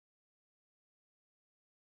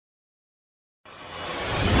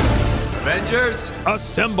Avengers,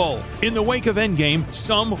 assemble! In the wake of Endgame,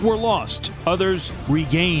 some were lost, others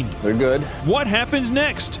regained. They're good. What happens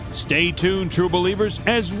next? Stay tuned, true believers,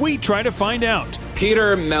 as we try to find out.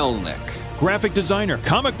 Peter Melnick, Graphic designer,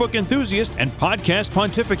 comic book enthusiast, and podcast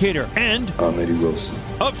pontificator, and I'm Eddie Wilson.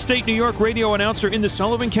 upstate New York radio announcer in the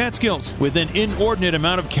Sullivan Catskills with an inordinate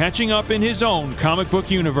amount of catching up in his own comic book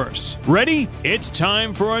universe. Ready? It's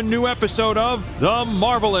time for a new episode of The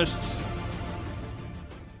Marvelists.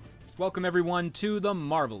 Welcome, everyone, to The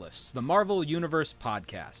Marvelists, the Marvel Universe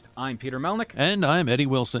podcast. I'm Peter Melnick. And I'm Eddie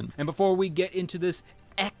Wilson. And before we get into this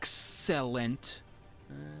excellent...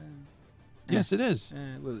 Yes, it is.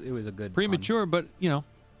 It was a good Premature, but, you know.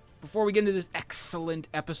 Before we get into this excellent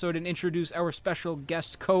episode and introduce our special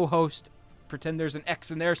guest co-host, pretend there's an X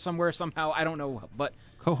in there somewhere, somehow, I don't know, but...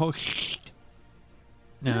 Co-host.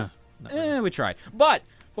 Nah. We tried. But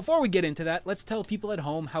before we get into that, let's tell people at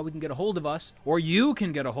home how we can get a hold of us, or you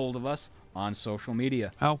can get a hold of us on social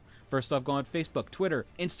media. How? First off, go on Facebook, Twitter,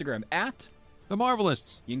 Instagram, at... The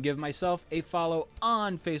Marvelists. You can give myself a follow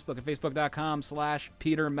on Facebook at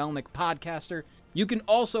facebook.com/Peter Melnick Podcaster. You can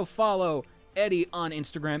also follow Eddie on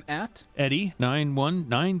Instagram at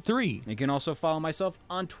Eddie9193. You can also follow myself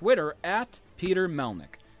on Twitter at Peter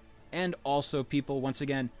Melnick. And also, people, once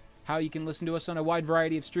again, how you can listen to us on a wide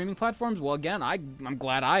variety of streaming platforms. Well, again, I'm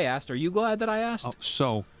glad I asked. Are you glad that I asked?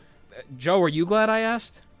 Joe, are you glad I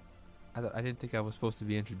asked? I didn't think I was supposed to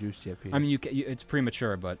be introduced yet, Peter. I mean, it's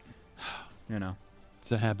premature, but, you know.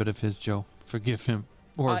 It's a habit of his, Joe. Forgive him.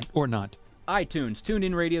 Or not. iTunes,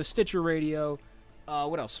 TuneIn Radio, Stitcher Radio,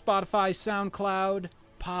 what else? Spotify, SoundCloud,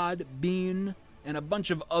 Podbean, and a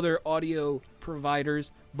bunch of other audio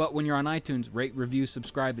providers. But when you're on iTunes, rate, review,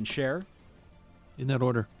 subscribe, and share. In that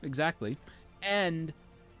order. Exactly. And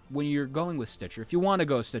when you're going with Stitcher, if you want to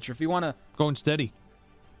go Stitcher, if you want to... Going steady.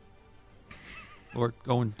 Or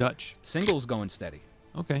going Dutch. Singles going steady.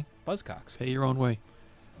 Okay. Buzzcocks. Pay your own way.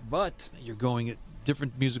 But... You're going a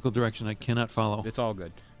different musical direction I cannot follow. It's all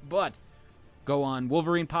good. But go on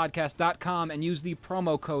WolverinePodcast.com and use the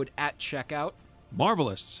promo code at checkout.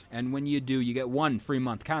 Marvelists. And when you do, you get 1 free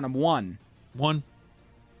month. Count them, 1. 1.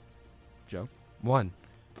 Joe? 1.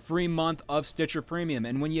 Free month of Stitcher Premium.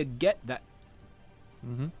 And when you get that...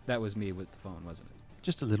 That was me with the phone, wasn't it?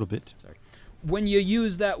 Just a little bit. Sorry. When you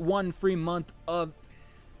use that 1 free month of...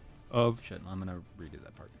 Shit, I'm going to redo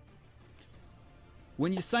that part.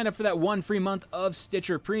 When you sign up for that 1 free month of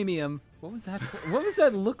Stitcher Premium... What was that for? What was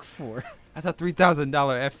that look for? That's a $3,000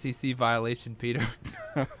 FCC violation, Peter.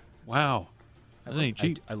 Wow. That ain't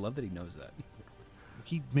cheap. I love that he knows that.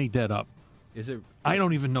 He made that up. Is it? I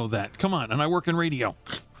don't even know that. Come on, and I work in radio.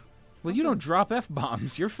 Well, you don't drop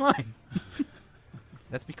F-bombs. You're fine.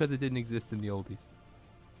 That's because it didn't exist in the oldies. It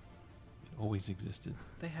always existed.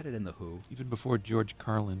 They had it in The Who. Even before George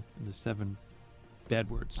Carlin and the 7 bad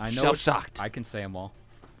words. I know. Shell-shocked. I can say them all.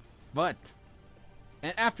 But,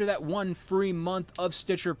 and after that 1 free month of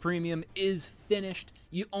Stitcher Premium is finished,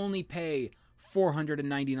 you only pay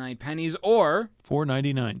 499 pennies or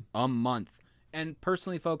 $4.99 a month. And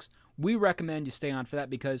personally, folks, we recommend you stay on for that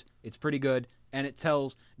because it's pretty good and it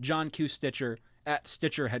tells John Q. Stitcher at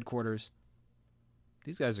Stitcher headquarters.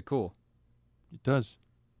 These guys are cool. It does.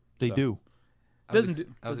 They do. I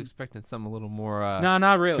was expecting something a little more no,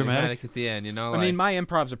 not really. dramatic at the end, you know? I mean, my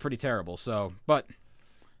improvs are pretty terrible, so, but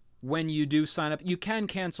when you do sign up, you can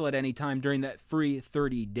cancel at any time during that free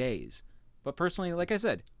 30 days. But personally, like I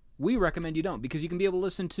said, we recommend you don't because you can be able to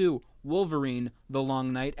listen to Wolverine, The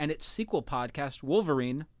Long Night, and its sequel podcast,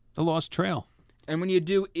 Wolverine, The Lost Trail. And when you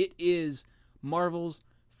do, it is Marvel's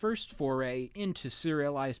first foray into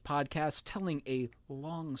serialized podcasts telling a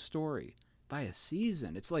long story by a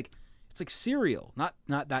season. It's like Serial. Not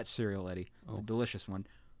that Serial, Eddie. Oh. The delicious one.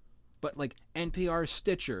 But like NPR's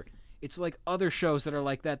Stitcher. It's like other shows that are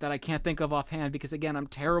like that I can't think of offhand because, again, I'm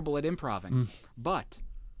terrible at improving. But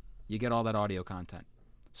you get all that audio content.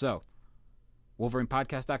 So,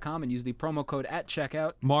 WolverinePodcast.com and use the promo code at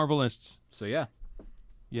checkout. Marvelists. So, yeah.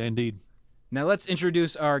 Yeah, indeed. Now, let's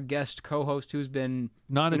introduce our guest co-host who's been...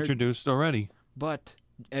 Not introduced already. But,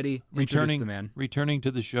 Eddie, introduce the man. Returning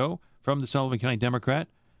to the show from the Sullivan County Democrat,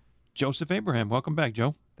 Joseph Abraham. Welcome back,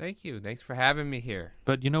 Joe. Thank you. Thanks for having me here.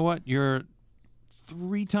 But you know what? You're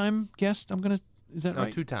 3-time guest, is that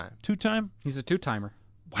right? 2-time. 2-time? He's a 2-timer.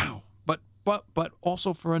 Wow. But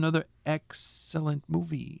also for another excellent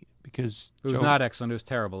movie because it was Joe not excellent. It was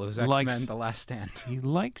terrible. It was X-Men: The Last Stand. He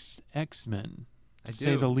likes X-Men, to I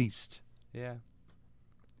say do. the least. Yeah.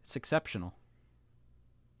 It's exceptional.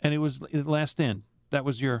 And it was The Last Stand. That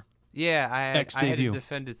was your Yeah, I had to debut.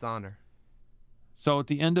 defend its honor. So at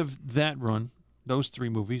the end of that run, those 3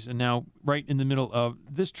 movies, and now right in the middle of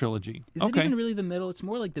this trilogy. Is it even really the middle? It's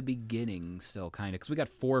more like the beginning still, kind of, because we got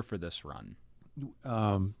 4 for this run.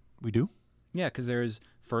 We do? Yeah, because there's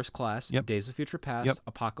First Class, Yep. Days of Future Past, Yep.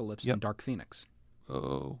 Apocalypse, Yep. and Dark Phoenix.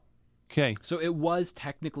 Oh, okay. So it was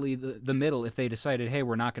technically the middle if they decided, hey,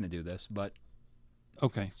 we're not going to do this, but...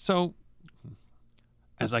 Okay, so,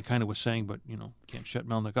 as I kind of was saying, but, can't shut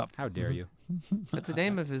Melnick up. How dare you? What's the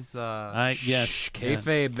name of his? Yes.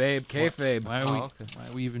 Kayfabe, babe, kayfabe. Why okay. why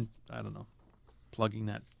are we even, I don't know, plugging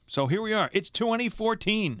that? So here we are. It's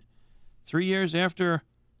 2014, 3 years after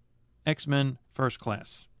X-Men First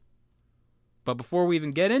Class. But before we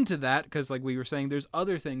even get into that, because like we were saying, there's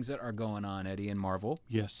other things that are going on, Eddie, in Marvel.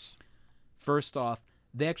 Yes. First off,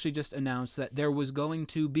 they actually just announced that there was going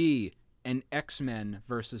to be an X-Men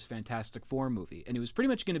versus Fantastic Four movie. And it was pretty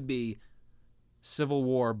much going to be Civil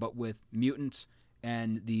War, but with mutants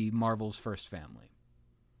and the Marvel's first family.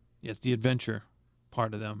 Yes, the adventure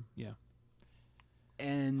part of them, yeah.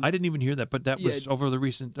 And I didn't even hear that, but that was over the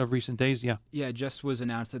recent days, yeah. yeah, it just was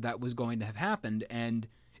announced that was going to have happened, and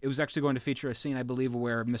it was actually going to feature a scene, I believe,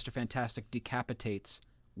 where Mr. Fantastic decapitates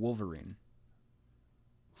Wolverine.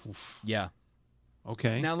 Oof. Yeah.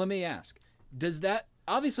 Okay. Now, let me ask, does that...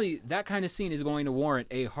 Obviously, that kind of scene is going to warrant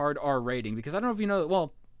a hard R rating, because I don't know if you know...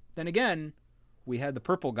 Well, then again, we had the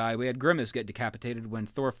purple guy. We had Grimace get decapitated when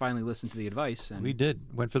Thor finally listened to the advice. And, we did.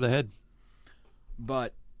 Went for the head.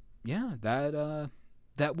 But, yeah,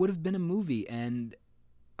 that would have been a movie, and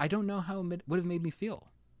I don't know how it would have made me feel.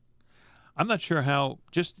 I'm not sure how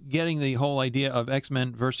just getting the whole idea of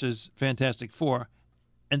X-Men versus Fantastic Four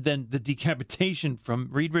and then the decapitation from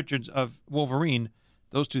Reed Richards of Wolverine,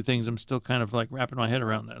 those 2 things, I'm still kind of like wrapping my head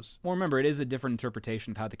around those. Well, remember, it is a different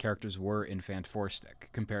interpretation of how the characters were in Fantastic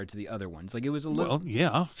compared to the other ones. Like, it was a little... Well,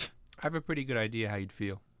 yeah. I have a pretty good idea how you'd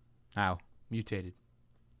feel. How? Mutated.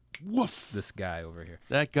 Woof. This guy over here.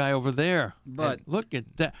 That guy over there. But... And look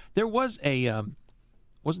at that. There was a...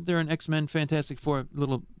 wasn't there an X-Men Fantastic Four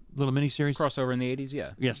little miniseries? Crossover in the 80s,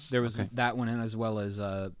 yeah. Yes. There was okay. that one, and as well as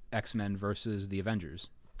X-Men versus the Avengers.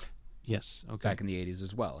 Yes. Okay. Back in the 80s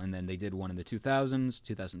as well. And then they did one in the 2000s,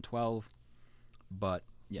 2012. But,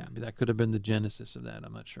 yeah. Maybe that could have been the genesis of that.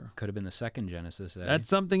 I'm not sure. Could have been the second Genesis. That's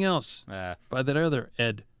something else. By that other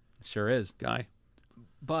Ed Sure is. guy.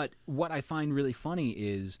 But what I find really funny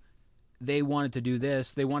is they wanted to do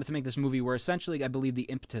this. They wanted to make this movie where essentially I believe the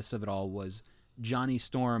impetus of it all was Johnny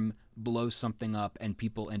Storm blows something up and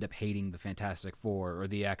people end up hating the Fantastic Four or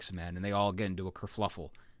the X-Men, and they all get into a kerfluffle.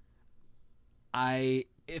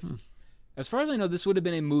 As far as I know, this would have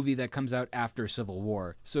been a movie that comes out after Civil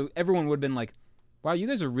War. So everyone would have been like, wow, you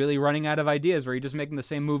guys are really running out of ideas, where you're just making the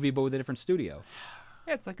same movie but with a different studio.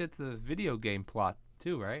 Yeah, it's like it's a video game plot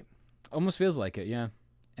too, right? Almost feels like it, yeah.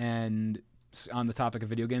 And on the topic of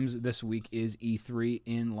video games, this week is E3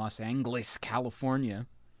 in Los Angeles, California.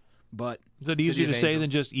 But is it easier to say than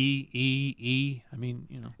just E? I mean,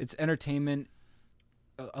 it's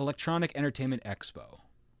Electronic Entertainment Expo.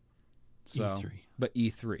 So, E3. But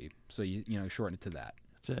E3. So you shorten it to that.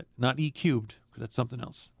 That's it. Not E cubed, because that's something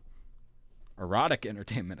else. Erotic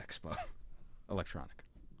Entertainment Expo. Electronic.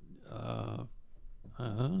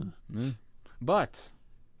 But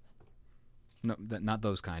no, not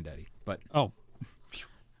those kind, Eddie. But that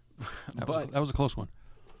was a close one.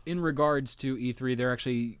 In regards to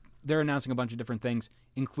E3, they're announcing a bunch of different things,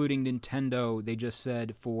 including Nintendo. They just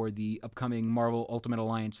said for the upcoming Marvel Ultimate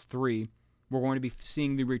Alliance 3, we're going to be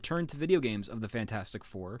seeing the return to video games of the Fantastic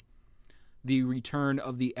Four, the return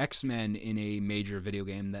of the X-Men in a major video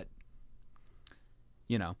game that,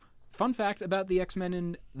 Fun fact about the X-Men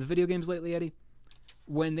in the video games lately, Eddie,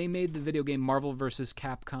 when they made the video game Marvel vs.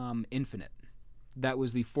 Capcom Infinite, that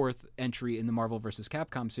was the 4th entry in the Marvel vs.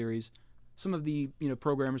 Capcom series, some of the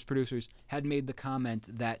programmers, producers had made the comment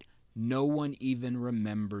that no one even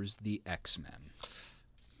remembers the X-Men.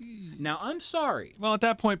 Now, I'm sorry. Well, at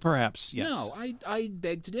that point, perhaps, yes. No, I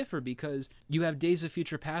beg to differ, because you have Days of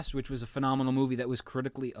Future Past, which was a phenomenal movie that was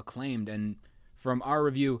critically acclaimed, and from our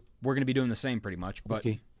review, we're going to be doing the same pretty much. But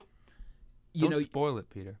okay. Don't spoil it,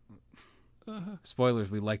 Peter. Spoilers,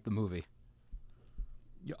 we like the movie.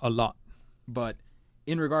 A lot. But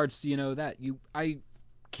in regards to, I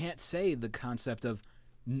can't say the concept of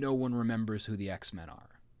no one remembers who the X-Men are.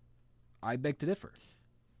 I beg to differ.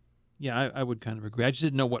 Yeah, I would kind of agree. I just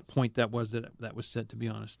didn't know what point that was said, to be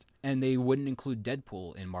honest. And they wouldn't include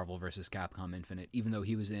Deadpool in Marvel vs. Capcom Infinite, even though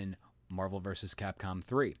he was in Marvel vs. Capcom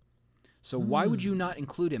 3. So why would you not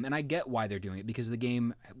include him? And I get why they're doing it, because the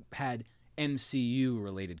game had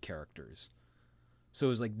MCU-related characters. So it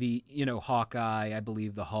was like the, Hawkeye, I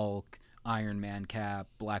believe the Hulk, Iron Man, Cap,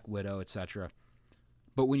 Black Widow, etc.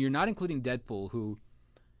 But when you're not including Deadpool, who,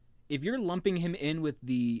 if you're lumping him in with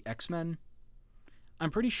the X-Men,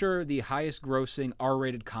 I'm pretty sure the highest grossing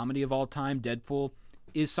R-rated comedy of all time, Deadpool,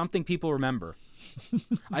 is something people remember.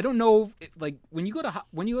 I don't know, like when you go to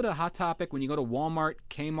Hot Topic, when you go to Walmart,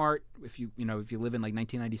 Kmart, if you live in like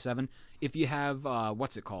 1997, if you have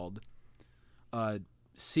what's it called,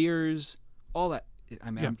 Sears, all that.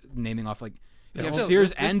 I mean, I'm naming off like if you have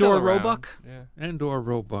Sears they're and still or around. Roebuck, Yeah. And/or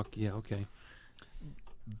Roebuck. Yeah, okay.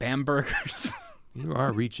 Bambergers. You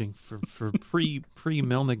are reaching for pre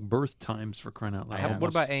Melnick birth times, for crying out loud. I am. What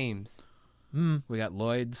about Ames? We got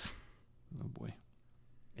Lloyd's. Oh boy.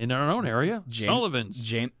 In our own area,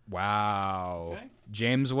 Sullivan's. Wow. Okay.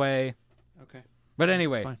 James Way. Okay. But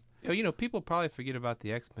anyway, Fine. You know, people probably forget about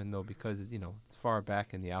the X-Men though because it's far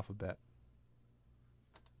back in the alphabet.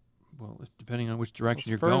 Well, it's depending on which it's direction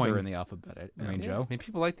you're further going. in the alphabet. I mean, Yeah. Joe. I mean,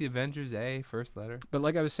 people like the Avengers A, first letter. But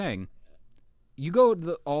like I was saying, you go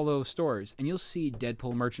to all those stores and you'll see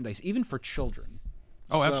Deadpool merchandise, even for children.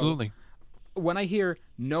 Oh, So, absolutely. When I hear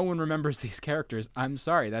no one remembers these characters, I'm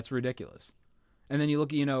sorry, that's ridiculous. And then you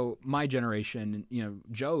look at, my generation,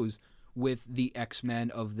 Joe's with the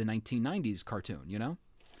X-Men of the 1990s cartoon,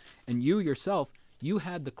 And you yourself, you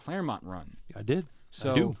had the Claremont run. I did.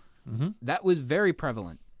 So I do. Mm-hmm. that was very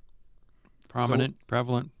prevalent. Prominent,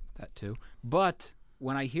 prevalent. That too. But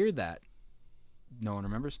when I hear that, no one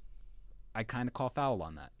remembers, I kind of call foul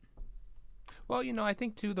on that. Well, I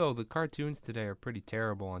think too though the cartoons today are pretty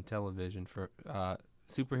terrible on television for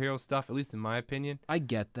superhero stuff, at least in my opinion. I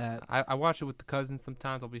get that. I watch it with the cousins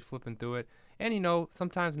sometimes. I'll be flipping through it. And,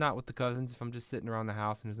 sometimes not with the cousins if I'm just sitting around the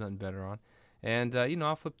house and there's nothing better on. And,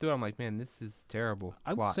 I'll flip through it. I'm like, man, this is terrible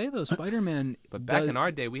I would plot. say though, Spider-Man. But back in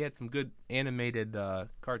our day, we had some good animated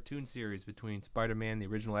cartoon series between Spider-Man, the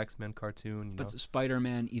original X-Men cartoon. But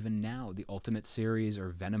Spider-Man, even now, the Ultimate Series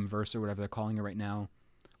or Venomverse or whatever they're calling it right now,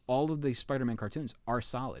 all of the Spider-Man cartoons are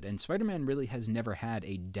solid. And Spider-Man really has never had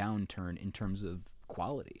a downturn in terms of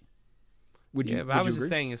quality. Would you? But would I you was agree?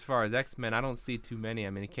 just saying, as far as X-Men, I don't see too many. I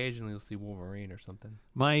mean, occasionally you'll see Wolverine or something.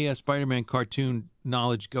 My Spider-Man cartoon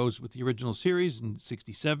knowledge goes with the original series in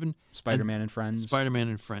 '67. Spider-Man and Friends. Spider-Man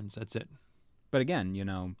and Friends. That's it. But again,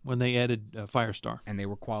 When they added Firestar. and they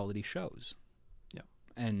were quality shows. Yeah.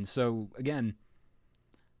 And so again,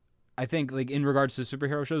 I think like in regards to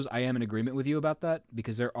superhero shows, I am in agreement with you about that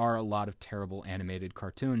because there are a lot of terrible animated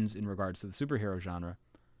cartoons in regards to the superhero genre.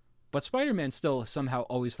 But Spider-Man still somehow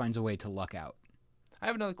always finds a way to luck out. I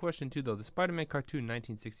have another question too, though. The Spider-Man cartoon,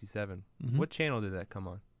 1967. Mhm. What channel did that come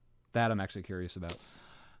on? That I'm actually curious about.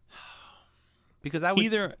 Because I would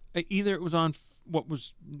Either it was on what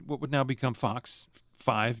would now become Fox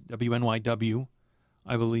 5 WNYW,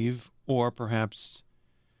 I believe, or perhaps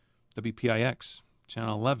WPIX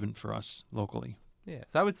channel 11 for us locally. Yeah,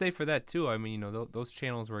 so I would say for that too. I mean, those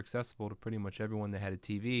channels were accessible to pretty much everyone that had a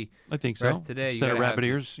TV. I think so. Whereas today, you Set of gotta have rabbit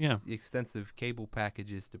ears, yeah. The extensive cable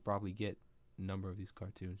packages to probably get a number of these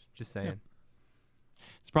cartoons. Just saying.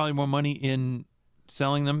 It's probably more money in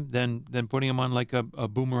selling them than putting them on like a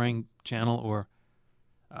Boomerang channel or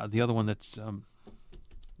the other one that's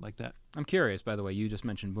like that. I'm curious, by the way, you just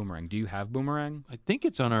mentioned Boomerang. Do you have Boomerang? I think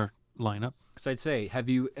it's on our lineup. Because I'd say, have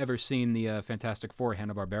you ever seen the Fantastic Four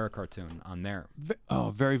Hanna-Barbera cartoon on there?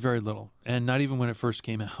 Very, very little. And not even when it first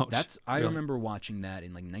came out. I Really. remember watching that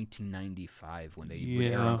in like 1995 when they would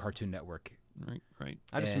air on Cartoon Network. Right.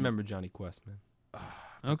 I just And- remember Johnny Quest, man.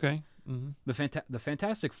 Okay. Mm-hmm. The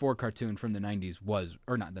Fantastic Four cartoon from the 90s was,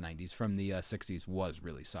 or not the 90s, from the 60s was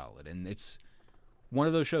really solid. And it's one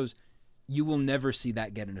of those shows, you will never see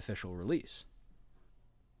that get an official release.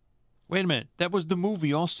 Wait a minute. That was the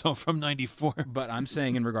movie also from '94. But I'm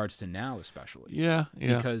saying in regards to now especially. Yeah.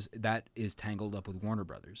 Because that is tangled up with Warner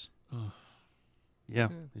Brothers. Yeah.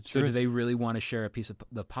 It So sure do is. they really want to share a piece of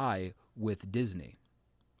the pie with Disney?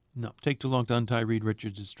 No. Take too long to untie Reed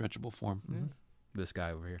Richards' stretchable form. Mhm. This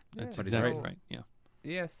guy over here. That's but he's exactly right. right. Yeah.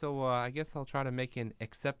 Yeah, so I guess I'll try to make an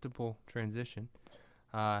acceptable transition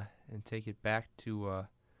and take it back to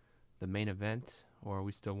the main event. Or are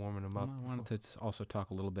we still warming them up? I wanted to also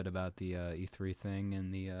talk a little bit about the E3 thing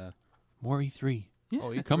and the More E3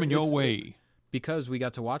 Oh, E3. coming your It's- way. because we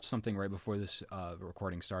got to watch something right before this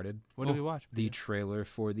recording started. What did we watch? The trailer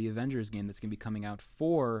for the Avengers game that's going to be coming out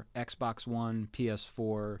for Xbox One,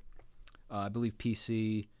 PS4, I believe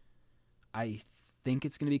PC. I think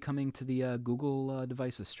it's going to be coming to the Google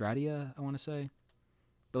device, Stadia, I want to say.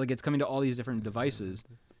 But like it's coming to all these different devices.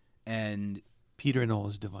 And Peter and all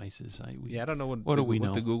his devices. Yeah, I don't know what do we what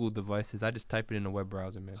know? the Google device is. I just type it in a web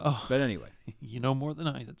browser, man. Oh, but anyway, you know more than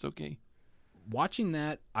I. That's okay. watching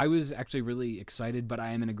that, I was actually really excited, but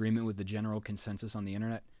I am in agreement with the general consensus on the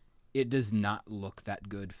internet. it does not look that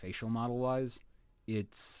good facial model wise.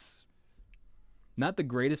 It's not the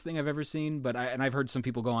greatest thing I've ever seen, but I've heard some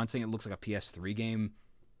people go on saying it looks like a PS3 game.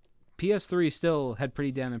 PS3 still had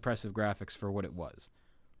pretty damn impressive graphics for what it was.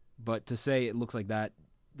 But to say it looks like that,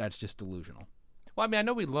 that's just delusional. Well, I mean, I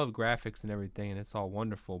know we love graphics and everything, and it's all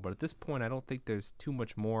wonderful, but at this point, I don't think there's too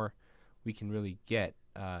much more we can really get.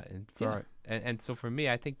 And so for me,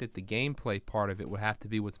 I think that the gameplay part of it would have to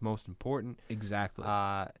be what's most important. Exactly.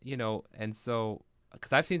 And so,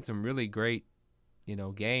 because I've seen some really great,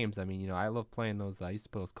 games. I mean, I love playing those. I used to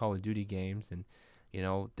play those Call of Duty games, and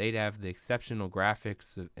they'd have the exceptional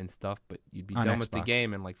graphics and stuff, but you'd be On done with the Xbox.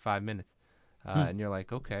 game in like 5 minutes, and you're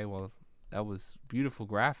like, okay, well, that was beautiful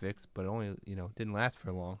graphics, but only didn't last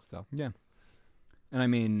for long. So Yeah. And I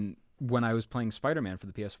mean, when I was playing Spider-Man for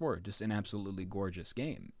the PS4, just an absolutely gorgeous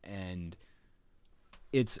game. And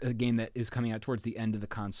it's a game that is coming out towards the end of the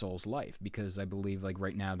console's life, because I believe like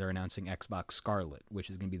right now they're announcing Xbox Scarlet, which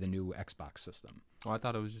is going to be the new Xbox system. I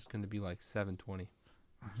thought it was just going to be like 720.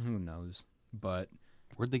 Who knows? But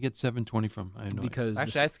Where'd they get 720 from? I have no idea. because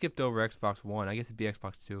Actually, I skipped over Xbox One. I guess it'd be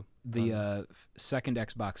Xbox Two. the second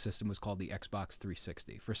Xbox system was called the Xbox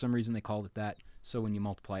 360. For some reason they called it that, so when you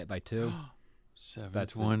multiply it by 2,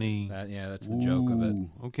 720. that's the joke of it. Ooh,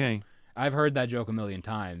 okay. I've heard that joke a million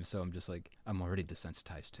times, so I'm just like, I'm already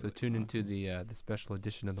desensitized to So it. tune into the special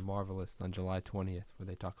edition of the Marvelous on July 20th, where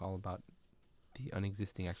they talk all about the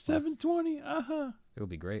unexisting Xbox. 720. It'll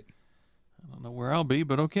be great. I don't know where I'll be,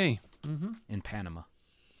 but okay. In Panama.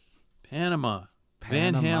 Panama.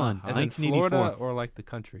 Van Halen. As in 1984. Florida or like the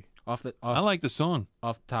country? Off the I like the song.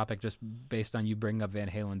 off topic, just based on you bringing up Van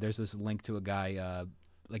Halen, there's this link to a guy,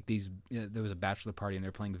 there was a bachelor party and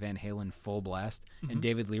they're playing Van Halen full blast, and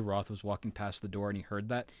David Lee Roth was walking past the door and he heard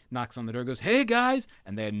that, knocks on the door, goes, "Hey guys,"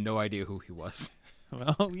 and they had no idea who he was.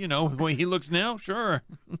 Well, the way he looks now, sure.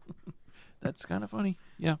 That's kind of funny.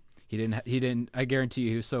 Yeah. He didn't. I guarantee you,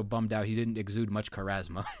 he was so bummed out he didn't exude much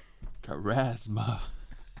charisma. Charisma.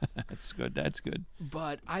 That's good. That's good.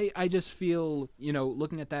 But I just feel,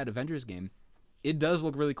 looking at that Avengers game, it does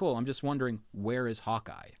look really cool. I'm just wondering, where is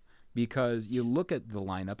Hawkeye? Because you look at the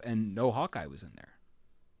lineup and no Hawkeye was in there.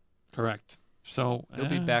 Correct. So He'll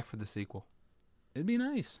be back for the sequel. It'd be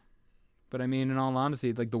nice. But I mean, in all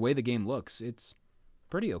honesty, like the way the game looks, it's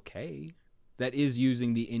pretty okay. That is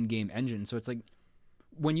using the in-game engine. So it's like,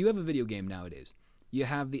 when you have a video game nowadays, you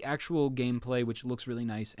have the actual gameplay, which looks really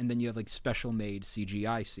nice, and then you have like special made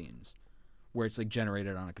CGI scenes where it's like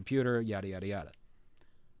generated on a computer, yada, yada, yada.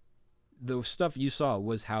 The stuff you saw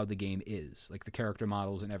was how the game is, like the character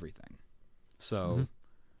models and everything. So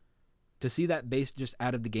to see that based just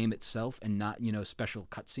out of the game itself and not, special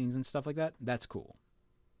cutscenes and stuff like that, that's cool.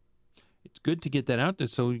 It's good to get that out there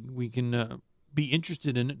so we can be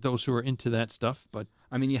interested in it, those who are into that stuff. But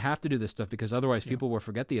I mean, you have to do this stuff because otherwise people will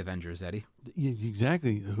forget the Avengers, Eddie.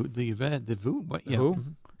 exactly. The event, the who? What? Yeah. Who?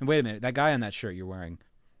 And wait a minute, that guy on that shirt you're wearing,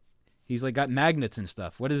 he's like got magnets and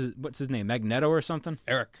stuff. What's his name? Magneto or something?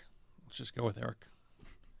 Eric. Let's just go with Eric.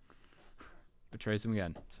 Betrays him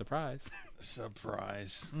again. Surprise.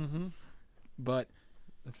 Surprise. But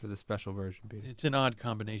That's for the special version, Peter. It's an odd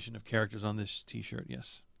combination of characters on this T-shirt.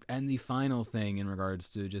 Yes. and the final thing in regards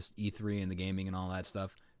to just E3 and the gaming and all that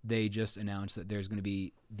stuff, they just announced that there's going to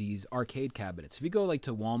be these arcade cabinets. If you go like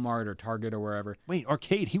to Walmart or Target or wherever, Wait,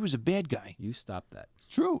 Arcade. He was a bad guy. you stop that.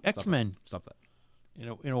 True. X-Men. Stop that.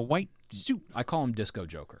 In a white suit. I call him Disco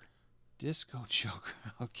Joker. Disco Joker.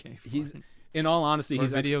 Okay. He's, fine. in all honesty, Or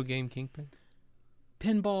he's video game Kingpin.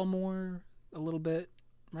 pinball more a little bit,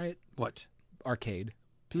 right? What? Arcade.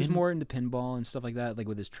 He was more into pinball and stuff like that, like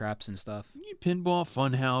with his traps and stuff. Pinball,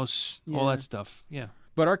 Funhouse, all Yeah. that stuff. Yeah.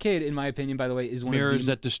 But Arcade, in my opinion, by the way, is one Mirrors of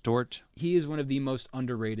the, that distort. he is one of the most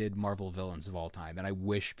underrated Marvel villains of all time, and I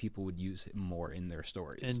wish people would use him more in their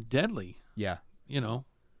stories. And Deadly, yeah,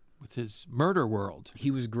 with his murder world. he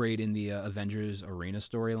was great in the Avengers Arena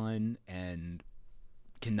storyline, and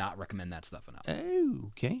cannot recommend that stuff enough.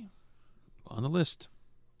 Oh, okay. On the list.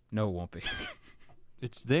 No, it won't be.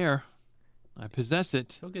 It's there. I possess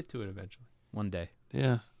it. He'll get to it eventually. One day.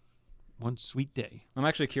 Yeah. One sweet day. I'm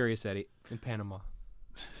actually curious, Eddie. In Panama.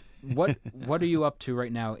 What are you up to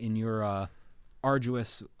right now in your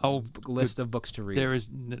arduous list of books to read?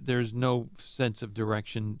 There's no sense of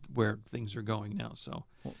direction where things are going now. So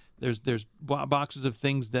there's boxes of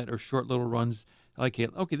things that are short little runs. Like,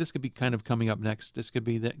 okay, this could be kind of coming up next. This could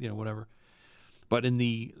be that, whatever. But in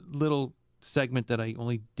the little segment that I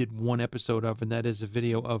only did one episode of, and that is a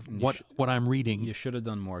video of what I'm reading. You should have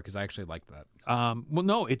done more because I actually like that. Well,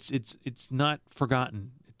 no, it's not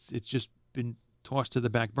forgotten. It's just been tossed to the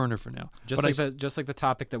back burner for now. Just But just like the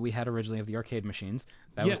topic that we had originally of the arcade machines,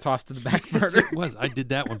 that Yeah. was tossed to the back Yes, burner. it was. I did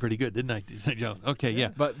that one pretty good, didn't I, Joe? Okay, yeah.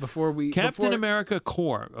 But Captain America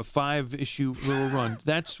Core, a 5-issue little run.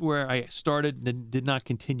 That's where I started and did not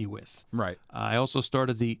continue with. right, I also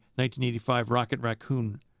started the 1985 Rocket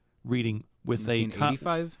Raccoon reading with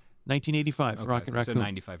 1985. 1985 Okay, Rocket so I said Raccoon.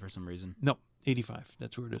 95 for some reason. No, 85.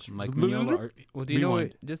 That's where it is. Mike Mignola. Well, do you know,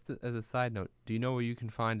 Rewind. just as a side note, do you know where you can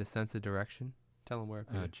find a sense of direction? Tell them where.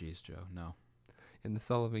 Oh, Peter. jeez, Joe. No. In the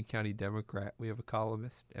Sullivan County Democrat, we have a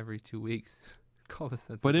columnist every 2 weeks called a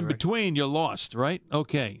sense But of in direction. between, you're lost, right?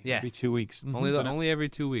 Okay. Yes. Every 2 weeks. Mhm. Only every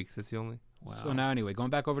 2 weeks. That's the only. Wow. So now, anyway, going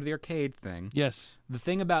back over to the arcade thing. Yes. The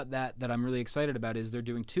thing about that I'm really excited about is they're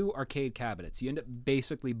doing 2 arcade cabinets. You end up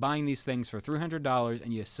basically buying these things for $300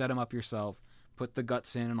 and you set them up yourself, put the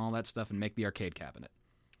guts in and all that stuff, and make the arcade cabinet.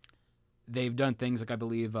 They've done things like, I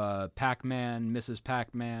believe, Pac-Man, Mrs.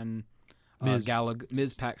 Pac-Man, Ms.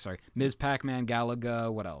 Ms. Pac-Man,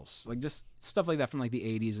 Galaga, what else? Like just stuff like that from like the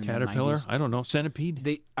 80s and Caterpillar? the 90s. I don't know.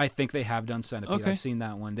 Centipede? I think they have done Centipede. Okay. I've seen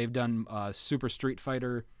that one. They've done Super Street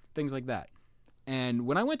Fighter, things like that. And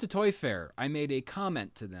when I went to Toy Fair, I made a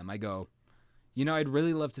comment to them. I go, I'd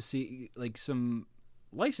really love to see like some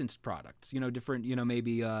licensed products, different,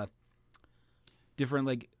 maybe different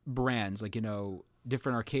like brands, like,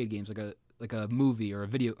 different arcade games, like a movie or a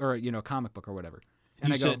video or, a comic book or whatever. And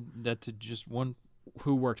you I go, said that to just one.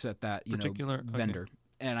 who works at that, Particular- okay. vendor.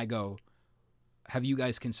 And I go, have you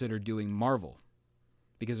guys considered doing Marvel?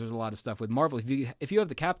 Because there's a lot of stuff with Marvel. If you have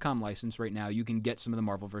the Capcom license right now, you can get some of the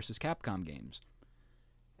Marvel versus Capcom games.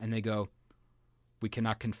 And they go, we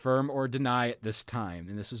cannot confirm or deny at this time.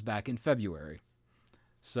 And this was back in February.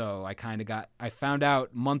 So I found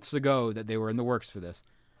out months ago that they were in the works for this.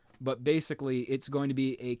 But basically, it's going to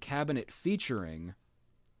be a cabinet featuring...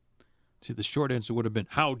 See, the short answer would have been,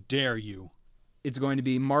 how dare you? It's going to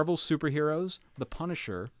be Marvel superheroes, The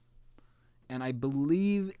Punisher, and I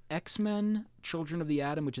believe X-Men, Children of the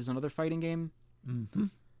Atom, which is another fighting game. Mm-hmm.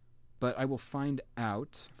 But I will find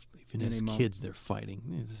out. Even In as a moment. kids, they're fighting.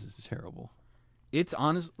 This is terrible. It's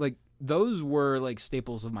honest, like those were like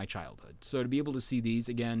staples of my childhood. So to be able to see these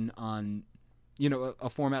again on, a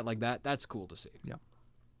format like that, that's cool to see. Yeah.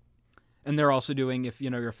 And they're also doing, if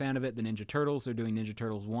you're a fan of it, the Ninja Turtles. They're doing Ninja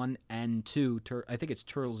Turtles 1 and 2. I think it's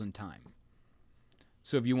Turtles in Time.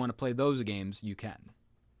 So if you want to play those games, you can.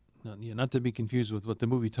 Not to be confused with what the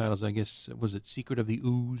movie titles, I guess, was it Secret of the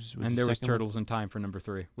Ooze? And there was second one? Turtles in Time for number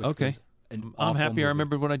 3. Which Okay. was an I'm awful happy movie. I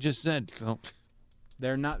remembered what I just said. So.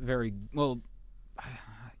 They're not very well.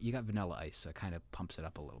 You got Vanilla Ice, so it kind of pumps it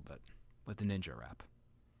up a little bit with the ninja rap.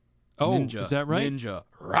 Oh, Ninja, is that right? Ninja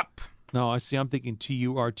rap. No, I see. I'm thinking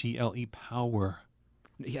Turtle Power.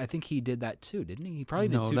 I think he did that too, didn't he? He probably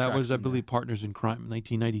did No, two that tracks was, I from believe, Partners in Crime,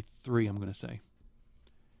 1993. I'm going to say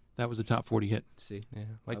that was a top 40 hit. there. See, Yeah,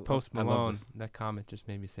 like I- Post I love Malone. this. That comment just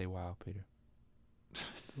made me say, "Wow, Peter."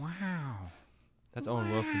 wow. That's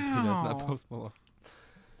Owen Wilson, Peter. That's not Wow. Post Malone.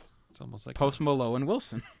 It's almost like Post Malone and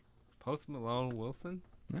Wilson. Post Malone Wilson.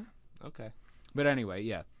 Yeah. Okay. But anyway,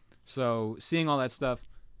 yeah. So seeing all that stuff,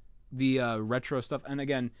 the retro stuff, and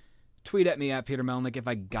again, tweet at me at Peter Melnick if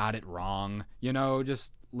I got it wrong.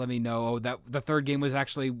 Just let me know. Oh, that the third game was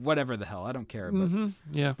actually whatever the hell. I don't care. But Mm-hmm.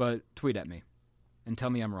 Yeah. but tweet at me and tell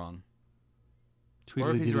me I'm wrong.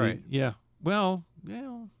 Or if he's Tweedledee. right. Yeah. Well,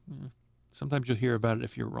 yeah. Sometimes you'll hear about it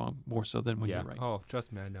if you're wrong, more so than when Yeah. you're right. Oh,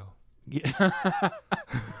 trust me, I know. Yeah.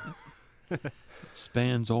 It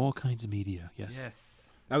spans all kinds of media.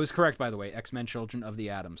 Yes. I was correct, by the way. X-Men: Children of the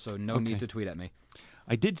Atom. So no Okay. need to tweet at me.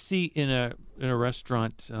 I did see in a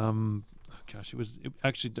restaurant. It was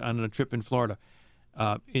actually on a trip in Florida,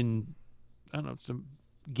 in I don't know, some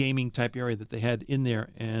gaming type area that they had in there,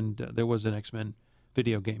 and there was an X-Men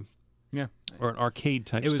video game. Yeah. Or an arcade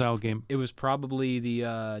type It was- style game. It was probably the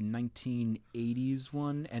 1980s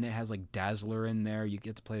one, and it has like Dazzler in there. You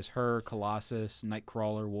get to play as her, Colossus,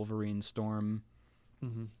 Nightcrawler, Wolverine, Storm.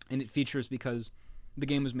 Mm-hmm. And it features because the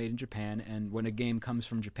game was made in Japan, and when a game comes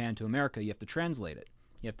from Japan to America, you have to translate it.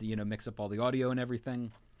 You have to, mix up all the audio and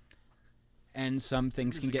everything. And some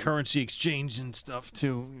things can get Currency exchange and stuff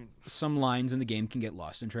too. some lines in the game can get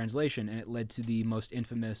lost in translation, and it led to the most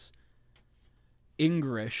infamous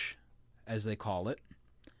English, as they call it.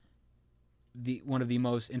 One of the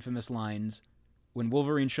most infamous lines when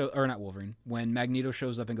when Magneto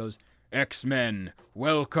shows up and goes, "X-Men,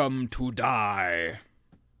 welcome to die."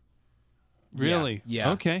 Really?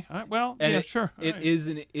 Yeah. Okay. Well, And yeah, sure. It All right.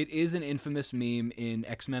 is an infamous meme in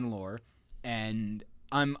X-Men lore, and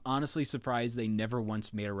I'm honestly surprised they never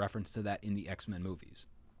once made a reference to that in the X-Men movies.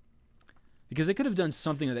 Because they could have done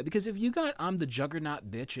something like that. Because if you got I'm the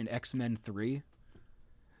Juggernaut bitch in X-Men 3,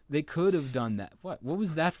 they could have done that. What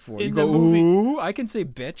was that for? In you the go, movie- ooh, I can say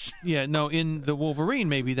bitch. Yeah, no, in the Wolverine,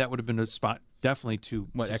 maybe that would have been a spot definitely to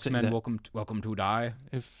What, to say X-Men that. welcome to die?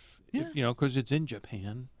 If you know, because it's in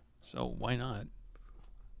Japan, so why not?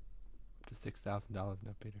 To $6,000 now,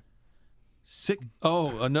 Peter.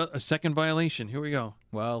 A second violation. Here we go.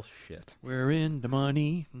 Well, shit. We're in the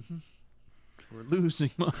money. We're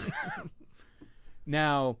losing money.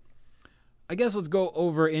 Now, I guess let's go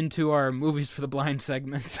over into our movies for the blind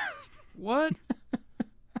segment. What?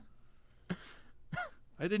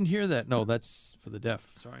 I didn't hear that. No, that's for the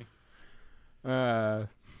deaf. Sorry.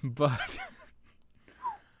 But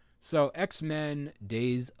so X-Men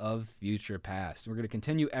Days of Future Past. We're going to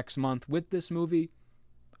continue X month with this movie.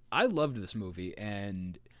 I loved this movie,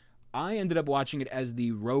 and I ended up watching it as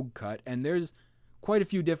the Rogue cut, and there's quite a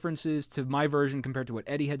few differences to my version compared to what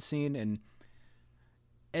Eddie had seen. And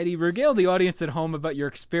Eddie, regale the audience at home about your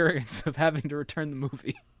experience of having to return the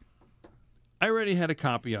movie. I already had a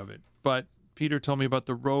copy of it, but Peter told me about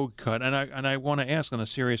the Rogue cut, and I want to ask on a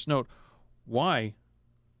serious note, why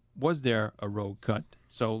was there a Rogue cut?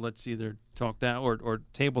 So let's either talk that or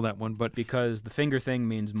table that one. But Because the finger thing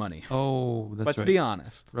means money. oh, that's Let's right. be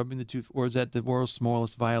honest. Rubbing the tooth, or is that the world's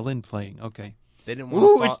smallest violin playing? Okay. They didn't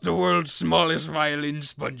want to the world's smallest violin,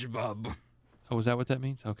 SpongeBob. Oh, is that what that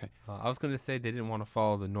means? Okay. I was going to say they didn't want to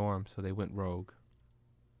follow the norm, so they went rogue.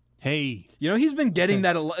 Hey, You know, he's been getting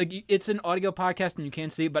that a lot. Like, it's an audio podcast and you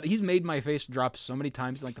can't see it, but he's made my face drop so many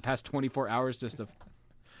times in like the past 24 hours just of.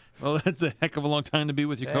 well, that's a heck of a long time to be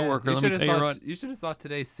with your coworker. Let me tell you what. You should have thought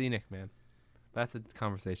today's scenic, man. That's a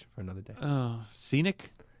conversation for another day. Scenic? Is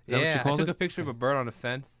that what you Yeah, I called took it? a picture of a bird on a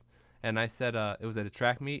fence, and I said it was at a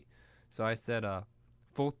track meet, so I said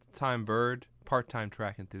full-time bird, part-time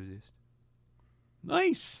track enthusiast.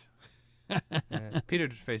 Nice. And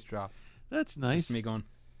Peter's face dropped. That's nice. Just me going.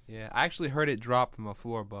 Yeah, I actually heard it drop from a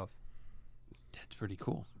floor above. That's pretty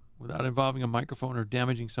cool. Without involving a microphone or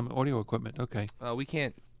damaging some audio equipment. Okay. We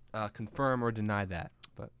can't confirm or deny that,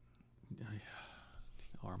 but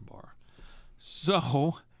Armbar.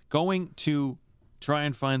 So, going to try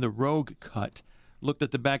and find the Rogue cut, looked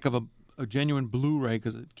at the back of a genuine Blu-ray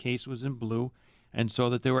because the case was in blue, and saw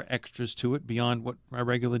that there were extras to it beyond what my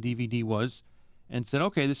regular DVD was, and said,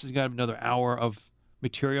 okay, this has got another hour of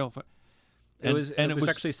material. It was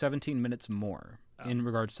actually 17 minutes more in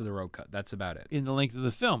regards to the Rogue cut. That's about it. In the length of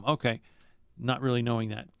the film. Okay. Not really knowing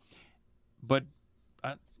that. But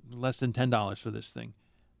less than $10 for this thing.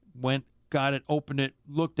 Went, got it, opened it,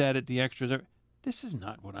 looked at it, the extras. This is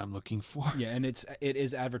not what I'm looking for. Yeah, and it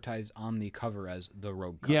is advertised on the cover as the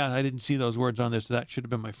Rogue cut. Yeah, I didn't see those words on there, so that should have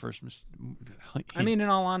been my first mistake. I mean, in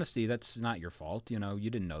all honesty, that's not your fault. You know, you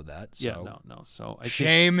didn't know that. So. Yeah, no. So I think,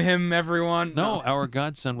 Shame him, everyone. no, our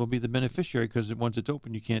godson will be the beneficiary because once it's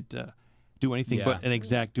open, you can't do anything but an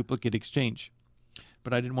exact duplicate exchange.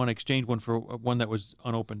 But I didn't want to exchange one for one that was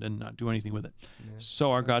unopened and not do anything with it. Yeah.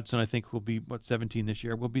 So our godson, I think, will be 17 this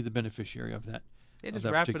year. Will be the beneficiary of that. Yeah, just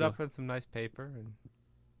wrap it up in some nice paper and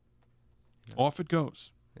off it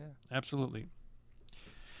goes. Yeah, absolutely.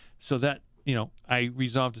 So that I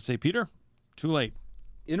resolved to say, Peter, too late.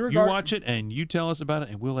 You watch it and you tell us about it,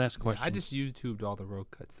 and we'll ask questions. I just YouTubed all the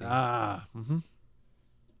Rogue cutscenes.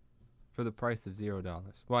 For the price of $0.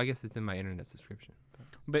 Well, I guess it's in my internet subscription.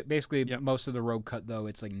 But basically, most of the Rogue cut, though,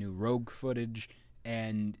 it's like new Rogue footage,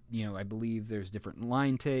 and I believe there's different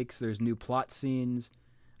line takes, there's new plot scenes.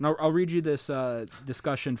 And I'll read you this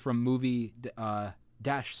discussion from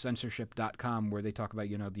movie-censorship.com where they talk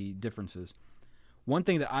about the differences. One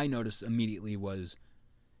thing that I noticed immediately was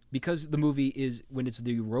because the movie is, when it's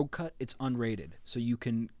the Rogue cut, it's unrated, so you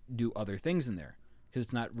can do other things in there because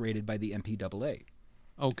it's not rated by the MPAA.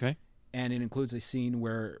 Okay. And it includes a scene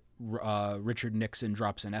where Richard Nixon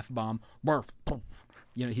drops an F-bomb.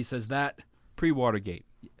 He says that. Pre-Watergate.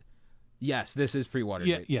 Yes, this is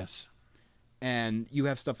pre-Watergate. Yes. And you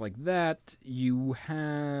have stuff like that. You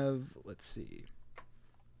have, let's see.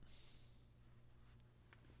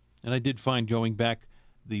 And I did find, going back,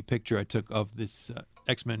 the picture I took of this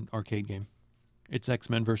X-Men arcade game. It's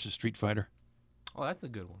X-Men versus Street Fighter. Oh, that's a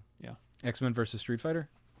good one. Yeah. X-Men versus Street Fighter?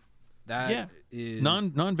 That is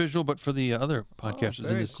non-visual, but for the other podcasters,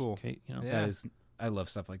 very in this cool. Case, Yeah. That is, I love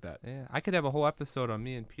stuff like that. Yeah, I could have a whole episode on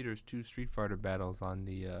me and Peter's 2 Street Fighter battles on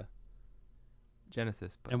the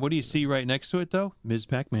Genesis. But and what do you see right next to it, though? Ms.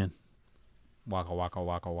 Pac-Man. Waka waka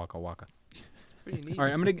waka waka waka. It's pretty neat. All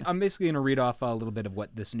right, I'm basically going to read off a little bit of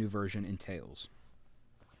what this new version entails.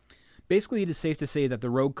 Basically, it is safe to say that the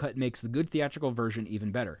Rogue cut makes the good theatrical version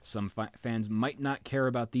even better. Some fans might not care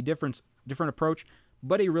about the different approach,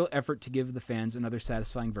 but a real effort to give the fans another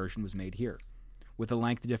satisfying version was made here. With a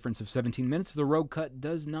length difference of 17 minutes, the Rogue Cut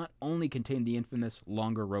does not only contain the infamous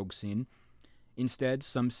longer Rogue scene. Instead,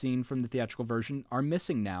 some scenes from the theatrical version are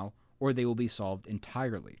missing now, or they will be solved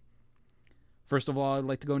entirely. First of all, I'd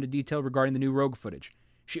like to go into detail regarding the new Rogue footage.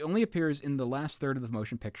 She only appears in the last third of the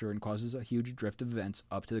motion picture and causes a huge drift of events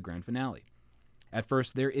up to the grand finale. At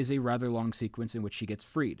first, there is a rather long sequence in which she gets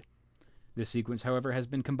freed. This sequence, however, has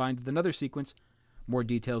been combined with another sequence. More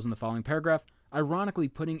details in the following paragraph. Ironically,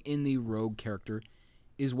 putting in the Rogue character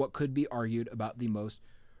is what could be argued about the most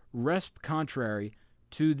contrary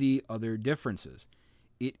to the other differences.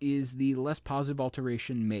 It is the less positive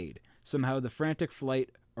alteration made. Somehow the frantic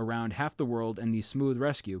flight around half the world and the smooth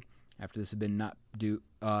rescue, after this had been not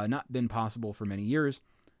been possible for many years,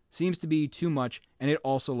 seems to be too much, and it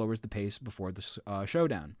also lowers the pace before the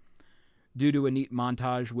showdown. Due to a neat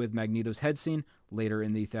montage with Magneto's head scene later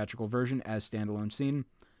in the theatrical version as standalone scene,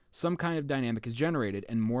 some kind of dynamic is generated,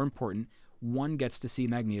 and more important, one gets to see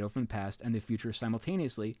Magneto from the past and the future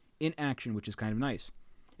simultaneously in action, which is kind of nice.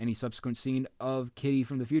 Any subsequent scene of Kitty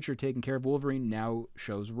from the future taking care of Wolverine now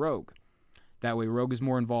shows Rogue. That way, Rogue is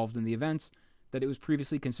more involved in the events. That it was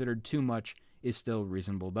previously considered too much is still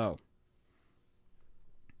reasonable, though.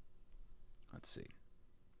 Let's see.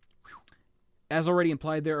 As already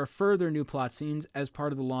implied, there are further new plot scenes as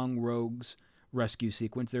part of the long Rogue's rescue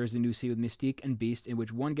sequence. There is a new scene with Mystique and Beast in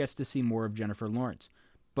which one gets to see more of Jennifer Lawrence.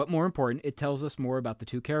 But more important, it tells us more about the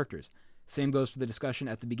two characters. Same goes for the discussion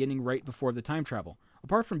at the beginning right before the time travel.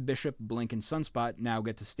 Apart from Bishop, Blink, and Sunspot now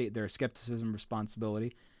get to state their skepticism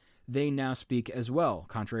responsibility, they now speak as well.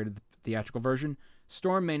 Contrary to the theatrical version,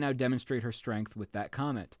 Storm may now demonstrate her strength with that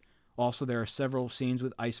comment. Also, there are several scenes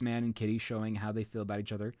with Iceman and Kitty showing how they feel about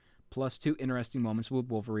each other, plus two interesting moments with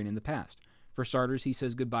Wolverine in the past. For starters, he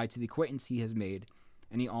says goodbye to the acquaintance he has made,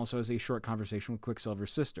 and he also has a short conversation with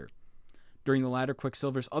Quicksilver's sister. During the latter,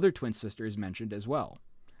 Quicksilver's other twin sister is mentioned as well.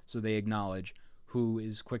 So they acknowledge who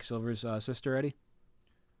is Quicksilver's sister, Eddie?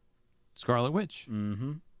 Scarlet Witch.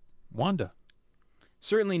 Mm-hmm. Wanda.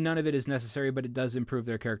 Certainly none of it is necessary, but it does improve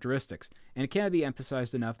their characteristics. And it can't be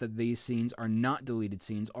emphasized enough that these scenes are not deleted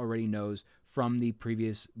scenes already knows from the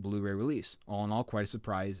previous Blu-ray release. All in all, quite a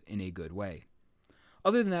surprise in a good way.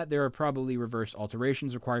 Other than that, there are probably reverse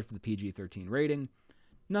alterations required for the PG-13 rating.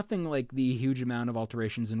 Nothing like the huge amount of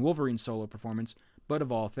alterations in Wolverine's solo performance, but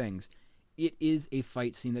of all things, it is a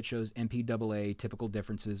fight scene that shows MPAA typical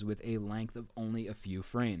differences with a length of only a few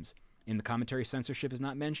frames. In the commentary, censorship is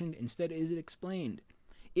not mentioned. Instead, is it explained?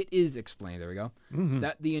 It is explained, there we go,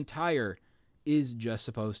 that the entire is just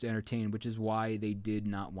supposed to entertain, which is why they did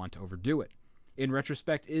not want to overdo it. In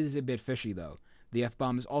retrospect, it is a bit fishy, though. The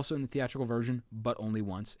F-bomb is also in the theatrical version, but only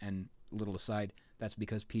once, and little aside, that's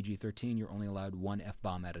because PG-13, you're only allowed one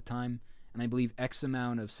F-bomb at a time, and I believe X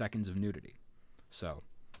amount of seconds of nudity. So.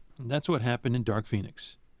 And that's what happened in Dark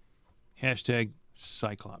Phoenix. Hashtag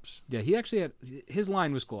Cyclops. Yeah, he actually had, his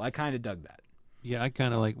line was cool. I kind of dug that. Yeah, I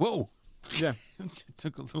kind of like, whoa. Yeah. It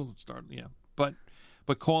took a little start, yeah. But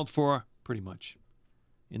called for pretty much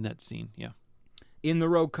in that scene, yeah. In the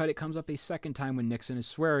Rogue Cut, it comes up a second time when Nixon is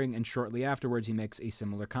swearing, and shortly afterwards he makes a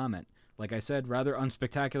similar comment. Like I said, rather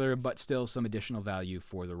unspectacular, but still some additional value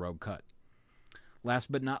for the Rogue Cut.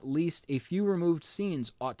 Last but not least, a few removed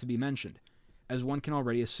scenes ought to be mentioned. As one can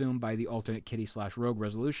already assume by the alternate Kitty/Rogue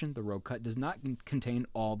resolution, the Rogue Cut does not contain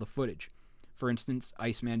all the footage. For instance,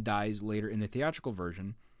 Iceman dies later in the theatrical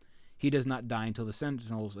version. He does not die until the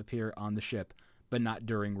Sentinels appear on the ship, but not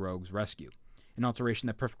during Rogue's rescue. An alteration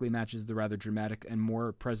that perfectly matches the rather dramatic and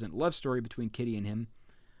more present love story between Kitty and him.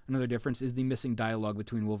 Another difference is the missing dialogue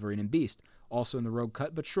between Wolverine and Beast, also in the Rogue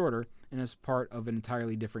Cut but shorter, and as part of an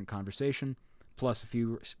entirely different conversation, plus a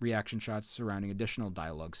few reaction shots surrounding additional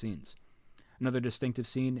dialogue scenes. Another distinctive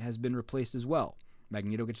scene has been replaced as well.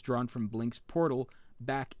 Magneto gets drawn from Blink's portal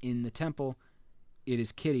back in the temple. It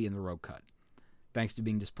is Kitty in the Rogue Cut. Thanks to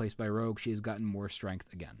being displaced by Rogue, she has gotten more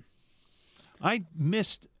strength again. I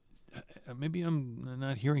missed, maybe I'm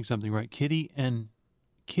not hearing something right, Kitty and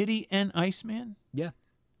Iceman? Yeah.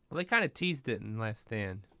 Well, they kind of teased it in Last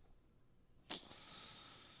Stand.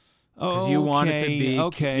 Because you want it to be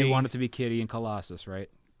okay. You want it to be Kitty and Colossus, right?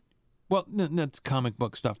 Well, that's comic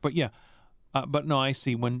book stuff, but yeah. But no, I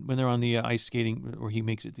see when they're on the ice skating, or he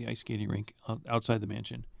makes it the ice skating rink outside the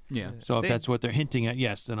mansion. Yeah. So if that's what they're hinting at,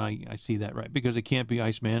 yes, then I see that, right? Because it can't be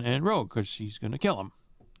Iceman and Rogue, because she's going to kill him.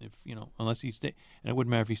 If unless he stay, and it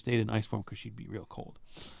wouldn't matter if he stayed in ice form, because she'd be real cold.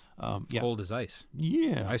 Yeah. Cold as ice.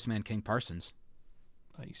 Yeah. Iceman King Parsons.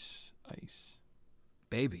 Ice.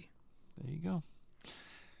 Baby. There you go.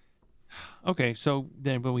 Okay, so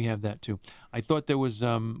then but we have that too. I thought there was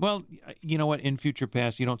well, you know what? In future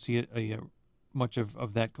past, you don't see much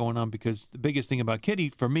of that going on because the biggest thing about Kitty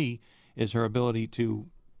for me is her ability to,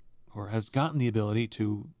 or has gotten the ability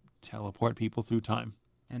to teleport people through time.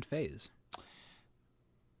 And phase.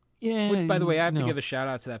 Yeah. Which, by the way, I have to no. give a shout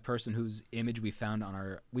out to that person whose image we found it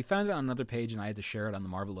on another page, and I had to share it on the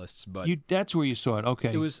Marvel lists. But That's where you saw it.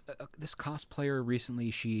 Okay. it was this cosplayer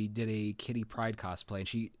recently. She did a Kitty Pryde cosplay, and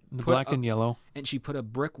she the put black and yellow and she put a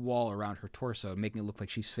brick wall around her torso, making it look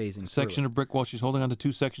like she's phasing section through of brick wall. She's holding on to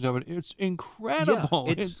two sections of it. It's incredible.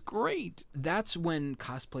 Yeah, it's great. That's when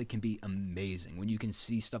cosplay can be amazing, when you can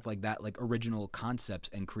see stuff like that, like original concepts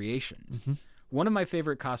and creations. Mm-hmm. One of my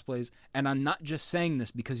favorite cosplays, and I'm not just saying this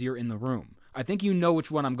because you're in the room. I think you know which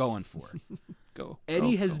one I'm going for. Go.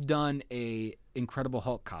 Eddie go, has go. done a Incredible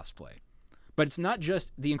Hulk cosplay, but it's not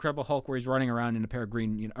just the Incredible Hulk where he's running around in a pair of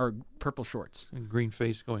green or purple shorts. And green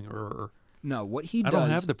face going. No, what he I does. don't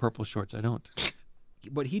have the purple shorts. I don't.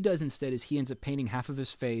 What he does instead is he ends up painting half of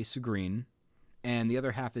his face green, and the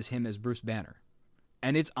other half is him as Bruce Banner,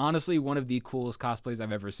 and it's honestly one of the coolest cosplays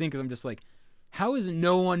I've ever seen because I'm just like, how has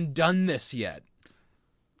no one done this yet?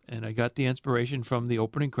 And I got the inspiration from the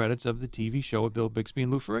opening credits of the TV show with Bill Bixby and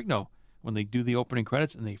Lou Ferrigno. When they do the opening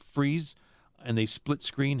credits and they freeze and they split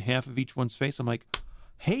screen half of each one's face, I'm like,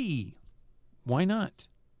 hey, why not?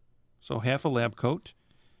 So half a lab coat,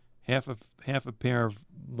 half a pair of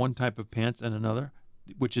one type of pants and another,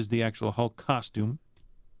 which is the actual Hulk costume.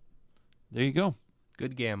 There you go.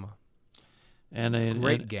 Good gamma. And a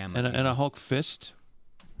Great gamma. and a Hulk fist.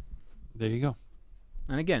 There you go.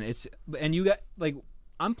 And again, you got like,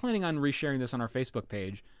 I'm planning on resharing this on our Facebook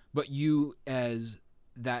page, but you as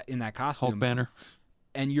that in that costume, Hulk banner.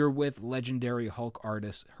 and you're with legendary Hulk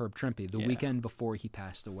artist Herb Trimpe the Yeah. weekend before he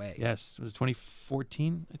passed away. Yes, it was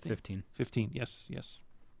 2014, I think. 15. 15. Yes.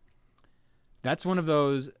 That's one of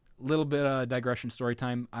those little bit of digression story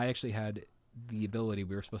time. I actually had the ability.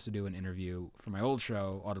 We were supposed to do an interview for my old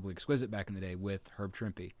show, Audibly Exquisite, back in the day with Herb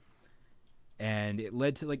Trimpe, and it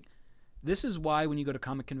led to like. This is why when you go to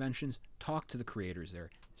comic conventions, talk to the creators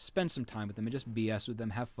there. Spend some time with them and just BS with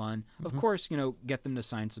them. Have fun. Of course, get them to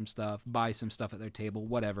sign some stuff, buy some stuff at their table,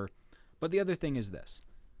 whatever. But the other thing is this.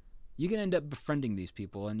 You can end up befriending these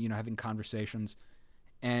people and, having conversations.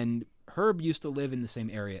 And Herb used to live in the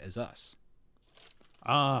same area as us.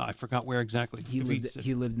 Ah, I forgot where exactly. He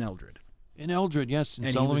lived in Eldred. In Eldred, yes, in And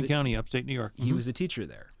he Sullivan was County, upstate New York. He was a teacher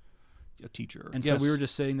there. A teacher. And yes. so we were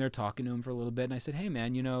just sitting there talking to him for a little bit, and I said, hey,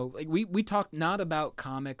 man, like we talked not about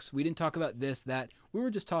comics. We didn't talk about this, that. We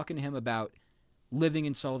were just talking to him about living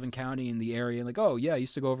in Sullivan County in the area. And like, oh, yeah, I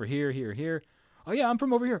used to go over here, here, here. Oh, yeah, I'm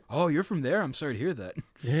from over here. Oh, you're from there? I'm sorry to hear that.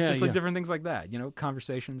 Yeah, Just like different things like that,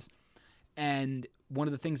 conversations. And one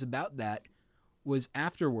of the things about that was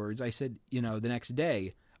afterwards, I said, the next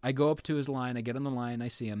day, I go up to his line, I get on the line, I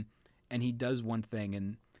see him, and he does one thing.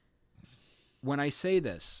 And when I say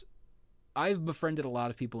this, I've befriended a lot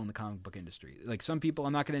of people in the comic book industry. Like some people,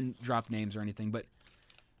 I'm not going to drop names or anything, but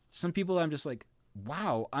some people I'm just like,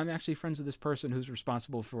 wow, I'm actually friends with this person who's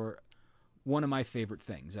responsible for one of my favorite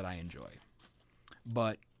things that I enjoy.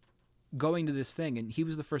 But going to this thing, and he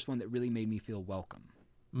was the first one that really made me feel welcome,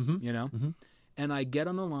 And I get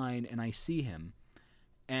on the line and I see him,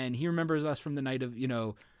 and he remembers us from the night of,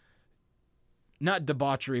 not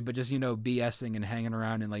debauchery, but just, BSing and hanging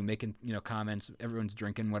around and like making, comments. Everyone's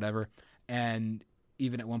drinking, whatever. And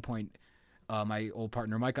even at one point, my old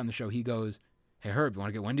partner Mike on the show, he goes, hey, Herb, you want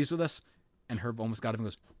to get Wendy's with us? And Herb almost got him and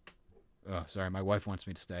goes, oh, sorry, my wife wants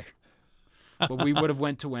me to stay. But we would have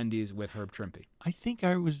went to Wendy's with Herb Trimpe. I think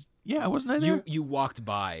I was, wasn't I there? You walked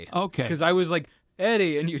by. Okay. Because I was like,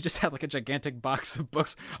 Eddie, and you just had like a gigantic box of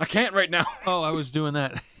books. I can't right now. Oh, I was doing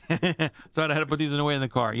that. So I had to put these away in the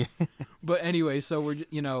car. Yeah. But anyway, so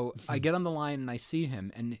we're, I get on the line and I see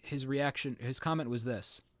him, and his reaction, his comment was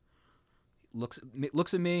this. Looks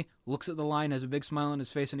at me, looks at the line, has a big smile on his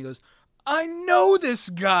face, and he goes, I know this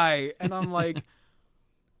guy. And I'm like,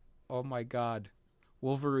 oh my God.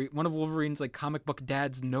 Wolverine, one of Wolverine's like comic book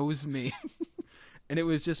dads knows me. And it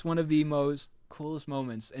was just one of the most coolest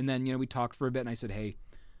moments. And then, we talked for a bit, and I said, hey,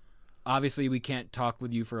 obviously we can't talk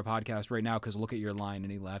with you for a podcast right now because look at your line.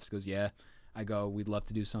 And he laughs, goes, yeah. I go, we'd love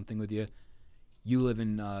to do something with you. You live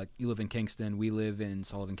in Kingston. We live in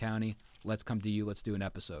Sullivan County. Let's come to you. Let's do an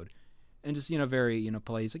episode. And just, very,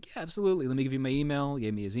 polite. He's like, yeah, absolutely. Let me give you my email. He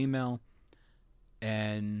gave me his email.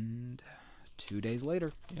 And 2 days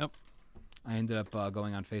later, Yep. I ended up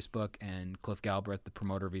going on Facebook, and Cliff Galbraith, the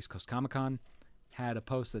promoter of East Coast Comic Con, had a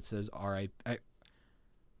post that says,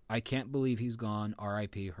 I can't believe he's gone,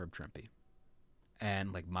 R.I.P. Herb Trimpe.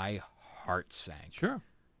 And, like, my heart sank. Sure.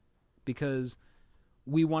 because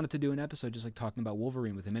we wanted to do an episode just like talking about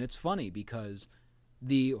Wolverine with him. And it's funny because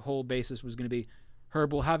the whole basis was going to be,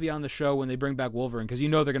 Herb, we'll have you on the show when they bring back Wolverine, because you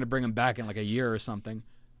know they're going to bring him back in like a year or something.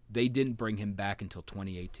 They didn't bring him back until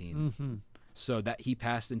 2018. Mm-hmm. So that he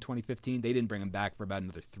passed in 2015, they didn't bring him back for about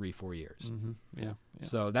another 3-4 years. Mm-hmm. Yeah.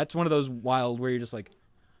 So that's one of those wild where you're just like,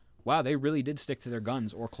 wow, they really did stick to their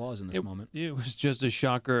guns or claws in this moment. It was just a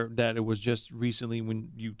shocker that it was just recently when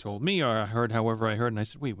you told me, or I heard, however I heard, and I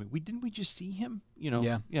said, wait, didn't we just see him? You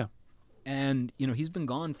know? Yeah. And, you know, he's been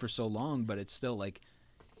gone for so long, but it's still like,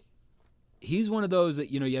 he's one of those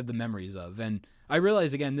that, you know, you have the memories of. And I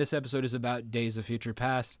realize, again, this episode is about Days of Future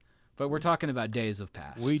Past, but we're talking about Days of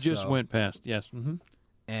Past. We just went past, yes. Mm-hmm.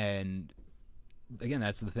 And again,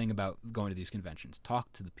 that's the thing about going to these conventions.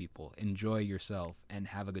 Talk to the people, enjoy yourself, and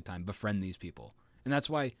have a good time. Befriend these people. And that's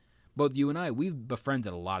why both you and I, we've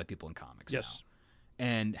befriended a lot of people in comics now.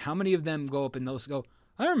 And how many of them go up and they'll go,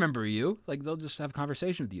 I remember you. Like, they'll just have a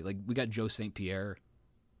conversation with you. Like, we got Joe St. Pierre.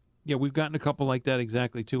 Yeah, we've gotten a couple like that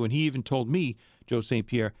exactly, too. And he even told me, Joe St.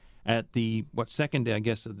 Pierre, at the, second day, I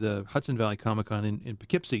guess, of the Hudson Valley Comic-Con in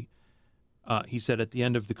Poughkeepsie, he said at the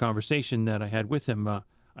end of the conversation that I had with him, I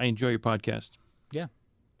enjoy your podcast. Yeah.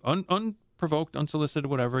 Unprovoked, unsolicited,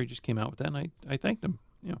 whatever. He just came out with that, and I thanked him.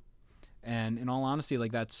 Yeah. And in all honesty,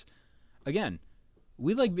 like, that's, again,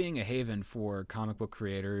 we like being a haven for comic book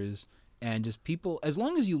creators and just people, as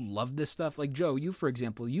long as you love this stuff. Like, Joe, you, for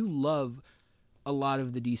example, you love a lot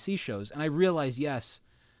of the DC shows. And I realize, yes,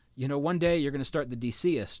 you know, one day you're going to start the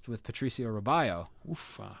DCist with Patricio Robayo.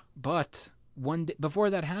 Oofa. But one day,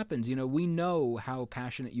 before that happens, you know, we know how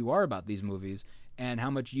passionate you are about these movies and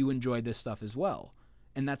how much you enjoy this stuff as well.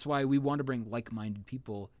 And that's why we want to bring like-minded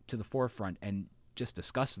people to the forefront and just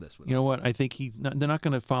discuss this with us. You know what? I think they're not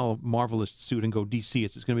going to follow Marvelous suit and go DC.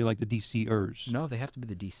 It's going to be like the DCers. No, they have to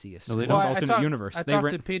be the DCist. No, they Well, don't. alternate universe. I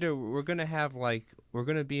talked to Peter. We're gonna have we're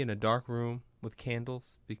gonna be in a dark room with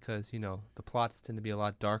candles because, you know, the plots tend to be a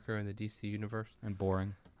lot darker in the DC universe. And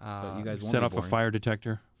boring. But you guys won't set be off a boring. fire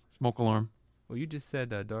detector, smoke alarm. Well, you just said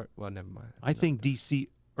dark. Well, never mind. I think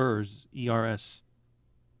DCers, ERS.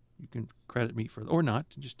 You can credit me for, or not,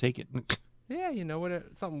 just take it. Yeah, you know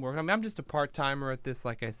what? Something works. I mean, I'm just a part timer at this.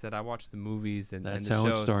 Like I said, I watch the movies and That's the how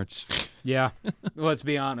shows. it starts. Yeah. Let's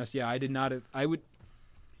be honest. Yeah, I did not. I would.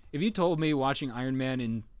 If you told me watching Iron Man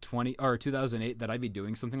in 2008 that I'd be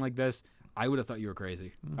doing something like this, I would have thought you were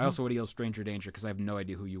crazy. Mm-hmm. I also would have yelled Stranger Danger because I have no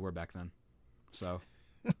idea who you were back then. So.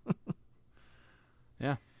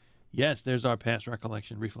 Yeah. Yes, there's our past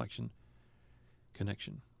recollection, reflection,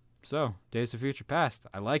 connection. So, Days of Future Past.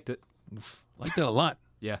 I liked it. Oof, liked it a lot.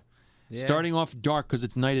 Yeah. Yeah. Starting off dark because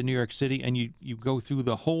it's night in New York City, and you go through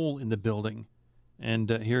the hole in the building, and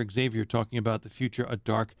hear Xavier talking about the future, a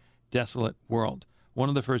dark, desolate world. One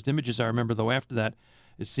of the first images I remember, though, after that,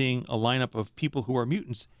 is seeing a lineup of people who are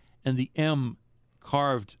mutants, and the M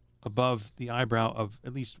carved above the eyebrow of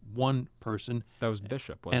at least one person. That was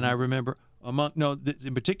Bishop, wasn't And I remember,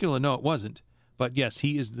 in particular, no, it wasn't. But yes,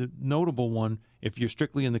 he is the notable one, if you're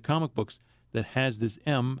strictly in the comic books, that has this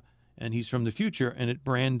M, and he's from the future, and it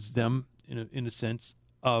brands them in a sense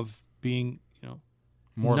of being, you know,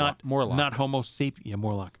 Morlock. not Homo sapien. Yeah,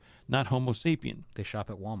 Morlock, not Homo sapien. They shop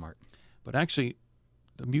at Walmart. But actually,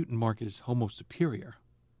 the mutant mark is Homo superior.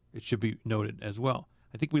 It should be noted as well.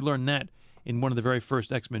 I think we learned that in one of the very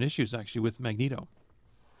first X-Men issues, actually, with Magneto.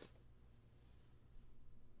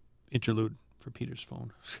 Interlude for Peter's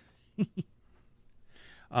phone.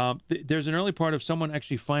 There's an early part of someone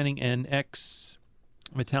actually finding an X,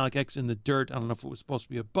 metallic X in the dirt. I don't know if it was supposed to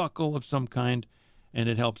be a buckle of some kind, and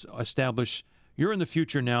it helps establish you're in the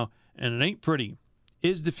future now, and it ain't pretty.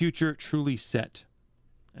 Is the future truly set?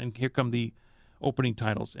 And here come the opening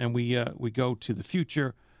titles, and we go to the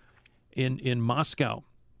future in Moscow.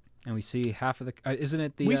 And we see half of the. Isn't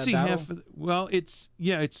it the? We see battle? half. It's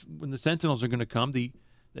when the Sentinels are going to come, the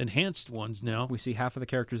enhanced ones now. We see half of the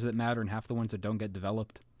characters that matter and half the ones that don't get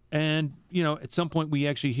developed. And, you know, at some point we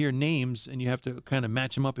actually hear names, and you have to kind of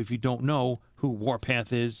match them up if you don't know who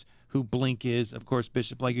Warpath is, who Blink is. Of course,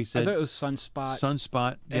 Bishop, like you I said. thought it was Sunspot.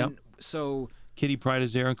 Sunspot, yep. And so Kitty Pryde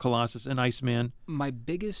is there, and Colossus, and Iceman. my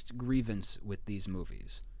biggest grievance with these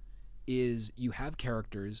movies is you have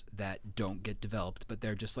characters that don't get developed, but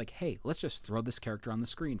they're just like, hey, let's just throw this character on the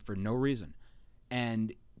screen for no reason.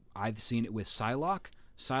 And I've seen it with Psylocke.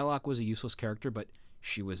 Psylocke was a useless character, but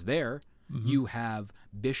she was there. Mm-hmm. You have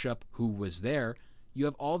Bishop, who was there. You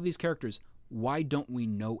have all of these characters. Why don't we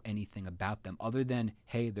know anything about them other than,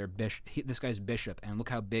 hey, they're this guy's Bishop, and look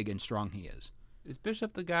how big and strong he is? Is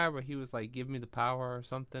Bishop the guy where he was like, "Give me the power" or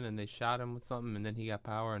something, and they shot him with something, and then he got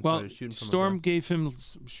power and Well, started shooting from Storm above? gave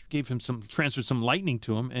him transferred some lightning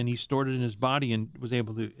to him, and he stored it in his body and was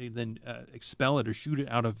able to then expel it or shoot it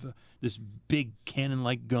out of this big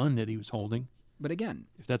cannon-like gun that he was holding. But again,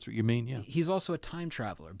 If that's what you mean, yeah. he's also a time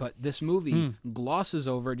traveler. But this movie glosses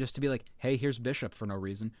over just to be like, hey, here's Bishop for no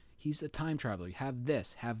reason. He's a time traveler. You have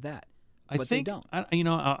this, have that. I But think they don't.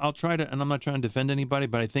 I'll try to, and I'm not trying to defend anybody,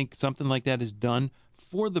 but I think something like that is done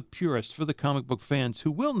for the purists, for the comic book fans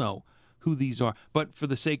who will know who these are. But for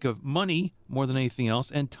the sake of money more than anything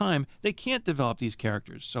else and time, they can't develop these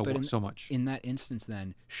characters so much. In that instance,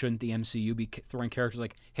 then, shouldn't the MCU be throwing characters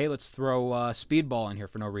like, hey, let's throw Speedball in here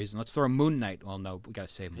for no reason. Let's throw Moon Knight. Well, no, we got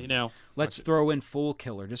to save Moon Knight. Let's throw in Fool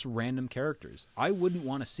Killer, just random characters. I wouldn't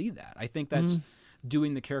want to see that. I think that's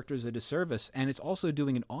doing the characters a disservice, and it's also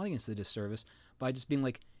doing an audience a disservice by just being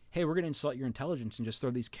like, hey, we're going to insult your intelligence and just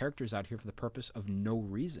throw these characters out here for the purpose of no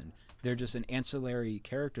reason. They're just an ancillary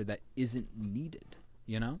character that isn't needed,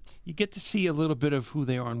 you know? You get to see a little bit of who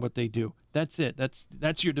they are and what they do. That's it.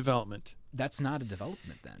 That's your development. That's not a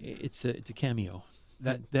development then. It's a cameo.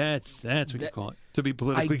 That- That's what you call it. To be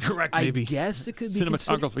politically correct, maybe. I guess it could be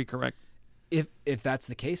cinematographically correct. If that's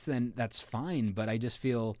the case, then that's fine. But I just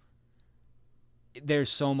feel there's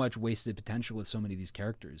so much wasted potential with so many of these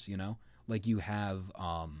characters. You know, like you have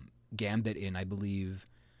Gambit in, I believe,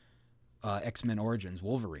 X-Men Origins,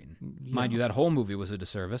 Wolverine. Yeah. Mind you, that whole movie was a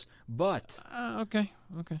disservice. But Okay.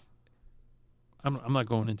 I'm not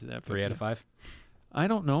going into that. 3 out of 5. I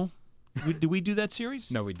don't know. Did we do that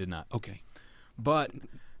series? No, we did not. Okay. But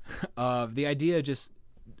the idea just,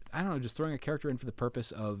 I don't know, just throwing a character in for the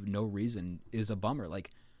purpose of no reason is a bummer.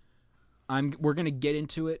 Like, we're going to get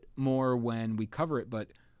into it more when we cover it, but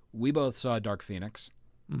we both saw Dark Phoenix.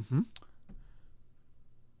 Mm-hmm.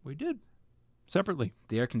 We did. Separately.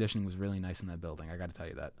 The air conditioning was really nice in that building. I got to tell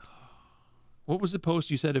you that. What was the post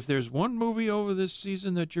you said? If there's one movie over this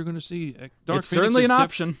season that you're going to see, Dark It's Phoenix certainly is an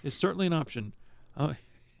option. It's certainly an option. A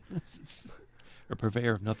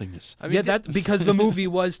purveyor of nothingness. I mean, Yeah, that because the movie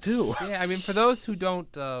was too. Yeah, I mean, for those who don't,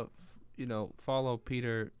 follow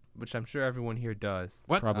Peter, which I'm sure everyone here does.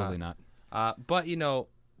 What? Probably not. But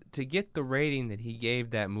to get the rating that he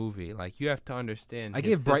gave that movie, like you have to understand. I his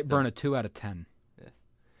gave system. Brightburn a 2 out of 10.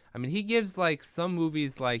 I mean, he gives like some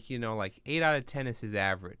movies like 8 out of 10 is his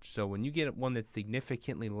average. So when you get one that's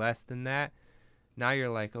significantly less than that, now you're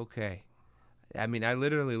like, okay. I mean, I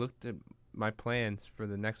literally looked at my plans for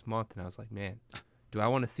the next month and I was like, man, do I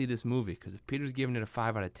want to see this movie? Because if Peter's giving it a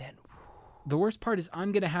 5 out of 10. The worst part is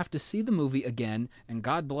I'm going to have to see the movie again, and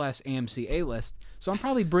God bless AMC A-List, so I'm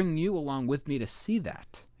probably bringing you along with me to see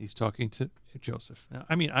that. He's talking to Joseph. Now,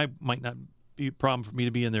 I mean, I might not be a problem for me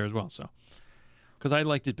to be in there as well, so. Because I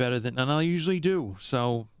liked it better than I usually do,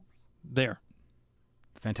 so there.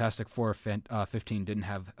 Fantastic Four 15 didn't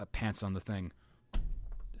have pants on the thing.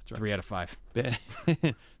 That's right. 3 out of 5.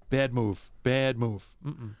 Bad move.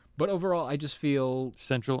 Mm-mm. But overall, I just feel,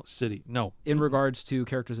 Central City. No. in regards to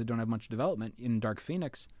characters that don't have much development, in Dark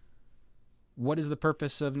Phoenix, what is the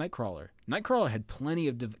purpose of Nightcrawler? Nightcrawler had plenty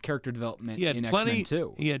of character development He had in plenty. X-Men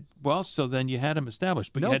 2. He had, well, so then you had him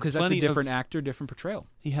established. But No, you had because that's a plenty different of, actor, different portrayal.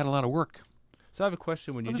 He had a lot of work. So I have a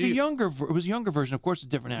question. When you It was do, it was a younger version. Of course, a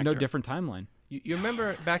different actor. No, different timeline. you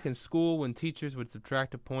remember back in school when teachers would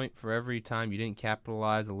subtract a point for every time you didn't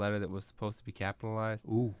capitalize a letter that was supposed to be capitalized?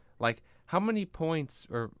 Ooh. Like, how many points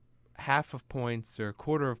or half of points or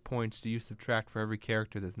quarter of points do you subtract for every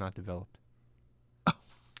character that's not developed?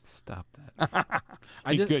 Stop that.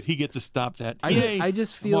 Good. He gets to stop that. I Yay.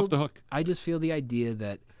 just I'm feel off the hook. I just feel the idea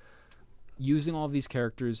that using all of these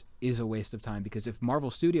characters is a waste of time, because if Marvel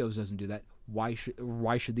Studios doesn't do that, why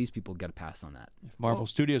should these people get a pass on that? If Marvel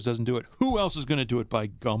Studios doesn't do it, who else is going to do it, by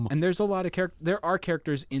gum? And there's a lot of there are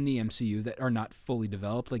characters in the MCU that are not fully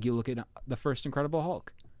developed. Like you look at the first Incredible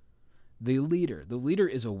Hulk. The leader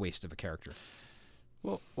is a waste of a character.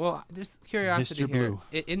 Well, just curiosity Mr. here.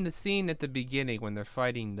 Blue. In the scene at the beginning when they're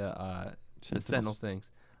fighting the Sentinel Sentinels.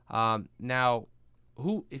 things, now,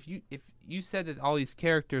 if you said that all these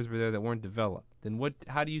characters were there that weren't developed, then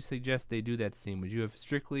how do you suggest they do that scene? Would you have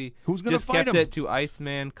strictly Who's going to just fight kept him? it to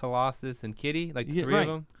Iceman, Colossus, and Kitty, like the Yeah, three right.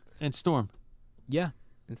 of them? And Storm. Yeah.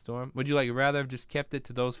 And Storm. Would you rather have just kept it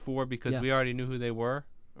to those four because Yeah. we already knew who they were,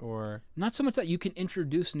 or? Not so much that you can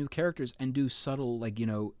introduce new characters and do subtle,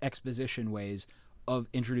 exposition ways of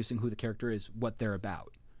introducing who the character is, what they're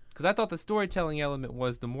about. Because I thought the storytelling element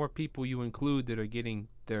was the more people you include that are getting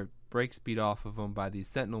their break speed off of them by these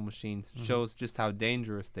Sentinel machines shows just how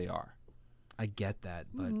dangerous they are. I get that,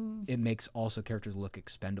 but it makes also characters look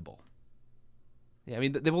expendable. Yeah, I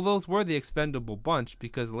mean, those were the expendable bunch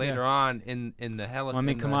because later on in the Well, I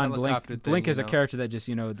mean, come on, Blink. Blink is a character. character that just,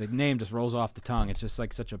 the name just rolls off the tongue. It's just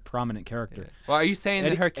like such a prominent character. Well, are you saying Eddie-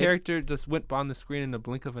 that her character just went on the screen in the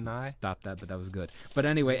blink of an eye? Stop that, but that was good. But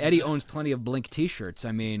anyway, Eddie owns plenty of Blink T-shirts.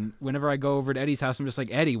 I mean, whenever I go over to Eddie's house, I'm just like,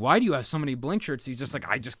 Eddie, why do you have so many Blink shirts? He's just like,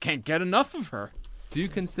 I just can't get enough of her. Do you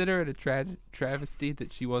consider it a travesty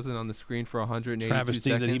that she wasn't on the screen for 182 Travesty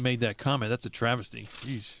seconds? that he made that comment. That's a travesty.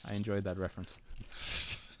 Jeez. I enjoyed that reference.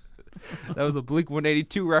 That was a Blink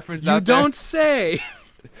 182 reference You out there don't say.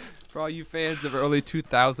 for all you fans of early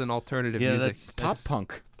 2000 alternative Yeah, music. Pop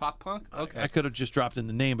punk. Pop punk? Okay. I could have just dropped in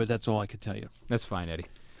the name, but that's all I could tell you. That's fine, Eddie.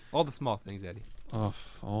 All the small things, Eddie.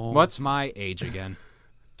 What's my age again?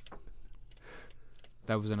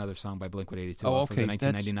 That was another song by Blink-182 Oh, off of the okay.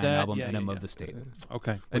 1999 That's- album yeah, Enema yeah, of yeah. the State,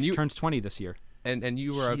 Okay. And which you turns 20 this year. and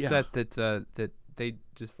you were Yeah. upset that they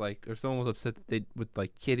just like, or someone was upset that they, with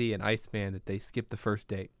like Kitty and Iceman, that they skipped the first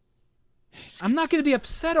date. I'm not going to be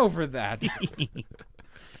upset over that.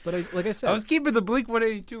 But like I said, I was keeping the Blink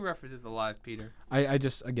 182 references alive, Peter. I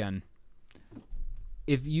just, again,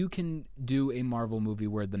 if you can do a Marvel movie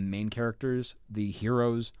where the main characters, the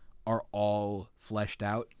heroes, are all fleshed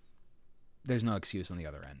out, there's no excuse on the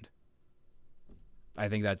other end. I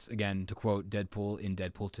think that's, again, to quote Deadpool in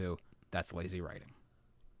Deadpool 2, that's lazy writing.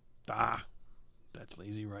 That's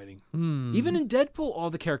lazy writing. Even in Deadpool, all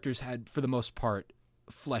the characters had, for the most part,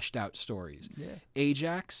 fleshed out stories. Yeah.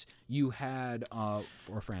 Ajax, you had, or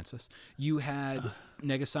Francis, you had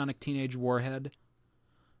Negasonic Teenage Warhead.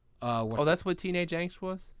 Oh, that's what Teenage Angst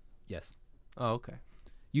was? Yes. Oh, okay.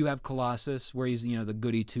 You have Colossus, where he's, the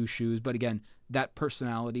goody two-shoes. But again, that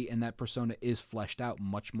personality and that persona is fleshed out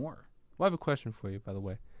much more. Well, I have a question for you, by the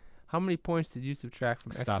way. How many points did you subtract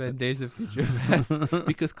from Stop X-Men it. Days of Future Past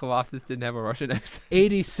because Colossus didn't have a Russian accent?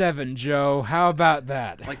 87, Joe. How about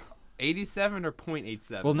that? Like 87 or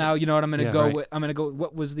 0.87? Well, now you know what I'm going to Yeah, go right. with. I'm going to go.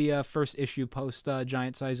 What was the first issue post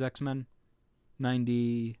Giant Size X-Men?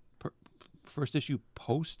 90. First issue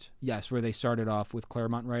post Yes, where they started off with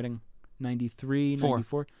Claremont writing. 93, Four.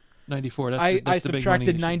 94. 94. That's I the big money subtracted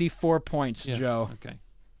issue. 94 points, Yeah, Joe. Okay.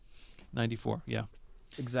 94. Yeah.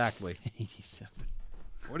 Exactly. 87.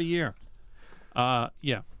 What a year.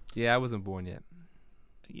 Yeah. Yeah, I wasn't born yet.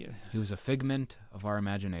 Yeah. He was a figment of our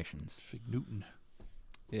imaginations. Fig Newton.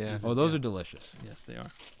 Yeah. Oh, those Yeah. are delicious. Yes, they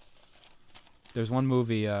are. There's one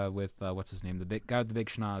movie with what's his name, the big guy with the big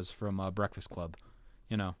schnoz from Breakfast Club,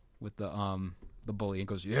 with the bully, and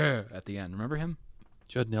goes yeah at the end. Remember him?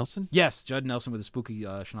 Judd Nelson? Yes, Judd Nelson with the spooky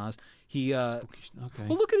schnoz. He Spooky. Okay.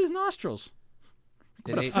 well, look at his nostrils.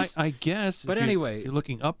 It ate- I guess. But if you're- anyway- if you're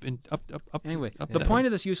looking up and up. Anyway, up the down. point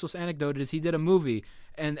of this useless anecdote is he did a movie,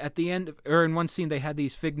 and at the end, or in one scene, they had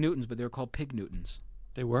these Fig Newtons, but they were called Pig Newtons.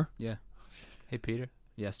 They were. Yeah. Hey, Peter.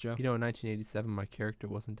 Yes, Joe. You know, in 1987, my character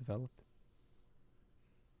wasn't developed.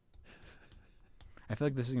 I feel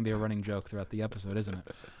like this is gonna be a running joke throughout the episode, isn't it?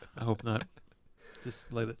 I hope not.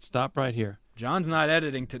 Just let it stop right here. John's not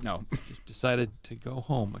editing to no. Just decided to go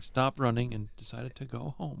home. I stopped running and decided to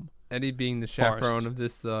go home. Eddie, being the Forrest. chaperone of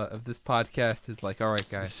this podcast, is like, all right,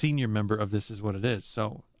 The guys. senior member of this is what it is.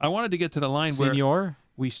 So I wanted to get to the line where Senor.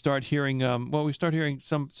 we start hearing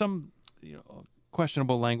some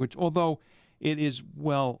questionable language, although it is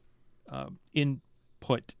well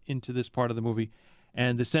input into this part of the movie,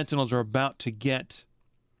 and the Sentinels are about to get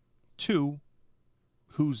to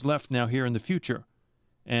who's left now here in the future,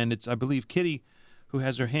 and it's, I believe, Kitty, who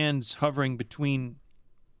has her hands hovering between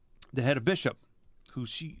the head of Bishop, who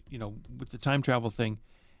she, with the time travel thing,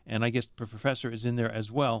 and I guess the professor is in there as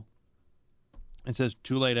well, and says,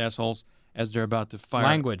 "Too late, assholes," as they're about to fire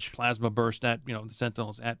Language. plasma burst at the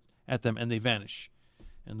Sentinels at them, and they vanish,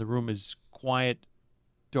 and the room is quiet,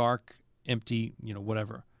 dark, empty,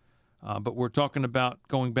 whatever. But we're talking about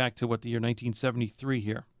going back to the year 1973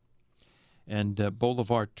 here, and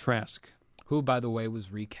Bolivar Trask. Who, by the way,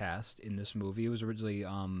 was recast in this movie. It was originally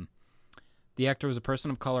the actor was a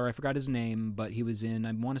person of color. I forgot his name, but he was in,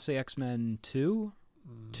 I want to say, X-Men 2?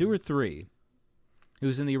 2 or 3. He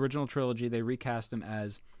was in the original trilogy. They recast him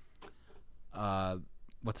as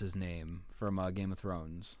what's his name from Game of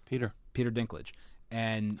Thrones? Peter. Peter Dinklage.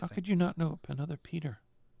 And How could you not know another Peter?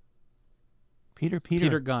 Peter.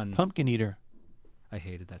 Peter Gunn. Pumpkin Eater. I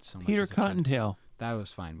hated that so much. Peter as a kid. Cottontail. That I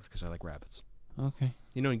was fine with because I like rabbits. Okay.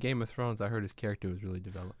 You know, in Game of Thrones, I heard his character was really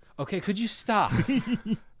developed. Okay, could you stop?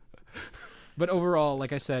 But overall,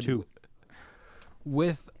 like I said, 2.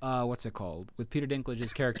 with what's it called? With Peter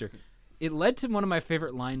Dinklage's character, it led to one of my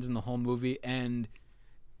favorite lines in the whole movie, and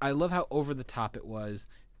I love how over the top it was,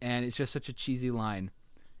 and it's just such a cheesy line.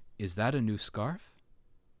 Is that a new scarf?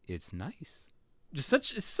 It's nice. Just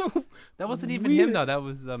such it's so. That wasn't even weird. him though. That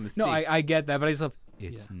was Mystique. No, I get that, but I just love.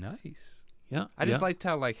 It's nice. Yeah. I just liked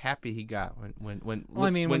how like happy he got when Well, I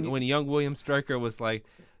mean, when young William Stryker was like,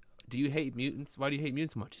 "Do you hate mutants? Why do you hate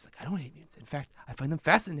mutants so much?" He's like, "I don't hate mutants. In fact, I find them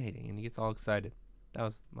fascinating." And he gets all excited. That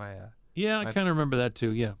was my. Yeah, I kind of remember that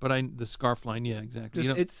too. Yeah, but the scarf line. Yeah, exactly.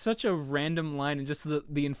 Just, it's such a random line, and just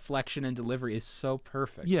the inflection and delivery is so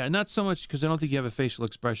perfect. Yeah, not so much because I don't think you have a facial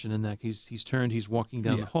expression in that. He's turned, he's walking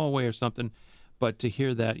down the hallway or something. But to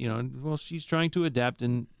hear that, well, she's trying to adapt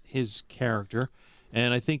in his character,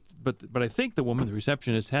 and I think, but I think the woman, the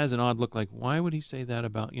receptionist, has an odd look. Like, why would he say that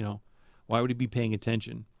about why would he be paying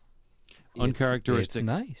attention? Uncharacteristic. It's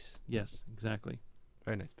nice. Yes, exactly.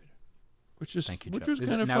 Very nice, Peter. Which is Thank you, which Joe. was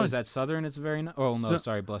kind of now fun. is that Southern? It's very nice. Oh no,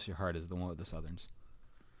 sorry. Bless your heart is the one with the Southerns.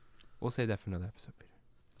 We'll save that for another episode, Peter.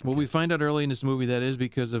 Well, we find out early in this movie that is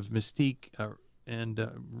because of Mystique and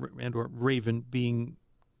or Raven being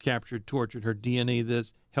captured, tortured. Her DNA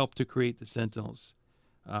this helped to create the Sentinels,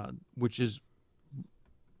 which is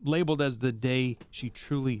labeled as the day she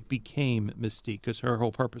truly became Mystique, because her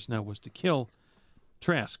whole purpose now was to kill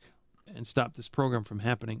Trask and stop this program from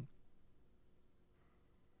happening.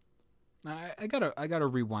 I gotta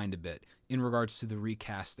rewind a bit in regards to the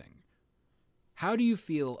recasting. How do you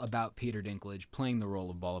feel about Peter Dinklage playing the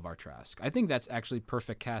role of Bolivar Trask? I think that's actually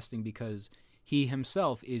perfect casting because he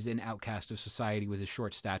himself is an outcast of society with his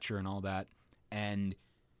short stature and all that, and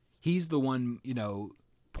he's the one,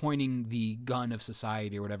 pointing the gun of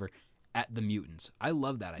society or whatever at the mutants. I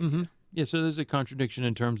love that idea. Mm-hmm. Yeah, so there's a contradiction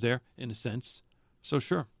in terms there, in a sense. So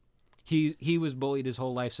sure. He was bullied his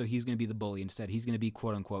whole life, so he's going to be the bully instead. He's going to be,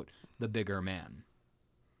 quote unquote, the bigger man.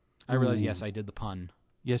 I realize, yes, I did the pun.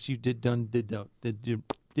 Yes, you did do that. Did you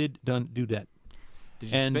spit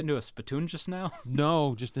into a spittoon just now?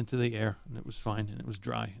 No, just into the air, and it was fine, and it was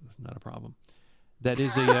dry. It was not a problem. That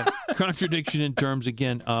is a contradiction in terms,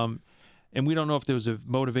 again, and we don't know if there was a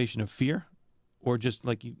motivation of fear or just,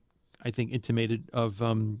 like you, I think, intimated of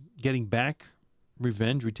getting back,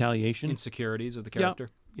 revenge, retaliation. Insecurities of the character.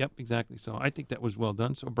 Yep, exactly. So I think that was well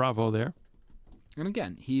done, so bravo there. And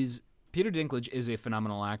again, Peter Dinklage is a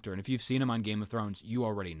phenomenal actor, and if you've seen him on Game of Thrones, you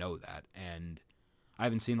already know that. And I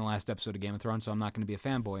haven't seen the last episode of Game of Thrones, so I'm not going to be a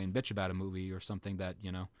fanboy and bitch about a movie or something that,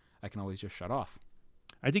 I can always just shut off.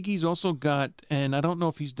 I think he's also got, and I don't know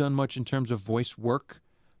if he's done much in terms of voice work,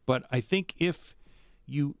 but I think if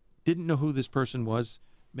you didn't know who this person was,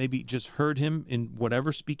 maybe just heard him in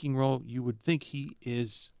whatever speaking role, you would think he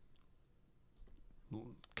is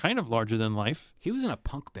kind of larger than life. He was in a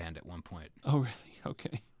punk band at one point. Oh, really?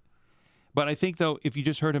 Okay. But I think, though, if you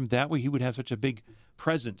just heard him that way, he would have such a big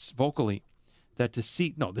presence vocally that to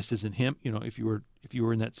see, no, this isn't him, if you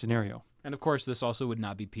were in that scenario. And of course, this also would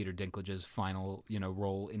not be Peter Dinklage's final,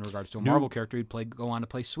 role in regards to a Marvel character. He'd go on to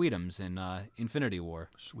play Sweetums in Infinity War.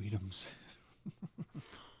 Sweetums.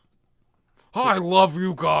 I love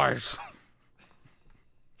you guys.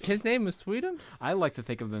 His name was Sweetums? I like to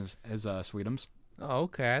think of him as Sweetums. Oh,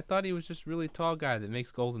 okay. I thought he was just a really tall guy that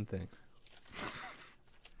makes golden things.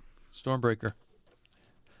 Stormbreaker.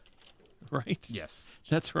 Right? Yes.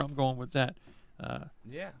 That's where I'm going with that.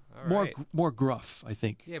 Yeah, all right. More gruff, I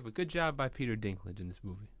think. Yeah, but good job by Peter Dinklage in this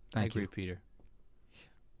movie. Thank you, Peter.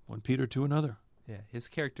 One Peter to another. Yeah, his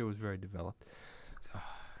character was very developed.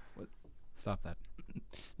 Stop that.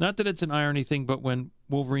 Not that it's an irony thing, but when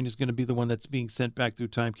Wolverine is going to be the one that's being sent back through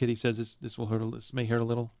time, Kitty says this will hurt this may hurt a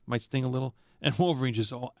little, might sting a little, and Wolverine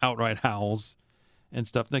just outright howls and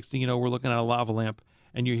stuff. Next thing you know, we're looking at a lava lamp,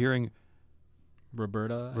 and you're hearing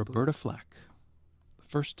Roberta Flack. The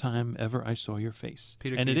first time ever I saw your face.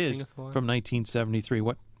 Peter, and can it you is sing us a line? from 1973.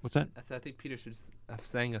 What's that? I think Peter should have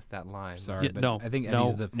sang us that line. Sorry, Yeah, but no, I think no,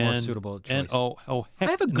 Eddie's the more suitable choice. And heck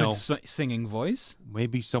I have a good no. singing voice.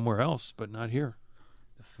 Maybe somewhere else, but not here.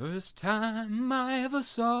 The first time I ever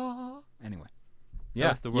saw. Anyway. Yeah.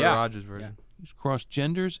 That's the Will Rogers version. He's crossed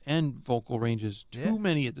genders and vocal ranges. Too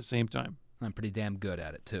many at the same time. I'm pretty damn good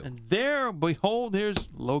at it, too. And there, behold, here's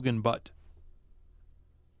Logan Butt.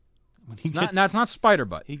 When It's not Spider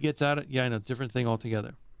Butt. he gets out of, yeah, I know, different thing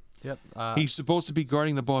altogether. Yep. He's supposed to be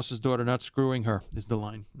guarding the boss's daughter, not screwing her, is the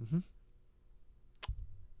line. Mm-hmm.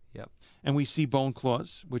 Yep. And we see Bone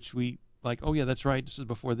Claws, which we, like, oh, yeah, that's right. This is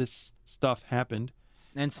before this stuff happened.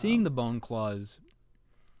 And seeing the Bone Claws,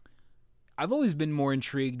 I've always been more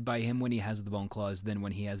intrigued by him when he has the Bone Claws than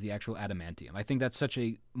when he has the actual adamantium. I think that's such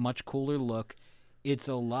a much cooler look. It's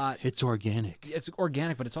a lot. It's organic. It's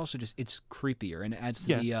organic, but it's also just, it's creepier, and it adds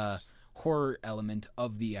to the horror element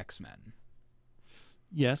of the X-Men.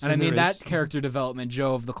 Yes. And I mean, that is. character development,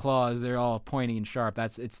 Joe of the Claws, they're all pointy and sharp.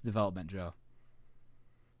 It's development, Joe.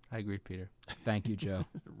 I agree, Peter. Thank you, Joe.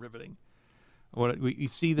 Riveting. You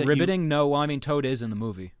see that Riveting? No. Well, I mean, Toad is in the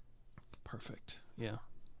movie. Perfect. Yeah.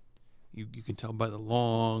 You can tell by the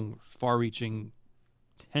long, far-reaching,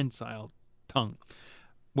 tensile tongue.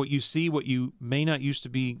 What you see, what you may not used to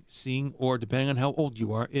be seeing, or depending on how old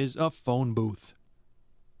you are, is a phone booth.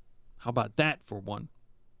 How about that for one?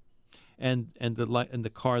 And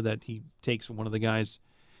the car that he takes from one of the guys,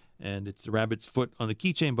 and it's the rabbit's foot on the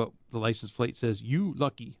keychain, but the license plate says "You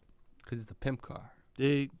lucky." Because it's a pimp car.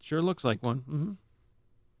 It sure looks like one. Mm-hmm.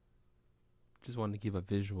 Just wanted to give a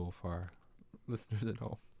visual for our listeners at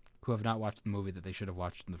home. Who have not watched the movie that they should have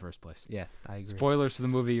watched in the first place. Yes, I agree. Spoilers for the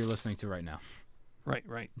movie you're listening to right now.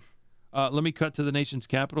 Right. Let me cut to the nation's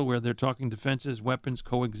capital where they're talking defenses, weapons,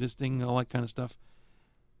 coexisting, all that kind of stuff.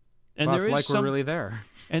 And Well, there it's is like we're really there.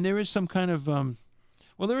 And there is some kind of,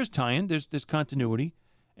 there is tie-in. There's continuity.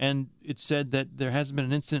 And it's said that there hasn't been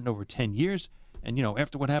an incident in over 10 years. And,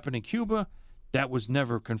 after what happened in Cuba, that was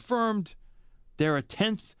never confirmed. They're a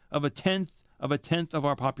tenth of a tenth of a tenth of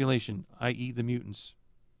our population, i.e. the mutants.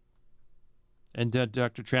 And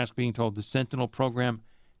Dr. Trask being told the Sentinel program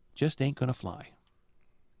just ain't going to fly.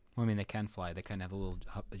 Well, I mean, they can fly. They can have a little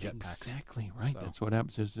jetpacks. Exactly right. So. That's what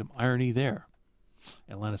happens. There's some irony there.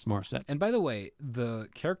 Alanis Morissette. And by the way, the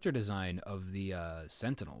character design of the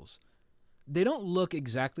Sentinels, they don't look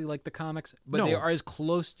exactly like the comics, but they are as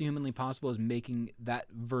close to humanly possible as making that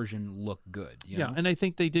version look good. You know? And I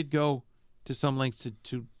think they did go to some lengths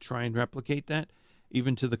to try and replicate that,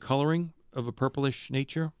 even to the coloring of a purplish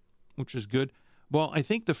nature, which is good. Well, I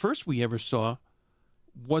think the first we ever saw,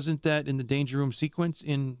 wasn't that in the Danger Room sequence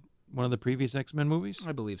in one of the previous X-Men movies?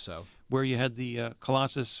 I believe so. Where you had the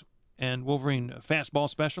Colossus and Wolverine fastball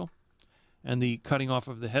special and the cutting off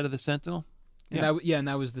of the head of the Sentinel. And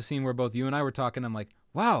that was the scene where both you and I were talking. I'm like,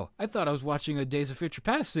 wow, I thought I was watching a Days of Future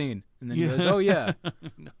Past scene. And then you goes, oh, yeah.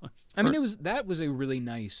 No, I mean, that was a really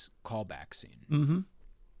nice callback scene. Mm-hmm.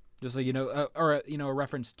 Just like, a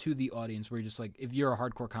reference to the audience where you're just like, if you're a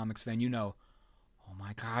hardcore comics fan, oh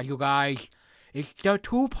my God, you guys, it's the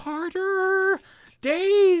two-parter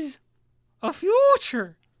Days of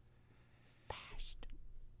Future Past.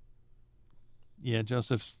 Yeah,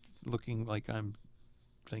 Joseph's looking like I'm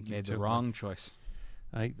thinking Made too the wrong choice.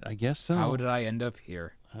 I guess so. How did I end up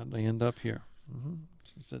here? How did I end up here? Mm-hmm.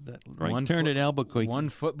 She said that. Right One turn foot- at Albuquerque. 1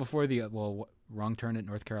 foot before the wrong turn at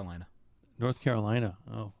North Carolina. North Carolina.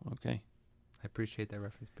 Oh, okay. I appreciate that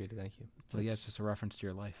reference, Peter. Thank you. So yeah, it's just a reference to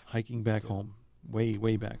your life. Hiking back home. Way,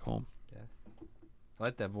 way back home. Yes. I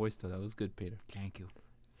like that voice, though. That was good, Peter. Thank you.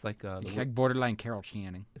 It's like It's like borderline Carol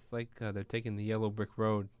Channing it's like they're taking the yellow brick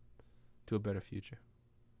road to a better future,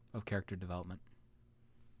 of character development.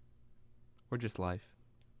 or just life,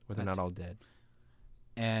 where they're That not all dead.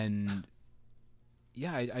 And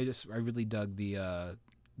yeah, I really dug the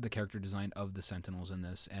character design of the Sentinels in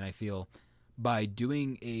this, and I feel by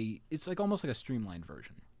doing it's like almost like a streamlined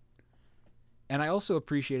version. And I also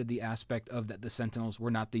appreciated the aspect of that the Sentinels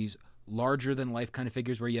were not these larger than life kind of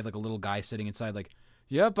figures where you have like a little guy sitting inside like,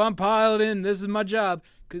 yep, I'm piloting, this is my job.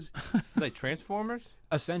 Because Like Transformers?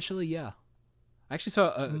 essentially, yeah. I actually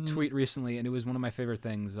saw a tweet recently, and it was one of my favorite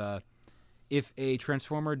things. If a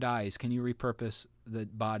Transformer dies, can you repurpose the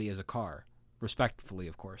body as a car? Respectfully,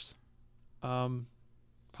 of course.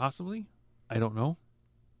 Possibly. I don't know.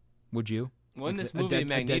 Would you? Well, in Like this a movie, dead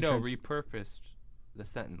Magneto trans- repurposed the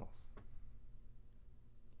Sentinels.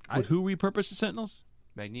 Would who repurpose the Sentinels?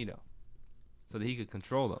 Magneto. So that he could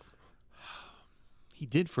control them. He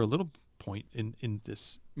did for a little point in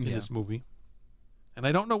this Yeah. this movie. And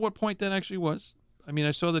I don't know what point that actually was. I mean,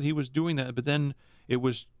 I saw that he was doing that, but then it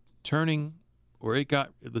was turning, or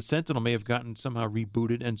the Sentinel may have gotten somehow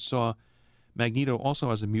rebooted and saw Magneto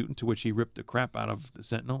also as a mutant, to which he ripped the crap out of the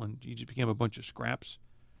Sentinel, and he just became a bunch of scraps.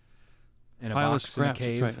 In a Pile box of scraps, in a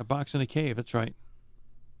cave. that's right. A box in a cave, that's right.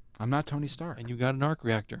 I'm not Tony Stark. And you got an arc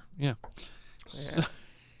reactor. Yeah. So,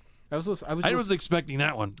 I I was expecting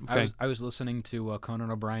that one. Okay. I was listening to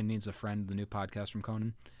Conan O'Brien Needs a Friend, the new podcast from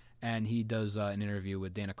Conan, and he does an interview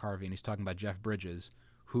with Dana Carvey, and he's talking about Jeff Bridges,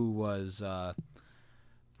 who was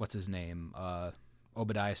what's his name,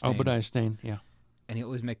 Obadiah Stane. Obadiah Stane, yeah. And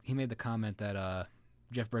he made the comment that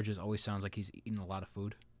Jeff Bridges always sounds like he's eating a lot of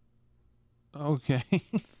food. Okay.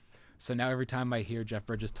 So now every time I hear Jeff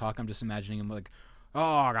Bridges talk, I'm just imagining him like, oh,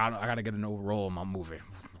 I gotta get a new role in my movie.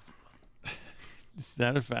 Is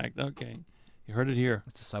that a fact? Okay. You heard it here.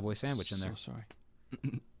 It's a Subway sandwich in there. So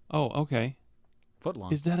sorry. Oh, okay.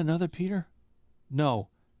 Footlong. Is that another Peter? No,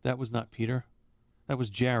 that was not Peter. That was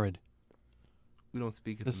Jared, We don't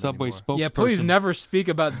speak of the him Subway anymore. spokesperson. Yeah, please never speak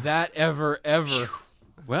about that ever.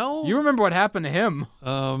 Well, You remember what happened to him?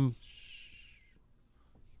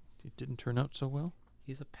 it didn't turn out so well.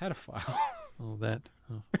 He's a pedophile. Oh, that.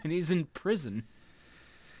 Oh. And he's in prison.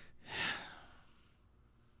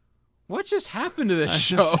 What just happened to this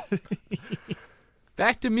show?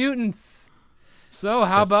 Back to mutants. So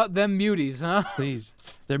how Yes. about them muties, huh? Please.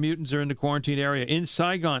 Their mutants are in the quarantine area in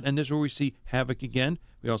Saigon, and this is where we see Havoc again.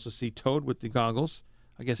 We also see Toad with the goggles.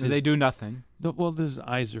 I guess They do nothing. well, his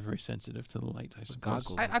eyes are very sensitive to the light, I suppose.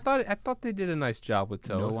 goggles. I thought they did a nice job with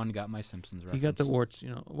Toad. No one got my Simpsons He reference. got the warts,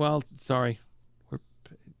 Well, sorry.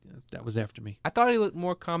 That was after me. I thought he looked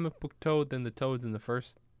more comic book Toad than the Toads in the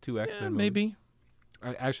first two X-Men Yeah, movies. maybe.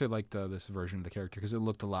 I actually liked this version of the character because it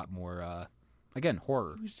looked a lot more, again,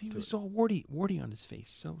 horror. He was all warty on his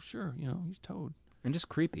face, so sure, he's Toad. And just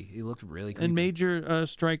creepy. He looked really creepy. And Major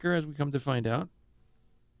Stryker, as we come to find out.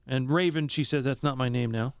 And Raven, she says, that's not my name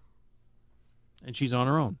now. And she's on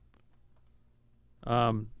her own.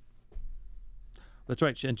 That's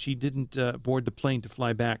right. And she didn't board the plane to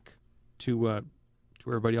fly back to where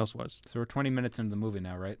everybody else was. So we're 20 minutes into the movie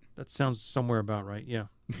now, right? That sounds somewhere about right. Yeah.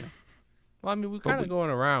 Well, I mean, we're kind of going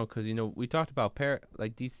around because we talked about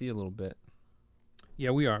DC a little bit. Yeah,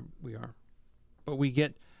 we are. But we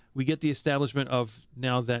get the establishment of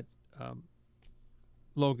now that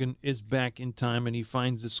Logan is back in time and he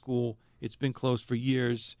finds the school. It's been closed for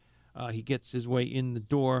years. He gets his way in the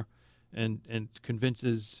door and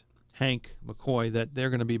convinces Hank McCoy that they're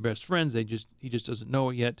going to be best friends. He just doesn't know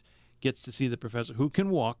it yet. Gets to see the professor who can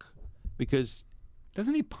walk because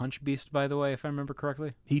Doesn't he punch Beast, by the way, if I remember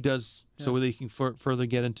correctly? he does, so they can further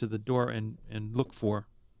get into the door and look for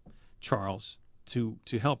Charles to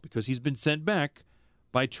help because he's been sent back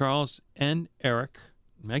by Charles and Eric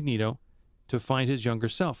Magneto to find his younger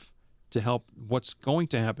self to help what's going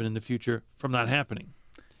to happen in the future from not happening.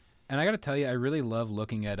 And I got to tell you, I really love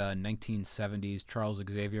looking at 1970s Charles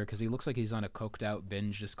Xavier because he looks like he's on a coked out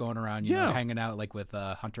binge, just going around, you know, hanging out like with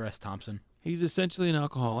Hunter S. Thompson. He's essentially an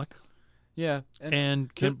alcoholic. Yeah,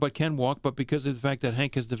 and can walk, but because of the fact that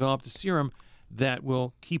Hank has developed a serum that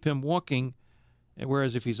will keep him walking,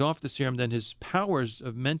 whereas if he's off the serum, then his powers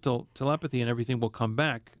of mental telepathy and everything will come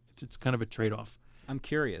back. It's kind of a trade-off. I'm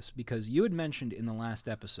curious because you had mentioned in the last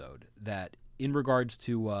episode that in regards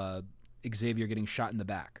to Xavier getting shot in the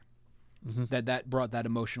back, that brought that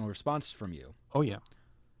emotional response from you. Oh, yeah.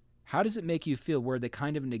 How does it make you feel where they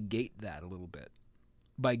kind of negate that a little bit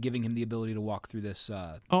by giving him the ability to walk through this?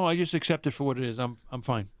 I just accept it for what it is. I'm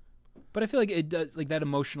fine. But I feel like it does, like that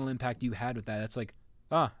emotional impact you had with that. That's like,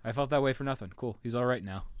 I felt that way for nothing. Cool, he's all right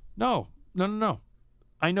now. No.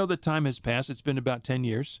 I know that time has passed. It's been about 10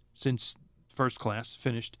 years since First Class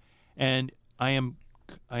finished, and I am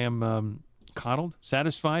coddled,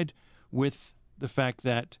 satisfied with the fact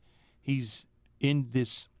that he's in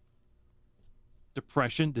this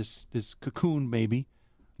depression, this cocoon maybe.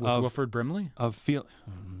 With Wilford Brimley? Of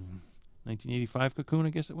 1985 Cocoon, I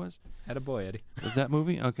guess it was. Attaboy, Eddie. Was that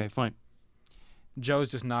movie? Okay, fine. Joe's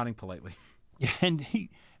just nodding politely. And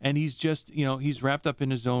he's just, he's wrapped up in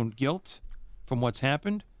his own guilt from what's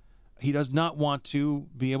happened. He does not want to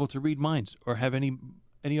be able to read minds or have any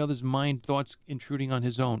other's mind thoughts intruding on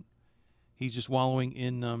his own. He's just wallowing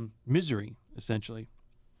in misery, essentially.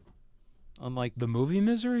 Unlike the movie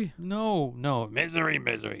Misery? No,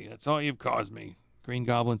 misery. That's all you've caused me. Green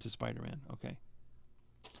Goblin to Spider-Man. Okay.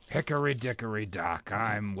 Hickory dickory dock.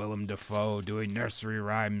 I'm Willem Dafoe doing nursery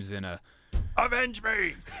rhymes in a... Avenge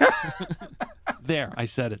me! There, I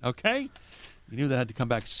said it. Okay. You knew that had to come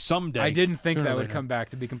back someday. I didn't think that would come back,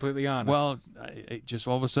 to be completely honest. Well, it just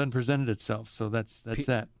all of a sudden presented itself, so that's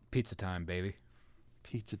that. Pizza time, baby.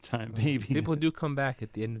 Pizza time, baby. People do come back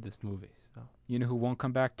at the end of this movie. So. You know who won't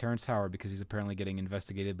come back? Terrence Howard, because he's apparently getting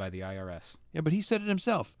investigated by the IRS. Yeah, but he said it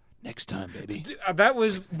himself. Next time, baby. That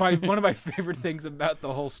was one of my favorite things about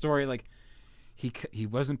the whole story. Like, he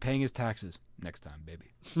wasn't paying his taxes. Next time,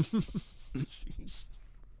 baby.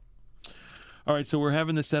 All right, so we're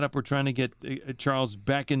having the setup. We're trying to get Charles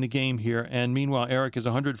back in the game here, and meanwhile, Eric is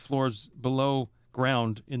 100 floors below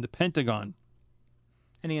ground in the Pentagon,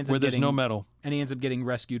 and he ends where up there's no metal. And he ends up getting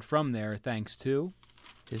rescued from there thanks to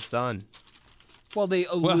his son. Well, they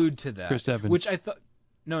allude to that. Chris Evans. Which I thought...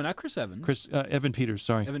 No, not Chris Evans. Evan Peters,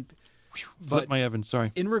 sorry. Flip my Evans,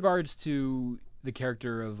 sorry. In regards to the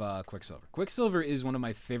character of Quicksilver. Quicksilver is one of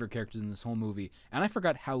my favorite characters in this whole movie, and I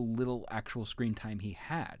forgot how little actual screen time he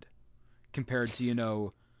had compared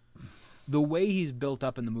to, the way he's built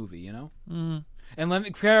up in the movie, And let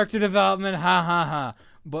me... Character development, ha, ha, ha.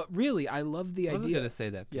 But really, I love the idea... I wasn't going to say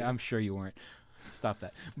that. Yeah, I'm sure you weren't. Stop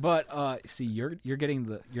that. But, see, you're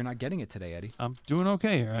not getting it today, Eddie. I'm doing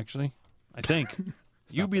okay here, actually. I think.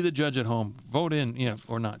 You be the judge at home. Vote in,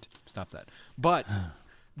 or not. Stop that. But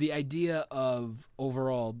the idea of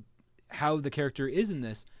overall how the character is in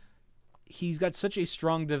this, he's got such a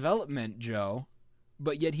strong development, Joe,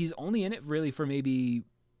 but yet he's only in it really for maybe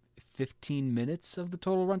 15 minutes of the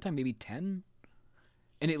total runtime, maybe 10.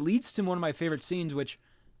 And it leads to one of my favorite scenes, which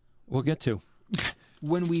We'll get to.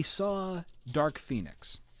 when we saw Dark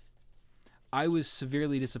Phoenix, I was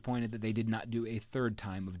severely disappointed that they did not do a third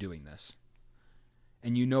time of doing this.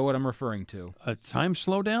 And you know what I'm referring to. A time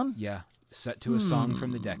slowdown? Yeah, set to a song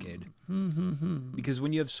from the decade. Because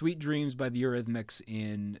when you have Sweet Dreams by the Eurythmics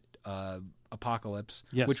in Apocalypse,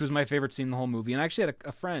 Yes. which was my favorite scene in the whole movie, and I actually had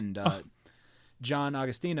a friend, John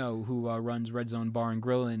Agostino, who runs Red Zone Bar and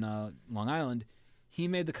Grill in Long Island, he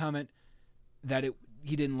made the comment that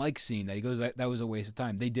he didn't like seeing that. He goes, that was a waste of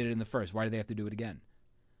time. They did it in the first. Why do they have to do it again?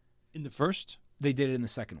 In the first? They did it in the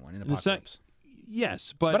second one, in the sec- Apocalypse.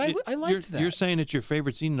 Yes, but, But I liked that. You're saying it's your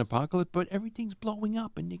favorite scene in Apocalypse, but everything's blowing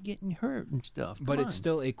up and they're getting hurt and stuff. But Come it's on.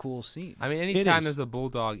 still a cool scene. I mean, anytime is. there's a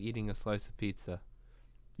bulldog eating a slice of pizza,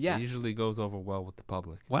 Yeah, it usually goes over well with the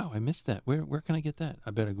public. Wow, I missed that. Where can I get that? I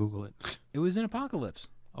better Google it. it was in Apocalypse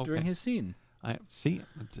Okay. during his scene. I see.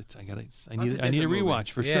 I need That's a a different movie.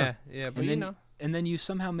 rewatch for yeah, sure. Yeah, but And you then, know. and then you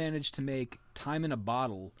somehow managed to make Time in a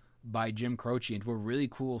Bottle by Jim Croce into a really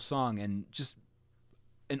cool song and just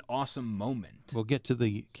an awesome moment We'll get to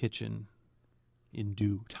the kitchen in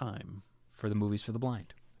due time. for the Movies for the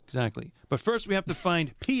Blind. Exactly. But first, we have to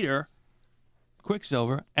find Peter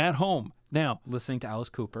Quicksilver at home. Now, Listening to Alice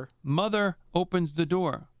Cooper. Mother opens the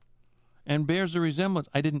door and bears a resemblance.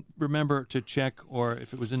 I didn't remember to check, or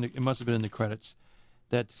if it was it must have been in the credits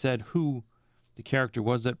that said who the character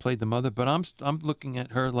was that played the mother. But I'm looking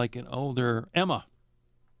at her like an older Emma.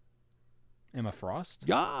 Emma Frost.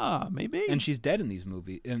 Yeah, maybe. And she's dead in these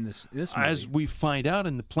movies. In this movie. As we find out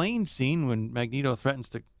in the plane scene when Magneto threatens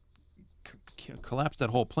to collapse that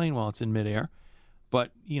whole plane while it's in midair.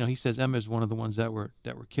 But he says Emma is one of the ones that were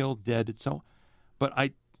killed, dead, and so. But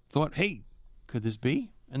I thought, hey, could this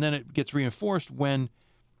be? And then it gets reinforced when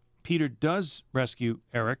Peter does rescue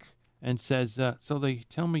Eric and says, "So they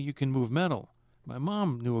tell me you can move metal. My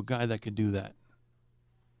mom knew a guy that could do that."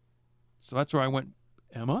 So that's where I went,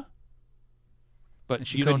 Emma. But And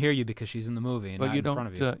she you couldn't don't hear you because she's in the movie and but not you in don't. front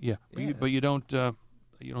of you. Yeah, Yeah. But you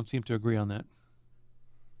don't seem to agree on that.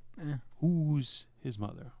 Eh. Who's his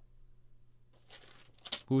mother?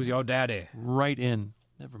 Who's your daddy? Right in.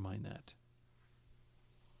 Never mind that.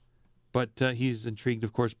 But he's intrigued,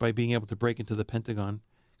 of course, by being able to break into the Pentagon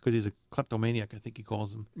because he's a kleptomaniac. I think he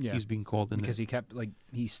calls him. Yeah. He's being called in Because there. he kept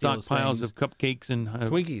he steals Stockpiles things. of cupcakes and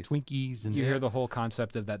Twinkies. and You hear the whole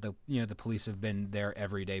concept of that. The police have been there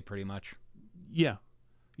every day, pretty much. yeah.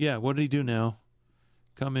 What did he do now?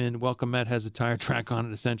 Come in. Welcome Mat has a tire track on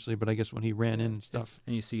it, essentially. But I guess when he ran in and stuff.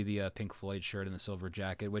 And you see the Pink Floyd shirt and the silver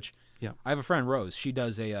jacket, which Yeah. I have a friend, Rose. She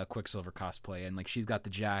does a Quicksilver cosplay, and she's got the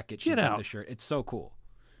jacket, she's Get got out. the shirt. It's so cool.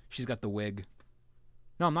 She's got the wig.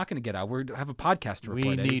 No, I'm not going to get out. We have a podcast to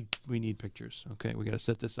record. Eddie. We need pictures. Okay, we got to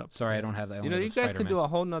set this up. Sorry, I don't have that. I You only know, have you guys could Spider-Man. do a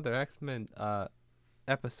whole nother X-Men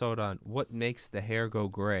episode on what makes the hair go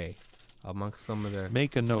gray amongst some of their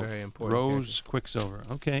Make a note. very important Rose characters. Quicksilver.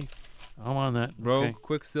 Okay, I'm on that. Rogue, Okay.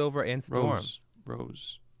 Quicksilver, and Storm.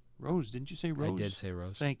 Rose. Didn't you say Rose? I did say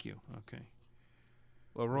Rose. Thank you. Okay.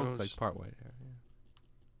 Well, Rogue's Rose. like partway there.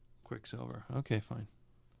 Quicksilver. Okay, fine.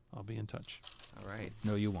 I'll be in touch. Yeah. All right.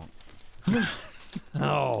 No, you won't.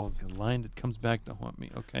 Oh, the line that comes back to haunt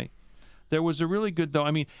me. Okay. There was a really good, though.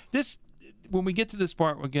 I mean, this, when we get to this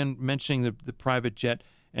part, again, mentioning the private jet,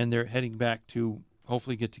 and they're heading back to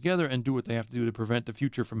hopefully get together and do what they have to do to prevent the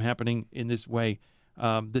future from happening in this way.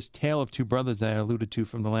 This tale of two brothers that I alluded to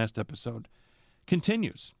from the last episode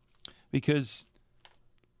continues because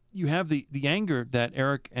you have the anger that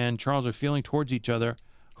Eric and Charles are feeling towards each other.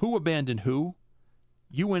 Who abandoned who?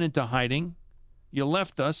 You went into hiding. You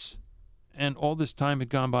left us. And all this time had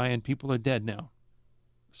gone by, and people are dead now.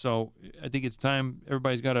 So I think it's time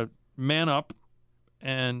everybody's got to man up.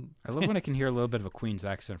 And I love when I can hear a little bit of a Queens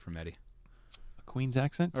accent from Eddie, a Queen's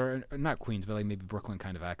accent? or not Queens, but maybe Brooklyn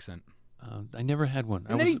kind of accent. I never had one.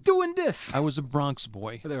 And then he's doing this. I was a Bronx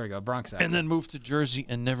boy, Oh, there we go, Bronx accent. and then moved to Jersey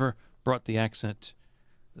and never brought the accent,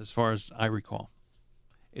 as far as I recall.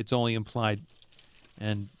 It's only implied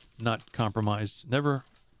and not compromised. Never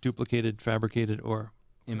duplicated, fabricated, or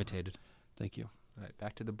imitated. thank you. All right.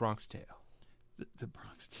 Back to the Bronx Tale. The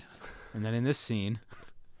Bronx. And then in this scene,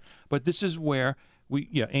 But this is where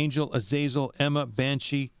Angel, Azazel, Emma,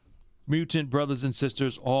 Banshee, mutant brothers and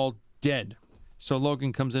sisters, all dead. So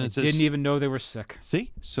Logan comes in I and says, didn't even know they were sick.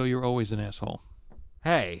 "See, so you're always an asshole.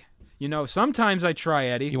 Hey, sometimes I try,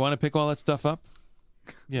 Eddie. You want to pick all that stuff up?"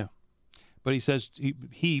 Yeah. But he says,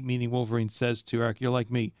 he meaning Wolverine, says to Eric, "You're like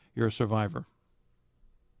me. You're a survivor."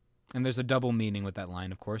 And there's a double meaning with that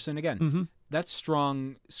line, of course. And again, that's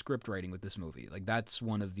strong script writing with this movie. Like, that's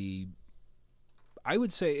one of the... I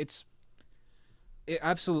would say it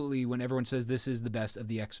absolutely, when everyone says this is the best of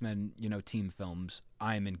the X-Men, team films,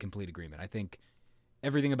 I'm in complete agreement. I think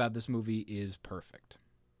everything about this movie is perfect.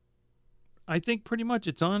 I think pretty much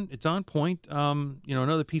it's on point.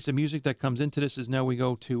 Another piece of music that comes into this is now we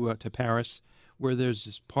go to Paris, where there's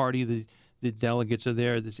this party. The delegates are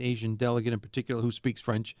there. This Asian delegate in particular who speaks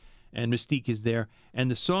French, and Mystique is there. And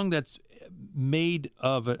the song that's made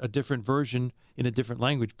of a different version in a different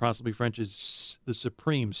language, possibly French, is the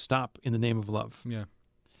Supreme "Stop in the Name of Love." Yeah,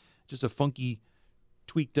 just a funky,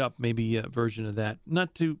 tweaked up maybe version of that.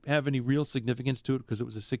 Not to have any real significance to it because it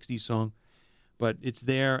was a '60s song. But it's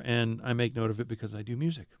there, and I make note of it because I do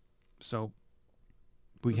music. So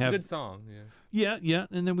we have a good song. Yeah. Yeah,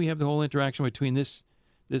 and then we have the whole interaction between this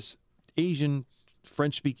Asian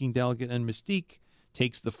French-speaking delegate and Mystique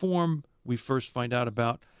takes the form. We first find out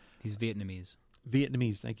about he's Vietnamese.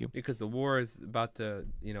 Vietnamese, thank you. Because the war is about to,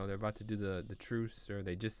 they're about to do the truce, or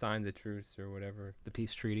they just signed the truce, or whatever. The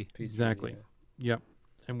peace treaty. Exactly. Treaty, Yep.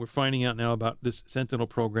 And we're finding out now about this Sentinel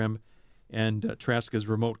program and Traska's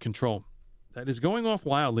remote control. That is going off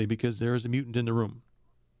wildly because there is a mutant in the room.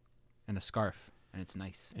 And a scarf, and it's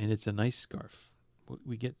nice. And it's a nice scarf.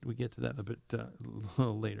 We get to that a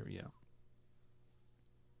little later, yeah.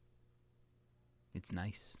 It's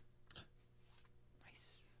nice.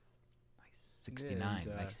 Nice. 69,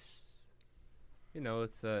 and, nice.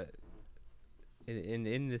 It's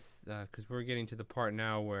in this because we're getting to the part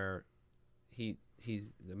now where the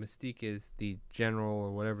Mystique is the general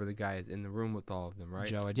or whatever the guy is in the room with all of them, right?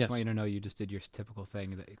 Joe, I just want you to know you just did your typical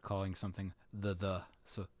thing that calling something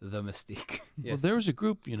so the Mystique. Yes. Well, there was a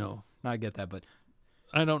group, I get that, but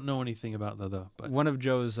I don't know anything about the, but one of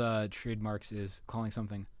Joe's trademarks is calling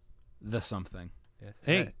something the something. Yes.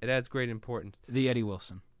 Hey. It adds great importance. The Eddie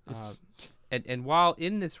Wilson. And while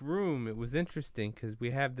in this room, it was interesting because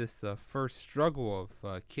we have this first struggle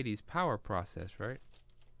of Kitty's power process, right?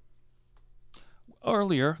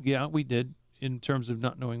 Earlier, yeah, we did, in terms of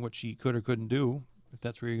not knowing what she could or couldn't do, if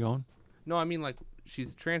that's where you're going. No, I mean, like,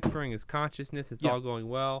 she's transferring his consciousness. It's all going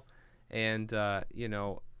well. And, and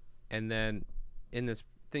then in this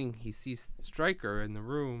thing, he sees Stryker in the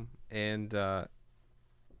room. And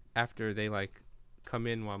after they, come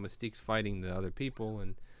in while Mystique's fighting the other people,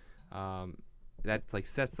 and that,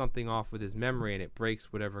 sets something off with his memory, and it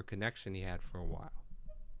breaks whatever connection he had for a while.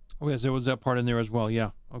 Oh, yes, there was that part in there as well,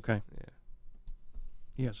 yeah, okay. Yeah.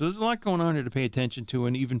 Yeah, so there's a lot going on here to pay attention to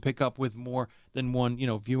and even pick up with more than one,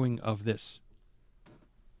 viewing of this.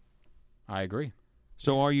 I agree.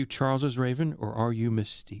 So are you Charles's Raven or are you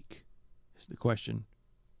Mystique? Is the question.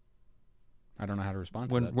 I don't know how to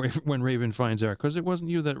respond to that. When Raven finds Eric, because it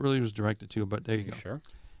wasn't you that really was directed to, but there you go. Sure.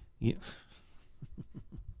 Yeah.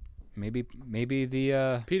 maybe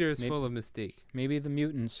the Peter is full of Mystique. Maybe the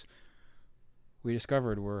mutants we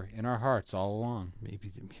discovered were in our hearts all along. Maybe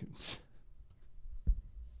the mutants.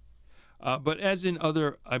 But as in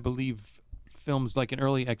other, I believe, films like an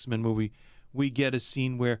early X-Men movie, we get a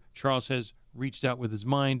scene where Charles has reached out with his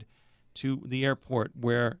mind to the airport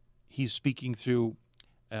where he's speaking through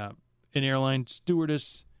an airline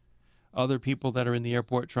stewardess, other people that are in the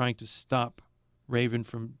airport trying to stop Raven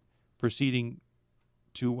from proceeding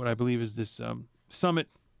to what I believe is this summit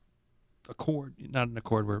accord, not an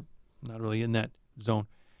accord, we're not really in that zone,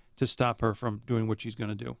 to stop her from doing what she's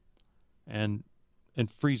going to do. And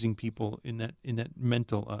freezing people in that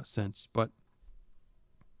mental sense. But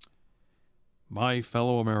my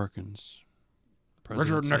fellow Americans,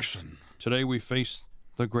 Richard Nixon. Today we face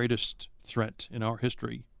the greatest threat in our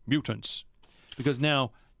history, mutants. Because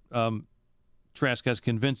now Trask has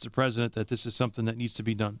convinced the president that this is something that needs to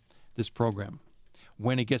be done, this program.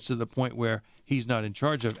 When it gets to the point where he's not in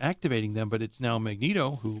charge of activating them, but it's now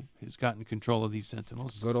Magneto who has gotten control of these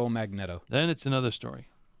Sentinels. Good old Magneto. Then it's another story.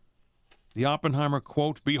 The Oppenheimer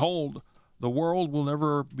quote, "Behold, the world will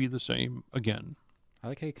never be the same again." I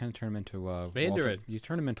like how you kind of turn him into Mandarin. You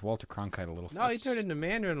turn him into Walter Cronkite a little. No, he turned into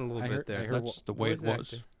Mandarin a little bit there. That's the way it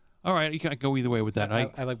was. All right, you can't go either way with that.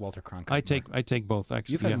 I like Walter Cronkite. I take both,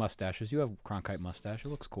 actually. You've had mustaches. You have Cronkite mustache. It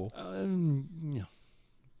looks cool. Yeah.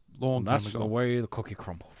 Long time That's ago. the way the cookie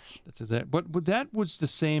crumbles. That's that. But that was the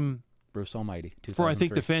same Bruce Almighty. for I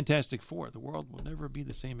think the Fantastic Four. The world will never be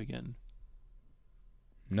the same again.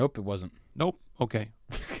 Nope, it wasn't. Nope. Okay.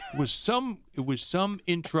 It was some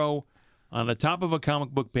intro on the top of a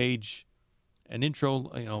comic book page, an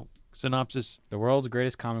intro, synopsis. The world's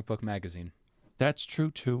greatest comic book magazine. That's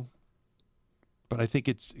true too. But I think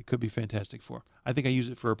it could be Fantastic Four. I think I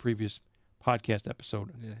used it for a previous podcast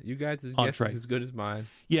episode. Yeah, you guys' On guess track. is as good as mine.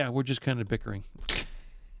 Yeah, we're just kind of bickering.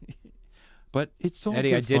 But it's all Eddie,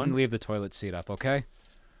 good I didn't fun. leave the toilet seat up, okay?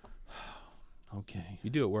 Okay. You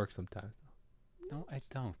do at work sometimes. No, I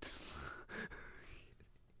don't.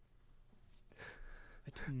 I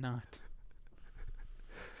do not.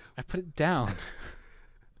 I put it down.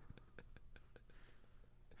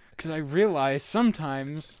 Because I realize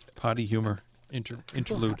sometimes Potty humor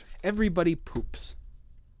interlude. everybody poops.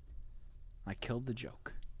 I killed the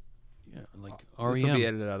joke. Yeah, like This will be REM.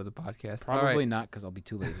 edited out of the podcast. All Probably right. not, because I'll be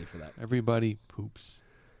too lazy for that. Everybody poops.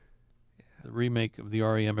 The remake of the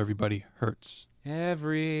REM Everybody Hurts.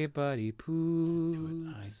 Everybody Knew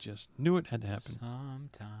it. I poops. just knew it had to happen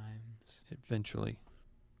Sometimes. eventually.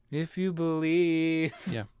 If you believe.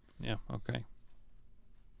 Yeah, okay.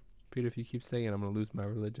 Peter, if you keep saying it, I'm going to lose my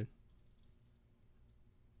religion.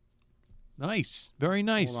 Nice. Very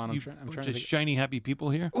nice. Hold on, I'm You trying bunch to of think- shiny, happy people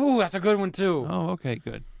here. Ooh, that's a good one, too. Oh, okay,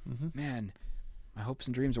 good. Man, my hopes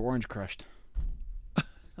and dreams are orange crushed. I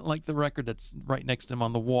like the record that's right next to him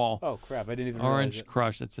on the wall. Oh, crap. I didn't even Orange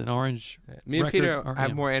Crush. It's an orange. Me and Record Peter have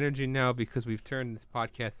REM. more energy now because we've turned this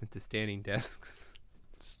podcast into standing desks.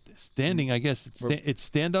 Standing, I guess. It's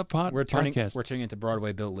stand-up We're turning podcast. into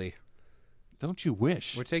Broadway Bill Lee. Don't you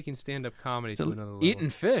wish? We're taking stand-up comedy It's to a- another level. Eating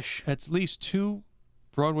fish. At least 2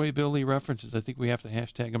 Broadway Bill Lee references. I think we have to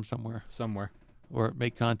hashtag them somewhere Somewhere. or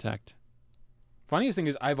make contact. Funniest thing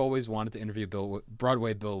is, I've always wanted to interview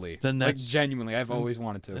Broadway Bill Lee. Then like, that's- genuinely, I've then- always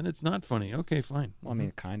wanted to. Then it's not funny. Okay, fine. Well, I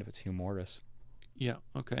mean, kind of. It's humorous. Yeah,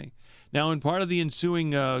 okay. Now, in part of the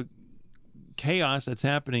ensuing chaos that's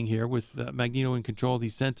happening here with Magneto in control of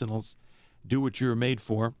these Sentinels, do what you're made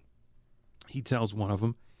for, he tells one of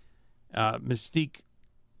them. Mystique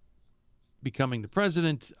becoming the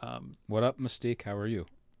president, What up, Mystique? How are you?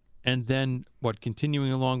 and then,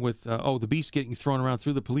 continuing along with, the Beast getting thrown around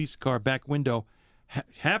through the police car back window,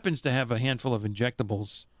 happens to have a handful of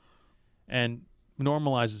injectables and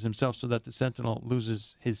normalizes himself so that the Sentinel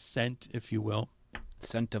loses his scent, if you will.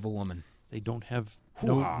 Scent of a woman. They don't have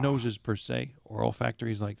Hoo-ha. noses per se or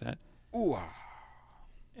olfactories like that. Ooh.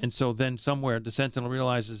 And so then somewhere the Sentinel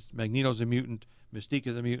realizes Magneto's a mutant, Mystique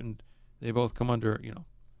is a mutant. They both come under,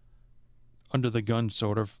 under the gun,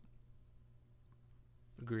 sort of.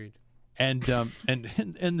 Agreed. And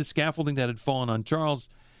and the scaffolding that had fallen on Charles,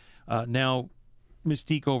 now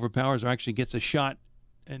Mystique overpowers or actually gets a shot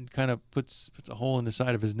and kind of puts a hole in the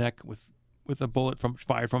side of his neck with a bullet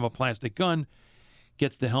fired from a plastic gun,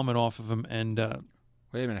 gets the helmet off of him, and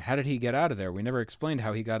Wait a minute. How did he get out of there? We never explained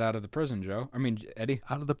how he got out of the prison, Joe. I mean, Eddie.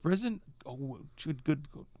 out of the prison. Oh, good.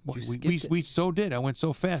 You skipped We it. we so did. I went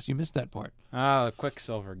so fast. You missed that part. Ah,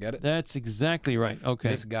 Quicksilver. Get it? That's exactly right. Okay.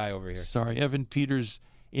 This guy over here. Sorry, Evan Peters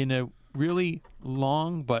in a really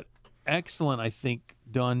long but excellent, I think,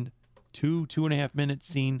 done 2.5 minute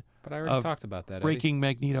scene But I already of talked about that, Eddie. breaking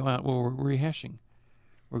Magneto out. Well, we're rehashing.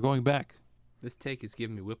 We're going back. This take is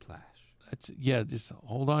giving me whiplash. Just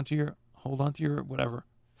hold on to your whatever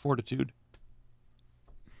fortitude.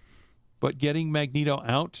 But getting Magneto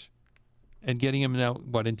out and getting him now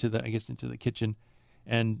into the kitchen,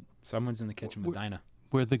 and Someone's in the kitchen with Dinah.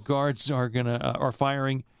 where the guards are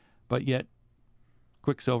firing, but yet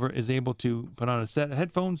Quicksilver is able to put on a set of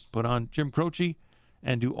headphones, put on Jim Croce,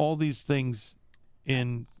 and do all these things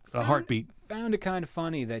in a heartbeat. Found it kind of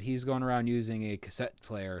funny that he's going around using a cassette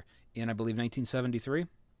player in, I believe, 1973.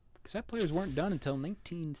 Cassette players weren't done until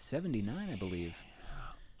 1979, I believe.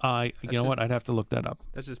 You know what? I'd have to look that up.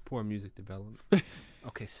 That's just poor music development.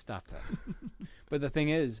 Okay, stop that. But the thing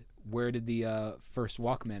is, where did the first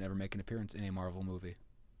Walkman ever make an appearance in a Marvel movie?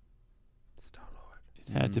 Star-Lord.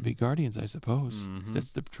 It had to be Guardians, I suppose.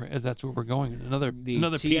 Mhm. That's where we're going. Another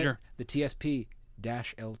Peter. The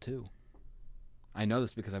TSP-L2. I know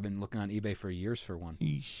this because I've been looking on eBay for years for one.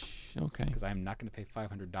 Eesh, okay. Because I'm not going to pay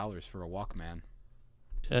 $500 for a Walkman.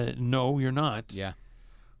 No, you're not. Yeah.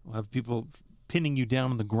 We'll have people pinning you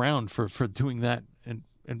down on the ground for doing that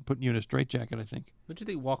and putting you in a straitjacket, I think. Don't you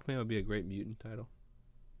think Walkman would be a great mutant title?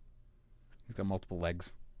 He's got multiple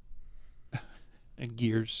legs. And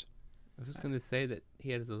gears. I was just going to say that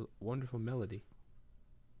he has a wonderful melody.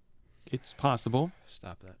 It's possible.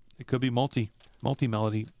 Stop that. It could be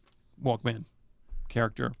multi-melody Walkman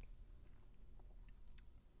character.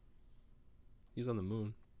 He's on the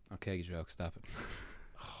moon. Okay, joke. Stop it.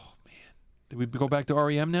 Did we go back to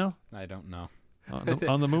REM now? I don't know.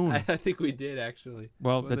 On the moon. I think we did, actually.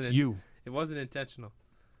 Well, Wasn't that's it? you. It wasn't intentional.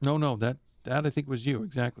 No, that I think was you.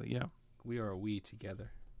 Exactly, yeah. We are a we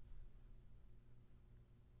together.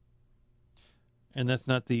 And that's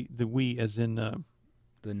not the Wii as in...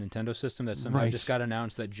 The Nintendo system that somehow Right. just got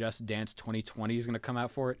announced that Just Dance 2020 is going to come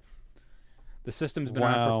out for it. The system's been Wow.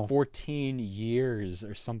 around for 14 years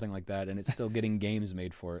or something like that, and it's still getting games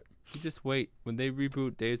made for it. You just wait. When they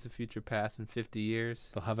reboot Days of Future Past in 50 years,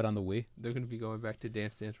 They'll have it on the Wii. they're going to be going back to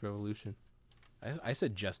Dance Dance Revolution. I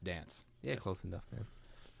said Just Dance. Yeah, close enough, man.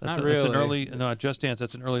 That's, Not that's an really. early, no, Just Dance.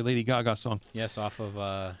 That's an early Lady Gaga song. Yes, off of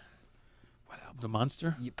What album? The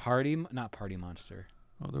Monster? not Party Monster.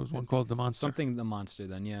 Oh, there was one called The Monster. Something The Monster.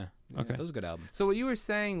 Then yeah. Okay. That was a good album. So what you were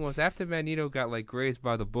saying was after Magneto got like grazed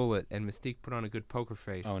by the bullet and Mystique put on a good poker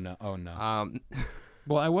face. Oh no.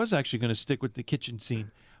 Well, I was actually going to stick with the kitchen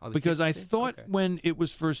scene oh, the because kitchen I scene? thought Okay. when it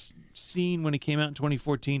was first seen, when it came out in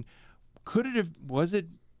 2014, was it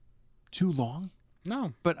too long?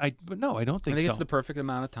 No. But no, I don't I think think so. it's the perfect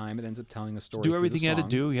amount of time. It ends up telling a story. Do through everything the he had to song.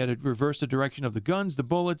 do. He had to reverse the direction of the guns, the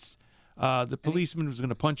bullets. The policeman was going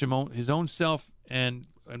to punch his own self and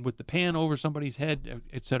with the pan over somebody's head,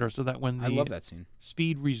 etc. So that when I the love that scene.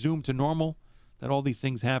 speed resumed to normal, that all these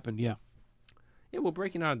things happened. Yeah. Yeah, well,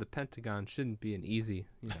 breaking out of the Pentagon shouldn't be an easy,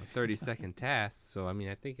 30-second task. So I mean,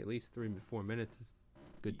 I think at least 3 to 4 minutes is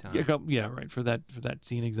a good time. Yeah, right, for that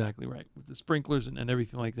scene, exactly right, with the sprinklers and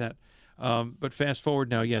everything like that. But fast forward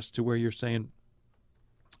now, yes, to where you're saying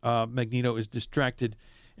Magneto is distracted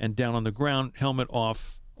and down on the ground, helmet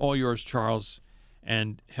off, all yours, Charles,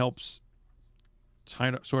 and helps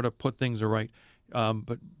sort of put things right.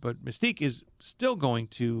 But Mystique is still going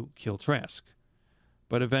to kill Trask,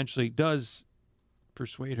 but eventually does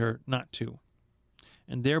persuade her not to,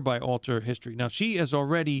 and thereby alter history. Now, she has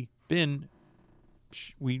already been,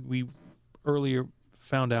 we earlier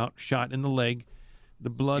found out, shot in the leg. The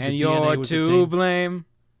blood, And the you're DNA was to obtained. blame.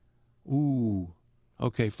 Ooh,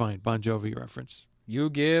 okay, fine. Bon Jovi reference. You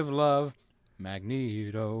give love,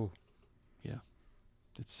 Magneto.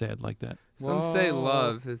 It's sad like that. Some say Whoa.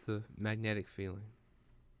 love is a magnetic feeling.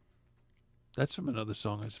 That's from another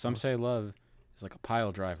song, I suppose. Some say love is like a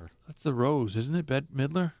pile driver. That's the Rose, isn't it, Bette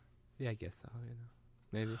Midler? Yeah, I guess so.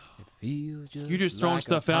 Maybe. It feels just You're just throwing like a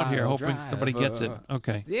stuff out here, pile hoping somebody gets it. driver.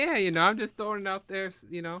 Okay. Yeah, I'm just throwing it out there.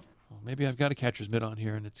 Well, maybe I've got a catcher's mitt on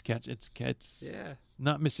here, and it's Yeah,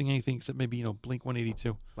 not missing anything except maybe Blink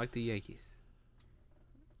 182, like the Yankees.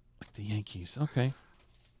 like the Yankees. Okay.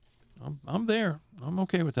 I'm there. I'm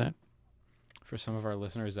okay with that. For some of our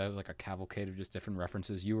listeners, that was like a cavalcade of just different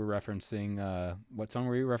references. You were referencing, what song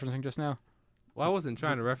were you referencing just now? Well, I wasn't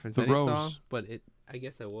trying to reference the any Rose. song, but I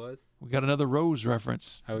guess I was. We got another Rose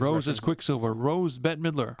reference. I was Rose is referencing- Quicksilver. Rose Bette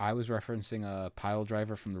Midler. I was referencing a pile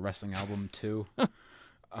driver from the wrestling album 2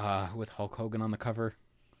 with Hulk Hogan on the cover,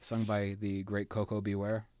 sung by the great Coco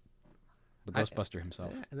Beware, the Ghostbuster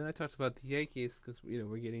himself. Yeah, and then I talked about the Yankees because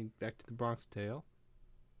we're getting back to the Bronx Tale.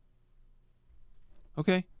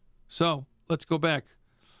 Okay, so let's go back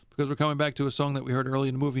because we're coming back to a song that we heard early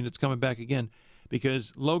in the movie, and it's coming back again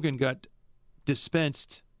because Logan got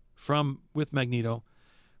dispensed with Magneto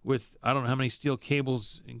with I don't know how many steel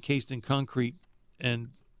cables encased in concrete and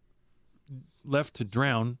left to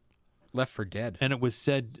drown. Left for Dead. And it was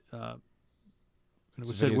said, It's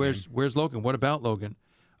a video where's Logan? What about Logan?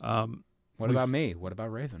 What about me? What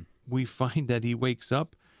about Raven? We find that he wakes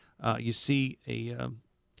up. You see a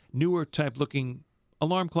newer type looking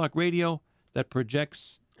alarm clock radio that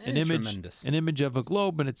projects an Tremendous. image of a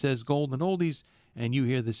globe, and it says Golden Oldies, and you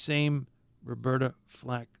hear the same Roberta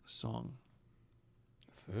Flack song.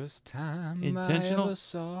 First time Intentional? I ever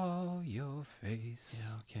saw your face.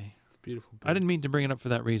 Yeah, okay. It's beautiful. I didn't mean to bring it up for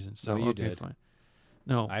that reason, so No, you okay, did. fine.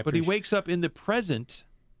 No, I but he appreciate- wakes up in the present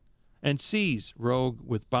and sees Rogue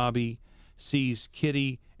with Bobby, sees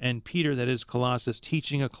Kitty and Peter, that is Colossus,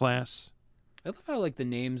 teaching a class. I love how like the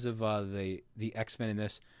names of the X-Men in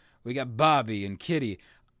this. We got Bobby and Kitty.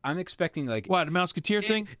 I'm expecting like What, a Mouseketeer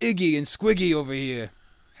thing? Iggy and Squiggy over here.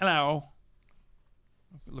 Hello.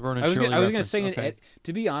 Laverne and I was Shirley gonna reference. say, okay.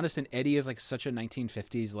 to be honest, an Eddie is like such a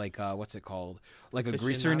 1950s like what's it called? Like a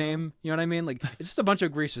greaser Aficionado? name. You know what I mean? Like it's just a bunch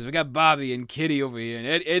of greasers. We got Bobby and Kitty over here, and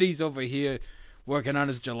Eddie's over here working on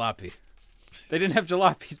his jalopy. They didn't have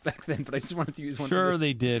jalopies back then, but I just wanted to use one. for Sure this.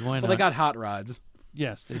 they did. Why not? Well, they got hot rods.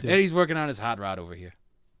 Yes, they did. Eddie's working on his hot rod over here.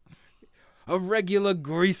 A regular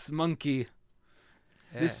grease monkey.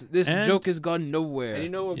 Yeah. This And- joke has gone nowhere. And you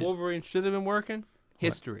know what Yeah. Wolverine should have been working?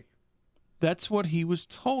 History. That's what he was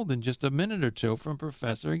told in just a minute or two from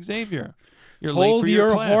Professor Xavier. You're Hold late for your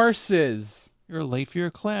your class. horses. You're late for your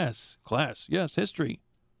class. Class, yes, history.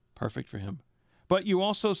 Perfect for him. But you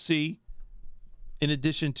also see, in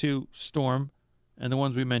addition to Storm and the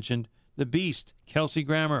ones we mentioned, the Beast, Kelsey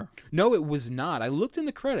Grammer. No, it was not. I looked in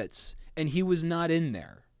the credits, and he was not in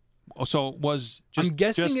there. So it was I'm just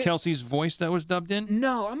guessing it- Kelsey's voice that was dubbed in?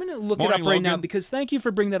 No, I'm going to look Morning, it up right now Logan. because thank you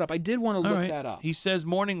for bringing that up. I did want to All look right. that up. He says,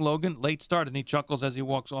 "Morning, Logan. Late start," and he chuckles as he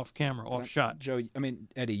walks off camera, off shot. Joe, I mean,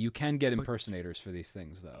 Eddie, you can get impersonators for these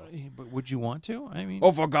things, though. But would you want to? I mean,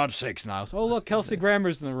 Oh, for God's sakes, Niles. Oh, look, Kelsey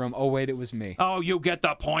Grammer's in the room. Oh, wait, it was me. oh, you get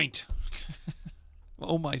the point.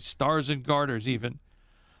 Oh, my stars and garters, even.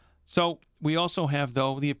 So we also have,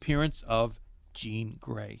 though, the appearance of Jean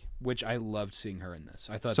Grey. Which I loved seeing her in this.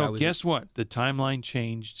 I thought that So was... guess what? The timeline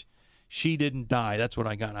changed. She didn't die. That's what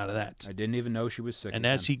I got out of that. I didn't even know she was sick. And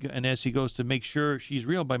again. as he goes to make sure she's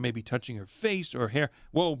real by maybe touching her face or hair.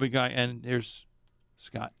 Whoa, big guy! And there's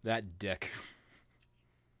Scott, That dick.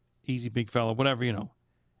 easy big fella, whatever you know.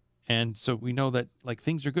 And so we know that like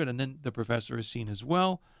things are good. And then the professor is seen as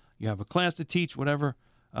well. You have a class to teach, whatever.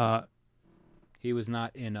 He was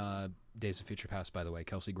not in Days of Future Past, by the way,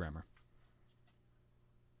 Kelsey Grammer.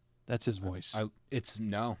 That's his voice. It's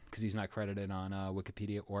no, because he's not credited on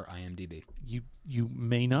Wikipedia or IMDb. You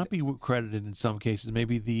may not be credited in some cases.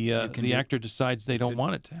 Maybe the actor decides they don't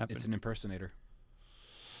want it to happen. It's an impersonator.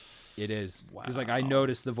 It is. Because Wow. I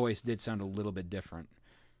noticed the voice did sound a little bit different.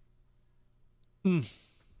 I'm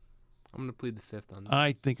gonna plead the fifth on that.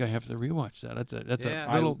 I think I have to rewatch that. That's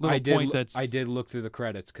Yeah. a little I did, point. That's I did look through the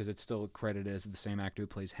credits because it's still credited as the same actor who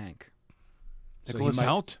plays Hank. So he Nicholas might-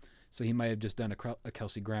 Hoult. So he might have just done a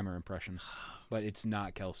Kelsey Grammer impression, but it's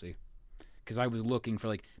not Kelsey. Because I was looking for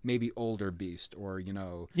like maybe older Beast or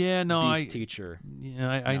Yeah, no, Beast teacher.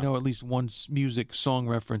 I No. know at least one music song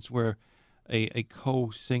reference where a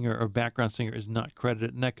co-singer or background singer is not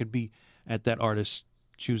credited, and that could be at that artist's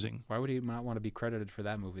choosing. Why would he not want to be credited for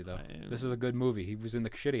that movie though? This is a good movie. He was in the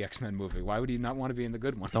shitty X-Men movie. Why would he not want to be in the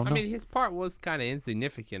good one? Don't know. I mean, his part was kind of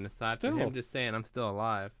insignificant aside from Still. him just saying, "I'm still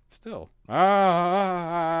alive." Still.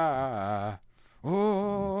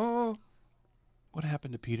 Oh. What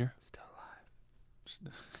happened to Peter? Still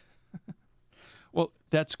alive. Well,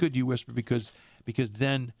 that's good you whisper because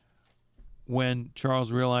then when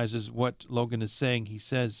Charles realizes what Logan is saying, he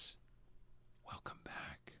says, "Welcome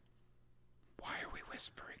back." Why are we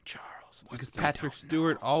whispering, Charles? Because Patrick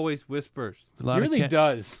Stewart always whispers. A lot He of really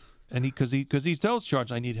does. And because he tells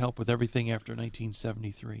Charles, "I need help with everything after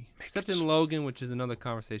 1973." Except in Logan, which is another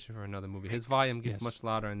conversation for another movie. His volume gets Yes. much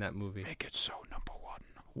louder in that movie. Make it so number one.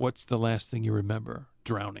 What's the last thing you remember?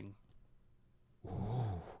 Drowning.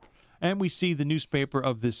 And we see the newspaper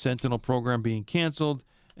of this Sentinel program being canceled,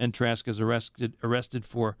 and Trask is arrested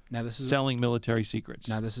for Now this is selling military secrets.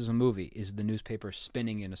 a movie. Is the newspaper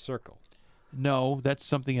spinning in a circle? No, that's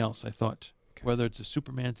something else, I thought. Whether it's a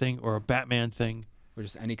Superman thing or a Batman thing. Or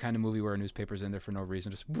just any kind of movie where a newspaper's in there for no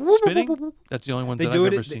reason, just Spinning? That's the only one They that do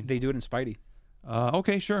I've it. ever seen. They do it in Spidey.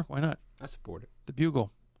 Okay, sure. Why not? I support it. The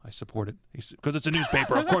Bugle. I support it. Because it's a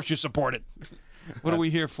newspaper. Of course you support it. What are we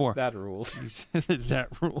here for? That ruled. That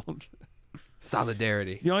ruled.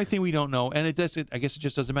 Solidarity. The only thing we don't know, and I guess it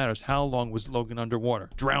just doesn't matter, is how long was Logan underwater?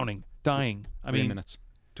 Drowning, dying. I 3 mean, minutes.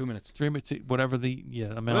 2 minutes. 3 minutes, whatever the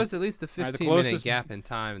There amount. was at least a Alright, the 15-minute closest- gap in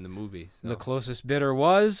time in the movie. So. The closest bidder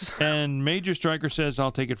was. And Major Stryker says,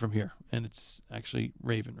 "I'll take it from here." And it's actually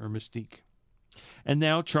Raven or Mystique. And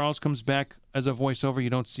now Charles comes back as a voiceover. You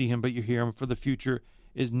don't see him, but you hear him. For the future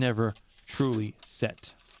is never truly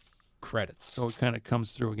set. Credits. So it kind of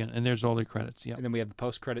comes through again. And there's all the credits. Yeah. And then we have the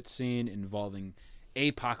post-credit scene involving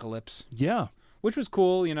Apocalypse, Yeah. which was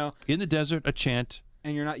cool, In the desert, a chant.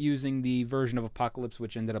 And you're not using the version of Apocalypse,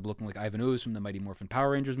 which ended up looking like Ivan Ooze from the Mighty Morphin Power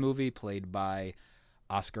Rangers movie, played by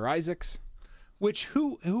Oscar Isaacs. Which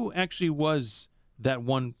who actually was that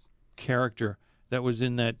one character that was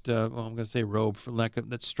in that I'm going to say robe for lack of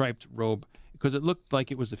that striped robe because it looked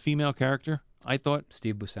like it was a female character. I thought.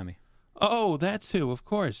 Steve Buscemi. Oh, that's who, of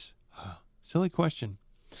course. Silly question.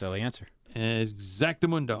 Silly answer.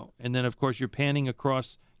 Exactamundo. And then of course you're panning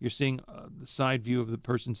across. You're seeing the side view of the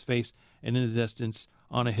person's face, and in the distance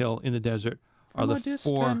on a hill in the desert are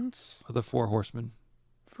the four horsemen.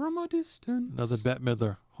 From a distance. Another Bette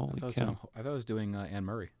Midler. Holy cow. I thought I was doing Anne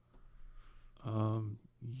Murray.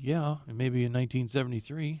 Yeah, and maybe in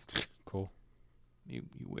 1973. Cool. You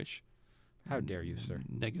wish. How dare you, sir?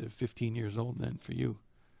 Negative 15 years old then for you.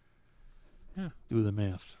 Yeah. Do the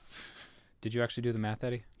math. Did you actually do the math,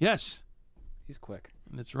 Eddie? Yes, He's quick.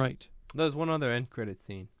 that's right. There's one other end credit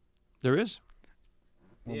scene. There is.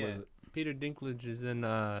 What yeah. was it? Peter Dinklage is in.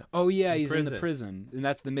 Oh, yeah, in he's in the prison. prison. And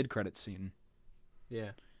that's the mid-credit scene.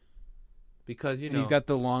 Yeah. Because And he's got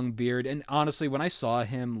the long beard. And honestly, when I saw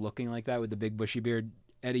him looking like that with the big bushy beard,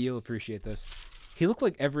 Eddie, you'll appreciate this. He looked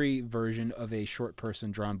like every version of a short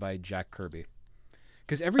person drawn by Jack Kirby.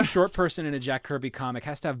 Because every short person in a Jack Kirby comic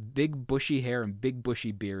has to have big bushy hair and big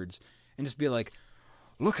bushy beards. And just be like,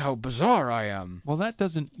 look how bizarre I am. Well, that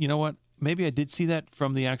doesn't. You know what? Maybe I did see that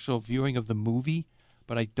from the actual viewing of the movie,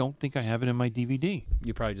 but I don't think I have it in my DVD.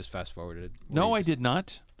 You probably just fast forwarded it. No, I did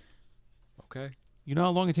not. Okay. You know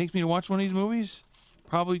how long it takes me to watch one of these movies?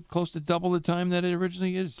 Probably close to double the time that it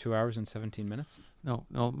originally is. 2 hours and 17 minutes. No,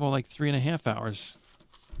 more like 3.5 hours.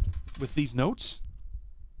 With these notes?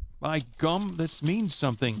 My gum, this means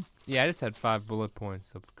something. Yeah, I just had 5 bullet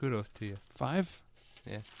points, so kudos to you. 5?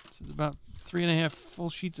 Yeah. So it's about 3.5 full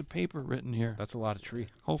sheets of paper written here. That's a lot of tree.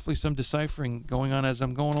 Hopefully some deciphering going on as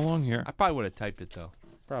I'm going along here. I probably would have typed it, though.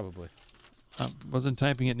 Probably. Wasn't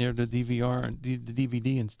typing it near the DVR and the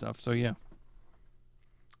DVD and stuff, so yeah.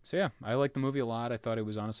 So yeah, I liked the movie a lot. I thought it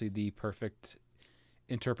was honestly the perfect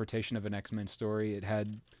interpretation of an X-Men story. It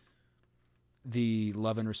had the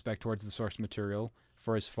love and respect towards the source material.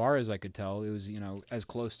 For as far as I could tell, it was, as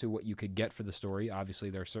close to what you could get for the story. Obviously,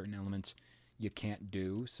 there are certain elements you can't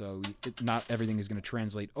do, so not everything is going to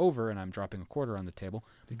translate over, and I'm dropping a quarter on the table.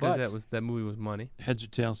 Because that movie was money. Heads or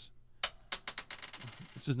tails?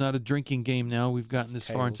 This is not a drinking game now. We've gotten this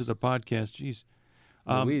far into the podcast. Jeez.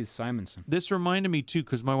 Louise Simonson. This reminded me, too,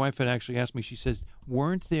 because my wife had actually asked me, she says,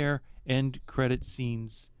 weren't there end credit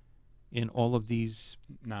scenes in all of these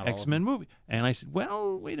X-Men movies? And I said,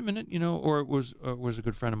 well, wait a minute, or it was a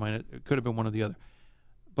good friend of mine. It could have been one or the other.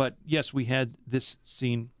 But, yes, we had this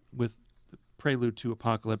scene with the prelude to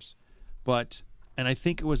Apocalypse. And I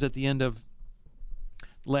think it was at the end of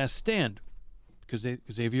Last Stand, because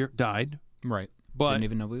Xavier died. Right. But didn't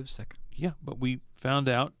even know he was sick. Yeah, but we found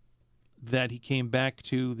out that he came back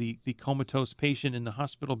to the comatose patient in the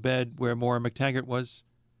hospital bed where Maura McTaggart was.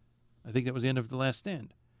 I think that was the end of The Last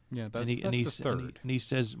Stand. Yeah, that's the third. And he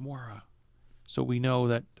says, Maura. So we know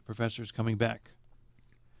that the professor's coming back.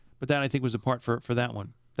 But that, I think, was a part for that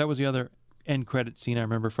one. That was the other end credit scene I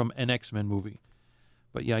remember from an X-Men movie.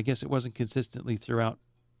 But yeah, I guess it wasn't consistently throughout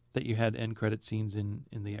that you had end credit scenes in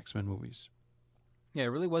the X-Men movies. Yeah, it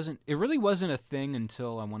really wasn't a thing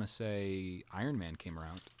until, I want to say, Iron Man came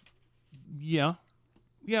around. Yeah.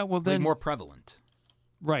 Yeah, well then... more prevalent.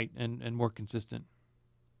 Right, and more consistent.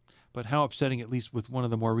 But how upsetting, at least with one of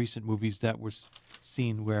the more recent movies that was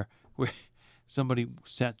seen where somebody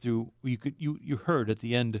sat through, you heard at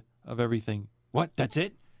the end of everything, what, that's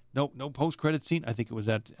it? No post-credit scene? I think it was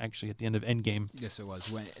actually at the end of Endgame. Yes, it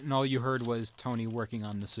was. And all you heard was Tony working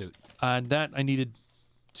on the suit. That I needed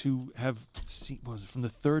to have seen, was it from the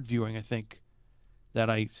third viewing, I think, that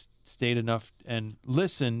I stayed enough and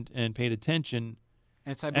listened and paid attention.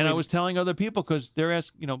 And I was telling other people, because they're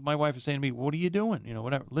asking, my wife is saying to me, what are you doing?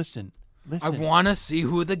 Whatever. Listen. I want to see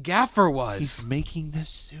who the gaffer was. He's making the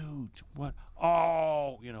suit. What?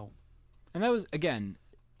 Oh, And that was, again,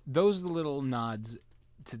 those are the little nods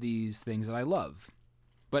to these things that I love.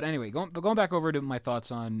 But anyway, going back over to my thoughts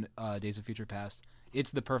on Days of Future Past,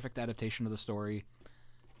 it's the perfect adaptation of the story.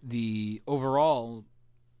 The overall,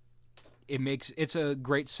 it's a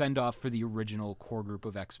great send-off for the original core group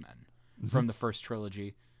of X-Men from the first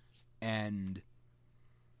trilogy, and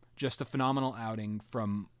just a phenomenal outing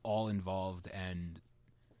from all involved. And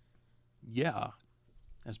yeah,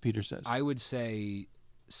 as Peter says, I would say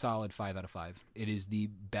solid 5 out of 5. It is the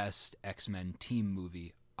best X-Men team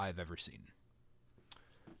movie I've ever seen.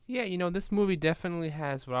 Yeah, this movie definitely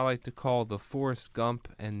has what I like to call the Forrest Gump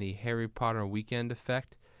and the Harry Potter weekend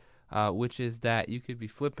effect, which is that you could be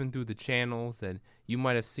flipping through the channels and you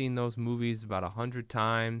might have seen those movies about 100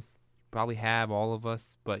 times. Probably have, all of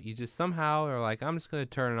us, but you just somehow are like, I'm just going to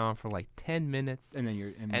turn it on for like 10 minutes.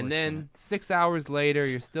 And then 6 hours later,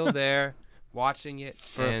 you're still there watching it.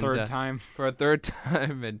 For a third time. For a third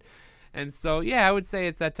time. And so, yeah, I would say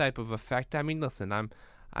it's that type of effect. I mean, listen,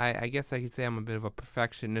 I guess I could say I'm a bit of a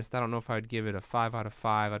perfectionist. I don't know if I would give it a 5 out of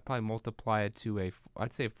 5. I'd probably multiply it to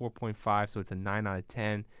I'd say 4.5, so it's a 9 out of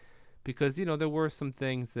 10. Because, there were some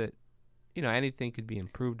things that, anything could be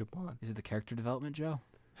improved upon. Is it the character development, Joe?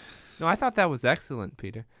 No, I thought that was excellent,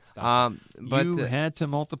 Peter. But you had to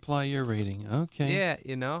multiply your rating. Okay.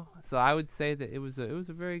 Yeah, So I would say that it was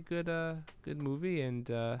a very good movie, and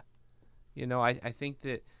I think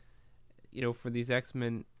that for these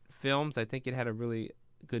X-Men films, I think it had a really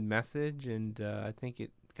good message, and I think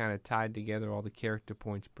it kind of tied together all the character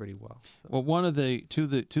points pretty well. So. Well, one of the to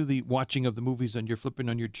the watching of the movies and you're flipping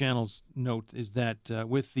on your channels note is that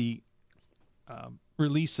with the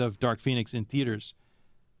release of Dark Phoenix in theaters,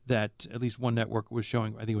 that at least one network was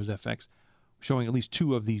showing, I think it was FX, showing at least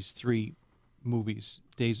 2 of these 3 movies,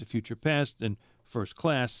 Days of Future Past and First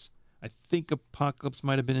Class. I think Apocalypse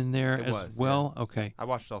might have been in there as well. Yeah. Okay. I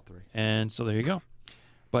watched all 3. And so there you go.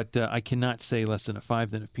 But I cannot say less than a 5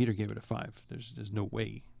 than if Peter gave it a 5. There's no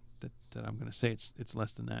way that I'm going to say it's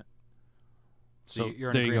less than that. So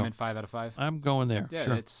you're in there you go. agreement, 5 out of 5? I'm going there. Yeah,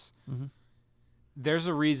 sure. it's... Mhm. There's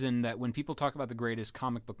a reason that when people talk about the greatest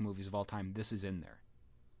comic book movies of all time, this is in there.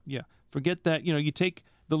 Yeah. Forget that. You take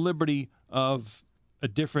the liberty of a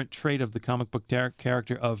different trait of the comic book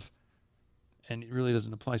character of, and it really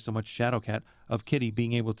doesn't apply so much Shadowcat, of Kitty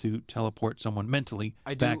being able to teleport someone mentally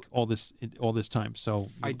back all this time. So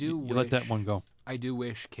you let that one go. I do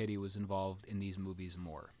wish Kitty was involved in these movies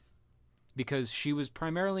more. Because she was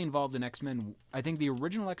primarily involved in X-Men, I think the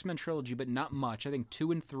original X-Men trilogy, but not much. I think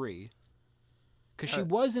 2 and 3. Because she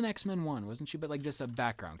was in X-Men 1, wasn't she? But like just a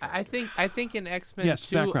background character. I think in X-Men Yes,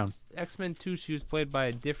 2, background. X-Men 2, she was played by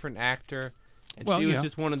a different actor, and Well, she was yeah.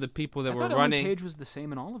 just one of the people that I were thought running. Ellen Page was the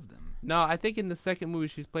same in all of them. No, I think in the second movie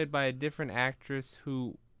she was played by a different actress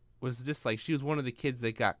who was just like she was one of the kids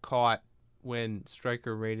that got caught when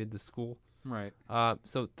Stryker raided the school. Right.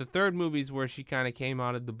 So the third movie is where she kind of came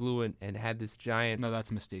out of the blue and had this giant No, that's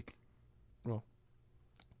Mystique.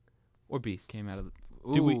 or Beast Came out of the...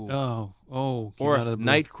 Did we? Ooh. Came or out of the blue.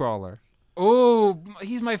 Nightcrawler. Oh,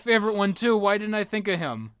 he's my favorite one too. Why didn't I think of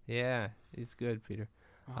him? Yeah, he's good, Peter.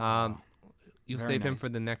 Oh, You'll very save him nice. for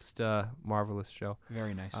the next Marvelous show.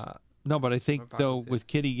 very nice. No, but I think Apocalypse, though yeah. with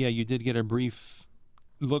Kitty, you did get a brief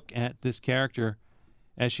look at this character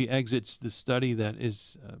as she exits the study that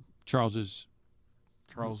is Charles's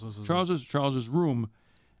room.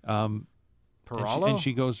 Perallo? and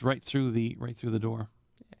she goes right through the door.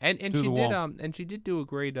 And Through she the did wall. and she did do a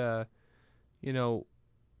great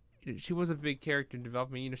she was a big character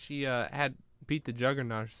development. She had beat the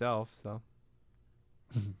Juggernaut herself, so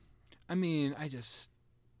I mean,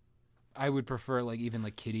 I would prefer like even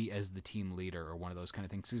like Kitty as the team leader or one of those kind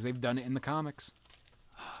of things because they've done it in the comics.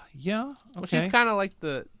 Yeah. Okay. well, she's kind of like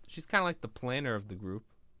the planner of the group.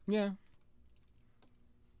 Yeah.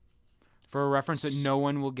 For a reference that no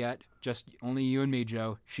one will get, just only you and me,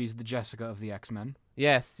 Joe. She's the Jessica of the X-Men.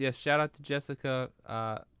 Yes. Shout out to Jessica,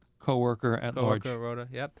 Co-worker at large. coworker Rhoda.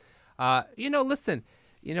 Yep. Listen.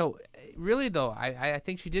 Really though, I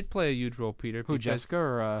think she did play a huge role, Peter. Who, because- Jessica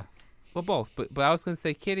or Well, both. But I was going to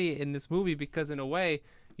say Kitty in this movie because in a way,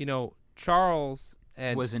 Charles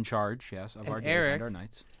and was in charge? Yes, of and our days Eric. and our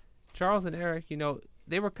nights. Charles and Eric,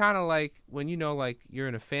 they were kind of like when like you're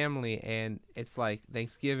in a family and it's like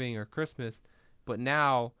Thanksgiving or Christmas, but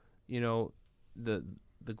now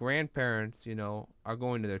the grandparents are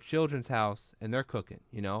going to their children's house and they're cooking,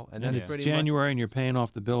 and And that's it's pretty January, and you're paying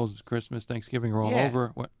off the bills. It's Christmas, Thanksgiving are all Yeah.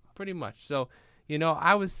 over. What? pretty much. So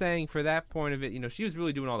I was saying for that point of it, she was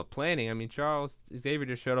really doing all the planning. I mean, Charles Xavier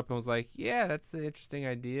just showed up and was like, "Yeah, that's an interesting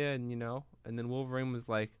idea," and and then Wolverine was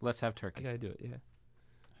like, Let's have "I turkey. gotta do it." Yeah.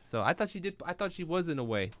 So I thought she did. I thought she was in a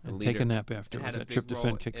way the And leader. take a nap after and as had a that big role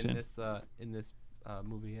tryptophan kicks in. this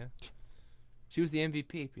movie. Yeah, she was the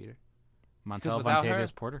MVP, Peter. Montel without her-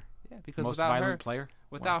 Vontavious Porter, Yeah, because most without violent her, player.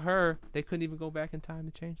 without her, they couldn't even go back in time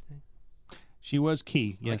to change things. She was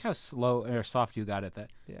key. I like Yes. how slow or soft you got at that.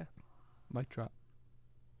 Yeah, mic drop.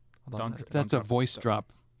 Hold on, Don't mic dr- drop. That's a voice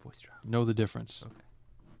drop. Voice drop. Know the difference. Okay.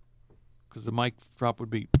 Because the mic drop would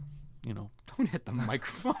be, Don't hit the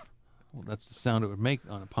microphone. well, that's the sound it would make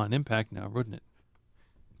upon impact now, wouldn't it?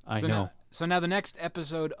 I know. So now the next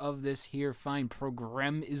episode of this here fine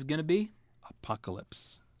program is gonna be,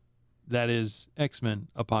 Apocalypse. That is X-Men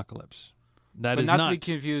Apocalypse. That but is not not. to be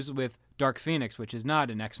confused with Dark Phoenix, which is not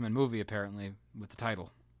an X-Men movie apparently with the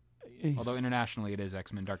title. Although internationally it is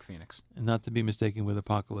X-Men Dark Phoenix. And not to be mistaken with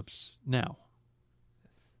Apocalypse Now.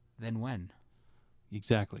 Then when?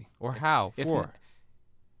 Exactly. Or how? If For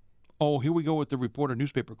Oh, here we go with the reporter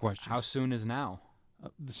newspaper questions. How soon is now?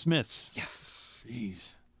 The Smiths. Yes.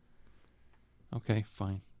 Jeez. Okay,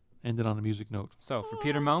 fine. Ended on a music note. So for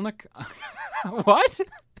Peter Melnick, what?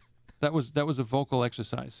 That was a vocal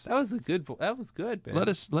exercise. that was a good. That was good, man. Let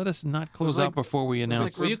us not close like- out before we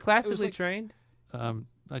announce. Were you it was classically like- trained?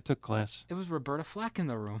 I took class. It was Roberta Flack in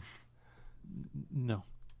the room. No.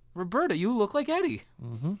 Roberta, you look like Eddie.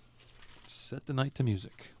 Mm-hmm. Set the night to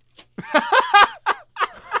music.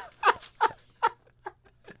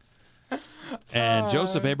 And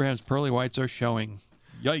Joseph Abraham's pearly whites are showing.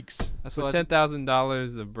 Yikes. That's So what let's-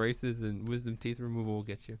 $10,000 of braces and wisdom teeth removal will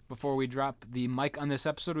get you. Before we drop the mic on this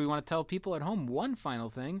episode, we want to tell people at home one final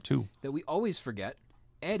thing 2. that we always forget.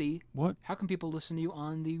 Eddie, What? how can people listen to you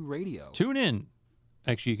on the radio? Tune in.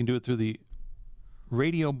 Actually, you can do it through the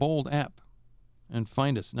Radio Bold app and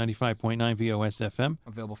find us 95.9 VOS FM.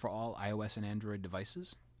 Available for all iOS and Android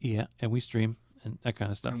devices. Yeah, and we stream and that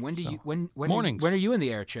kind of stuff. And when do So, you when mornings. when are you in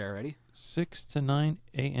the air chair, Eddie? 6 to 9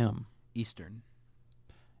 a.m. Eastern.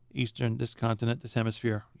 Eastern, this continent, this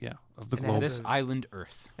hemisphere, of the And it globe. has This island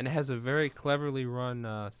Earth. And it has a very cleverly run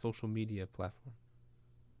social media platform.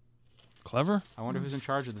 Clever. I wonder who's in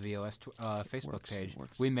charge of the VOS Facebook Works, page.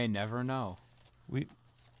 works. We may never know.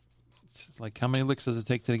 It's like, how many licks does it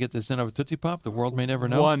take to get this in of a Tootsie Pop? The world may never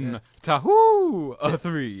know. 1, Tahoo, a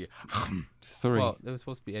 3. 3. Well, it was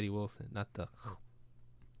supposed to be Eddie Wilson, not the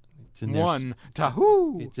It's in there. 1,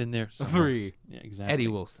 Tahoo, It's in there a somewhere. 3. Yeah, exactly. Eddie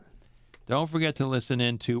Wilson. Don't forget to listen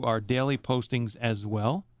in to our daily postings as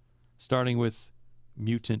well, starting with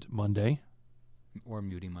Mutant Monday. Or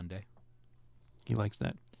Muty Monday. He likes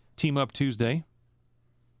that. Team Up Tuesday.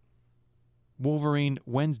 Wolverine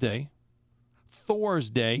Wednesday. Thor's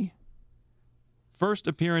Day. First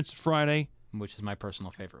Appearance Friday. Which is my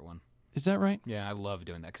personal favorite one. Is that right? Yeah, I love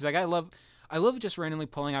doing that. Because like, I love just randomly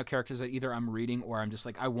pulling out characters that either I'm reading or I'm just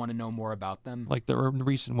like, I want to know more about them. Like the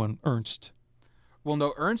recent one, Ernst. Well,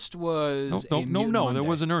 no, Ernst was a Mutant there Monday.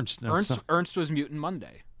 was an Ernst. No, Ernst was Mutant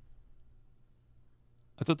Monday.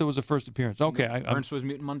 I thought there was a first appearance. Okay, Ernst was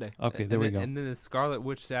Mutant Monday. okay, And there we then- go. And then the Scarlet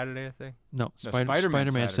Witch Saturday, I think. No, No, Spider-Man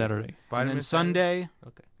Spider-Man Saturday. And Spider-Man then Saturday? Sunday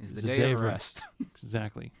Okay. is It's the day of rest.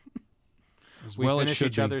 Exactly. As We well it finish should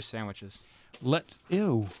each be. other's sandwiches.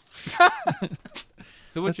 Ew.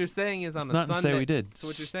 So what Let's- you're saying is on Let's a not Sunday. say we did. So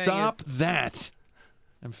what you're saying Stop is that.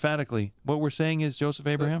 Emphatically. What we're saying is, Joseph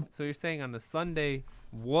Abraham? So you're saying on the Sunday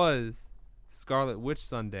was Scarlet Witch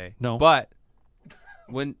Sunday. No. But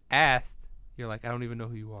when asked, you're like, I don't even know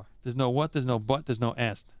who you are. There's no what, there's no but, there's no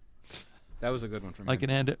asked. That was a good one from I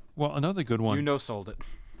can add it. Well, another good one. You know, sold it.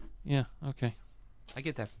 Yeah, okay. I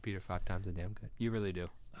get that from Peter 5 times a damn good. You really do.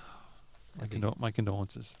 My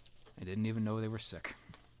condolences. I didn't even know they were sick.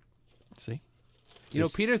 See? You know,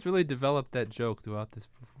 Yes. Peter's really developed that joke throughout this.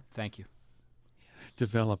 Thank you.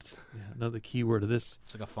 Developed. Yeah, another key word of this.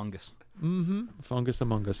 It's like a fungus. Mm-hmm. Fungus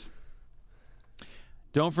among us.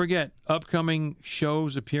 Don't forget, upcoming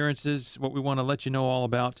shows, appearances, what we want to let you know all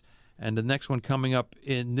about. And the next one coming up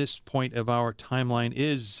in this point of our timeline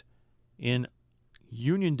is in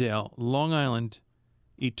Uniondale, Long Island,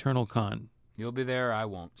 Eternal Con. You'll be there. I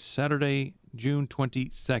won't. Saturday, June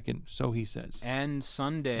 22nd, so he says. And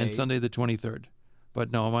Sunday. And Sunday the 23rd.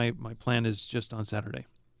 But no, my plan is just on Saturday.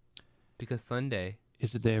 Because Sunday.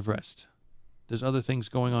 Is the day of rest. There's other things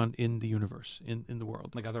going on in the universe, in the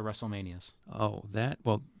world. Like other WrestleManias. Oh,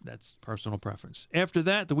 that's personal preference. After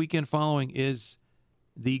that, the weekend following is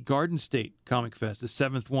the Garden State Comic Fest, the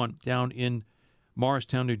 7th one, down in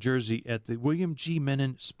Morristown, New Jersey, at the William G.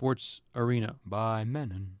 Menon Sports Arena. By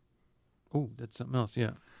Menon. Oh, that's something else,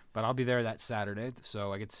 yeah. But I'll be there that Saturday,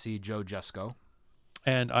 so I get to see Joe Jusko.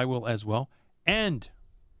 And I will as well. And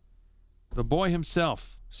the boy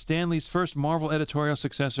himself, Stanley's first Marvel editorial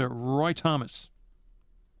successor, Roy Thomas.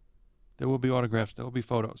 There will be autographs. There will be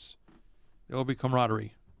photos. There will be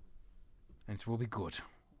camaraderie. And it will be good.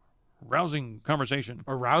 Rousing conversation.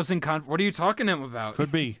 A rousing What are you talking to him about?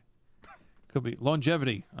 Could be. Could be.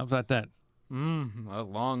 Longevity. How about that?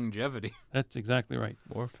 Longevity. That's exactly right.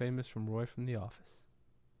 More famous from Roy from The Office.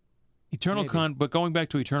 Eternal Maybe. Con, but going back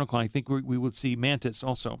to Eternal Con, I think we would see Mantis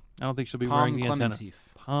also. I don't think she'll be wearing the antenna. Clementif.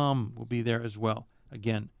 Palm will be there as well,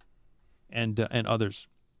 again, and others.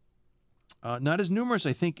 Not as numerous,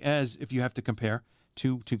 I think, as if you have to compare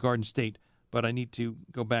to Garden State, but I need to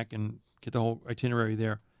go back and get the whole itinerary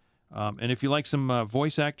there. And if you like some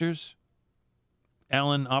voice actors,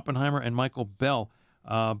 Alan Oppenheimer and Michael Bell,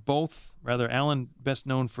 Alan best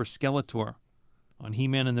known for Skeletor on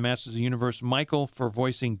He-Man and the Masters of the Universe, Michael for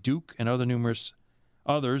voicing Duke and other numerous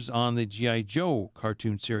others on the G.I. Joe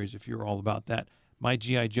cartoon series, if you're all about that. My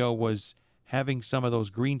G.I. Joe was having some of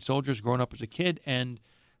those green soldiers growing up as a kid and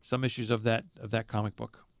some issues of that comic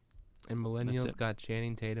book. And That's Millennials it. got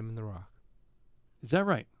Channing Tatum and The Rock. Is that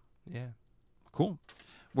right? Yeah. Cool.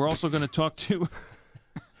 We're also going to talk to,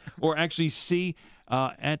 or actually see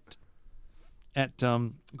at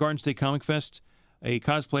Garden State Comic Fest, a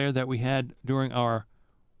cosplayer that we had during our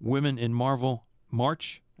Women in Marvel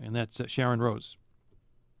March, and that's Sharon Rose.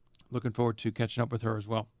 Looking forward to catching up with her as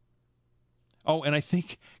well. Oh, and I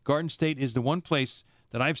think Garden State is the one place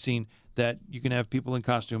that I've seen that you can have people in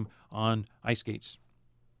costume on ice skates,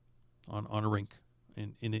 on a rink,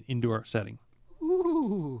 in an indoor setting.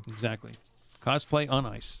 Ooh. Exactly. Cosplay on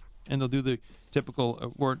ice. And they'll do the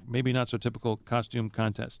typical, or maybe not so typical, costume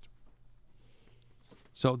contest.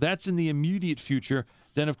 So that's in the immediate future.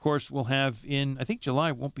 Then, of course, we'll have I think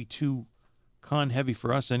July won't be too con heavy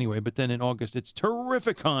for us anyway, but then in August, it's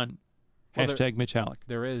Terrificon. Well, Hashtag Mitch Halleck.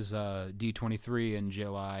 There is D23 in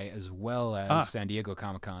July as well as San Diego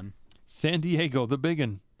Comic-Con. San Diego, the big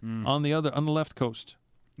one, on the left coast.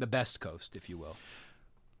 The best coast, if you will.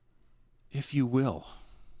 If you will.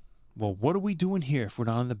 Well, what are we doing here if we're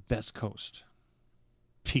not on the best coast?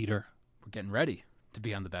 Peter. We're getting ready to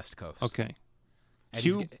be on the best coast. Okay.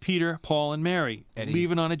 Eddie's Cue Peter, Paul, and Mary Eddie.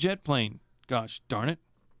 leaving on a jet plane. Gosh darn it.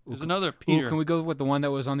 There's another Peter. Ooh, can we go with the one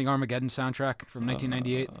that was on the Armageddon soundtrack from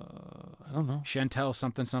 1998? I don't know. Chantel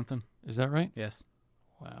something something. Is that right? Yes.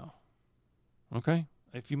 Wow. Okay.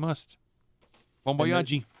 If you must. Bon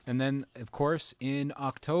voyage. And then, of course, in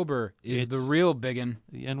October is the It's- real biggin.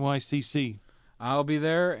 The NYCC. I'll be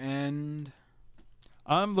there, and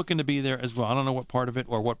I'm looking to be there as well. I don't know what part of it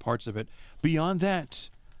or what parts of it. Beyond that,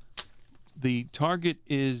 the target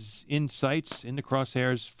is in sights, in the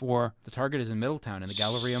crosshairs for the target is in Middletown in the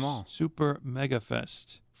Galleria Mall. Super Mega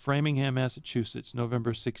Fest, Framingham, Massachusetts,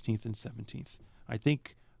 November 16th and 17th. I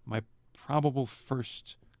think my probable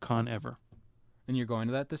first con ever. And you're going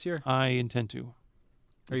to that this year? I intend to.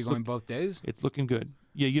 Are you It's going both days? It's looking good.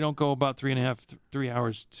 Yeah, you don't go about 3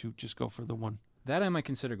 hours to just go for the one. That I might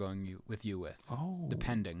consider going with you with, Oh.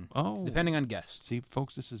 depending Oh. depending on guests. See,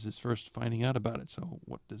 folks, this is his first finding out about it. So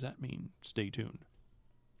what does that mean? Stay tuned.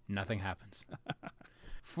 Nothing happens.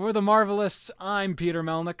 For the Marvelists, I'm Peter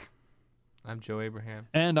Melnick. I'm Joe Abraham.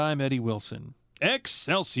 And I'm Eddie Wilson.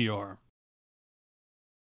 Excelsior.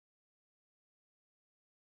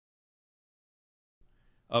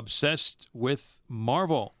 Obsessed with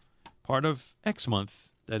Marvel. Part of X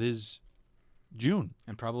month. That is June.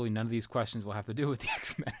 And probably none of these questions will have to do with the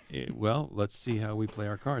X-Men. Well, let's see how we play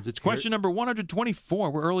our cards. It's question number 124.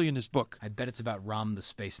 We're early in this book. I bet it's about Rom the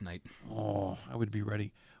Space Knight. Oh, I would be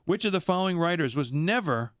ready. Which of the following writers was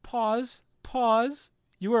never... Pause.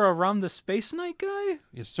 You are a Rom the Space Knight guy?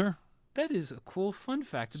 Yes, sir. That is a cool fun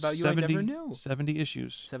fact about you I never knew. 70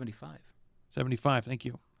 issues. 75. 75, thank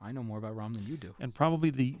you. I know more about Rom than you do. And probably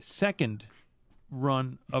the second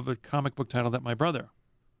run of a comic book title that my brother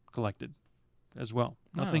collected as well.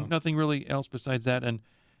 Nothing really else besides that and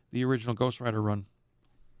the original Ghost Rider run.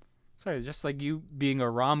 Sorry, just like you being a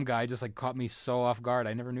Rom guy just like caught me so off guard.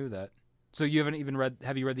 I never knew that. So you haven't even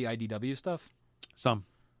have you read the IDW stuff? Some.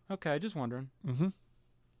 Okay, just wondering. Mm-hmm.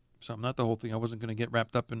 Some, not the whole thing. I wasn't going to get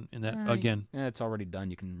wrapped up in that again. Yeah, it's already done.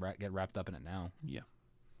 You can get wrapped up in it now. Yeah.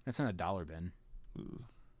 It's in a dollar bin. Ooh.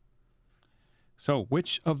 So,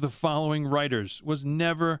 which of the following writers was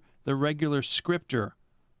never the regular scripter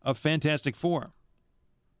of Fantastic Four?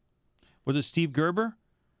 Was it Steve Gerber,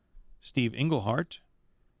 Steve Englehart,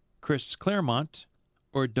 Chris Claremont,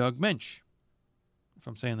 or Doug Moench? If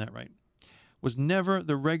I'm saying that right. Was never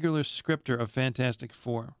the regular scripter of Fantastic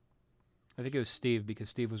Four. I think it was Steve because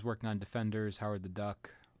Steve was working on Defenders, Howard the Duck.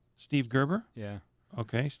 Steve Gerber? Yeah.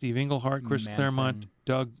 Okay. Steve Englehart, Chris Man Claremont, Thing.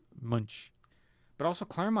 Doug Moench. But also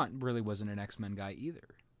Claremont really wasn't an X-Men guy either.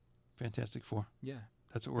 Fantastic Four. Yeah.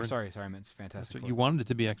 That's what Or we're... sorry, I meant That's Fantastic what Four. you wanted it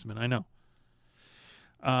to be, X-Men. I know.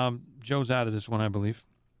 Joe's out of this one, I believe.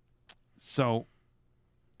 So,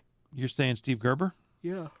 you're saying Steve Gerber?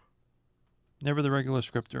 Yeah. Never the regular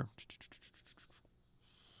scripter.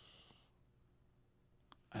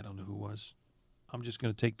 I don't know who was. I'm just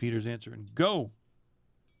going to take Peter's answer and go.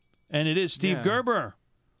 And it is Steve Yeah. Gerber.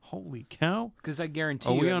 Holy cow. Because I guarantee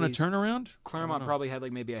Are you we at on a least turnaround? I Claremont don't know. probably had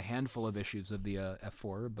like maybe a handful of issues of the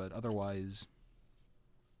F4, but otherwise...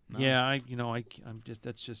 no. Yeah, I'm just,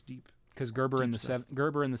 that's just deep. Because Gerber in Deep the stuff.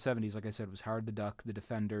 Gerber in the 70s, like I said, was Howard the Duck, The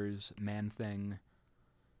Defenders, Man Thing,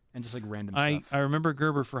 and just like random I stuff. remember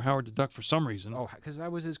Gerber for Howard the Duck for some reason. Oh, because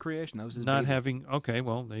that was his creation. That was his Not baby. having, okay,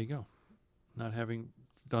 well, there you go. Not having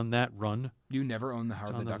done that run. You never owned the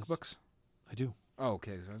Howard on the the Duck list. books? I do. Oh,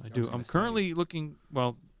 okay. So I was do. gonna I'm say- currently looking,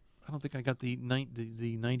 well, I don't think I got the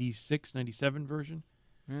 96, 97 version.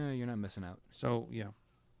 You're not missing out. So, yeah.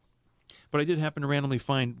 But I did happen to randomly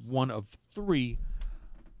find one of 3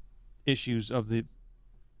 issues of the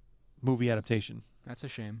movie adaptation. That's a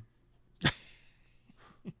shame.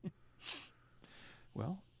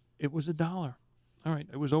 Well, it was $1. All right,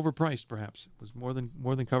 it was overpriced perhaps. It was more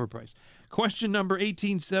than cover price. Question number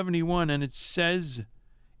 1871, and it says,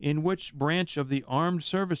 in which branch of the armed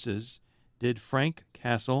services did Frank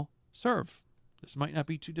Castle serve? This might not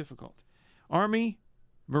be too difficult. Army,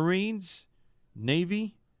 Marines,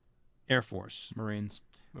 Navy, Air Force. Marines.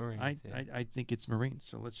 Marines, yeah. I think it's Marines.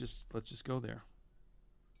 So let's just go there.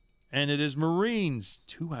 And it is Marines.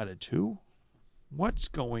 2 out of 2. What's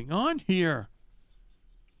going on here?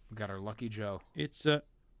 We got our Lucky Joe. It's a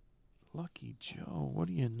Lucky Joe. What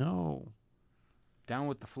do you know? Down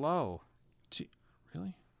with the flow.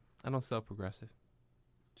 Really? I don't sell Progressive.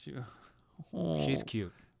 Oh, She's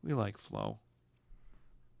cute. we like Flo.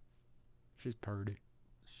 She's purdy.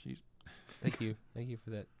 She's Thank you. Thank you for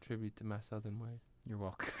that tribute to my Southern way. You're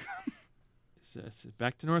welcome. it's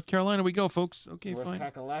back to North Carolina we go, folks. Okay, North fine.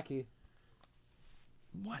 Kakalaki.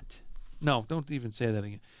 What? No, don't even say that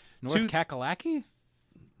again. North Two- Kakalaki?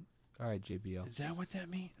 All right, JBL. Is that what that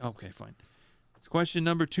means? Okay, fine. Question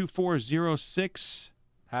number 2406.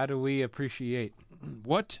 How do we appreciate?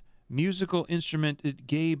 What musical instrument did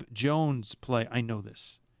Gabe Jones play? I know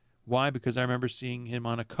this. Why? Because I remember seeing him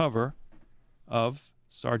on a cover of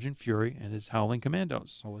Sergeant Fury and his Howling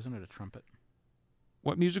Commandos. Oh, wasn't it a trumpet?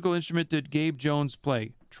 What musical instrument did Gabe Jones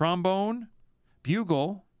play? Trombone,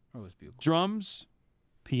 bugle, Oh, it was bugle. drums,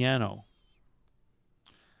 piano.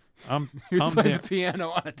 I'm You're playing there. the piano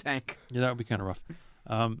on a tank. Yeah, that would be kind of rough.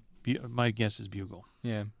 My guess is bugle.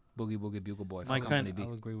 Yeah, Boogie Boogie Bugle Boy. My Company kind- B.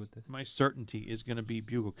 I'll agree with this. My certainty is going to be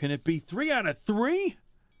bugle. Can it be 3 out of 3?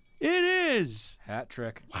 It is. Hat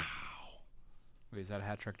trick. Wow. Wait, is that a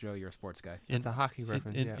hat trick, Joe? You're a sports guy. It's a hockey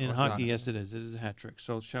reference, In, yeah, in or hockey, soccer. yes, it is. It is a hat trick.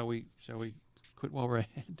 So shall we quit while we're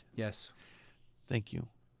ahead? Yes. Thank you.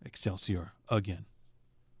 Excelsior again.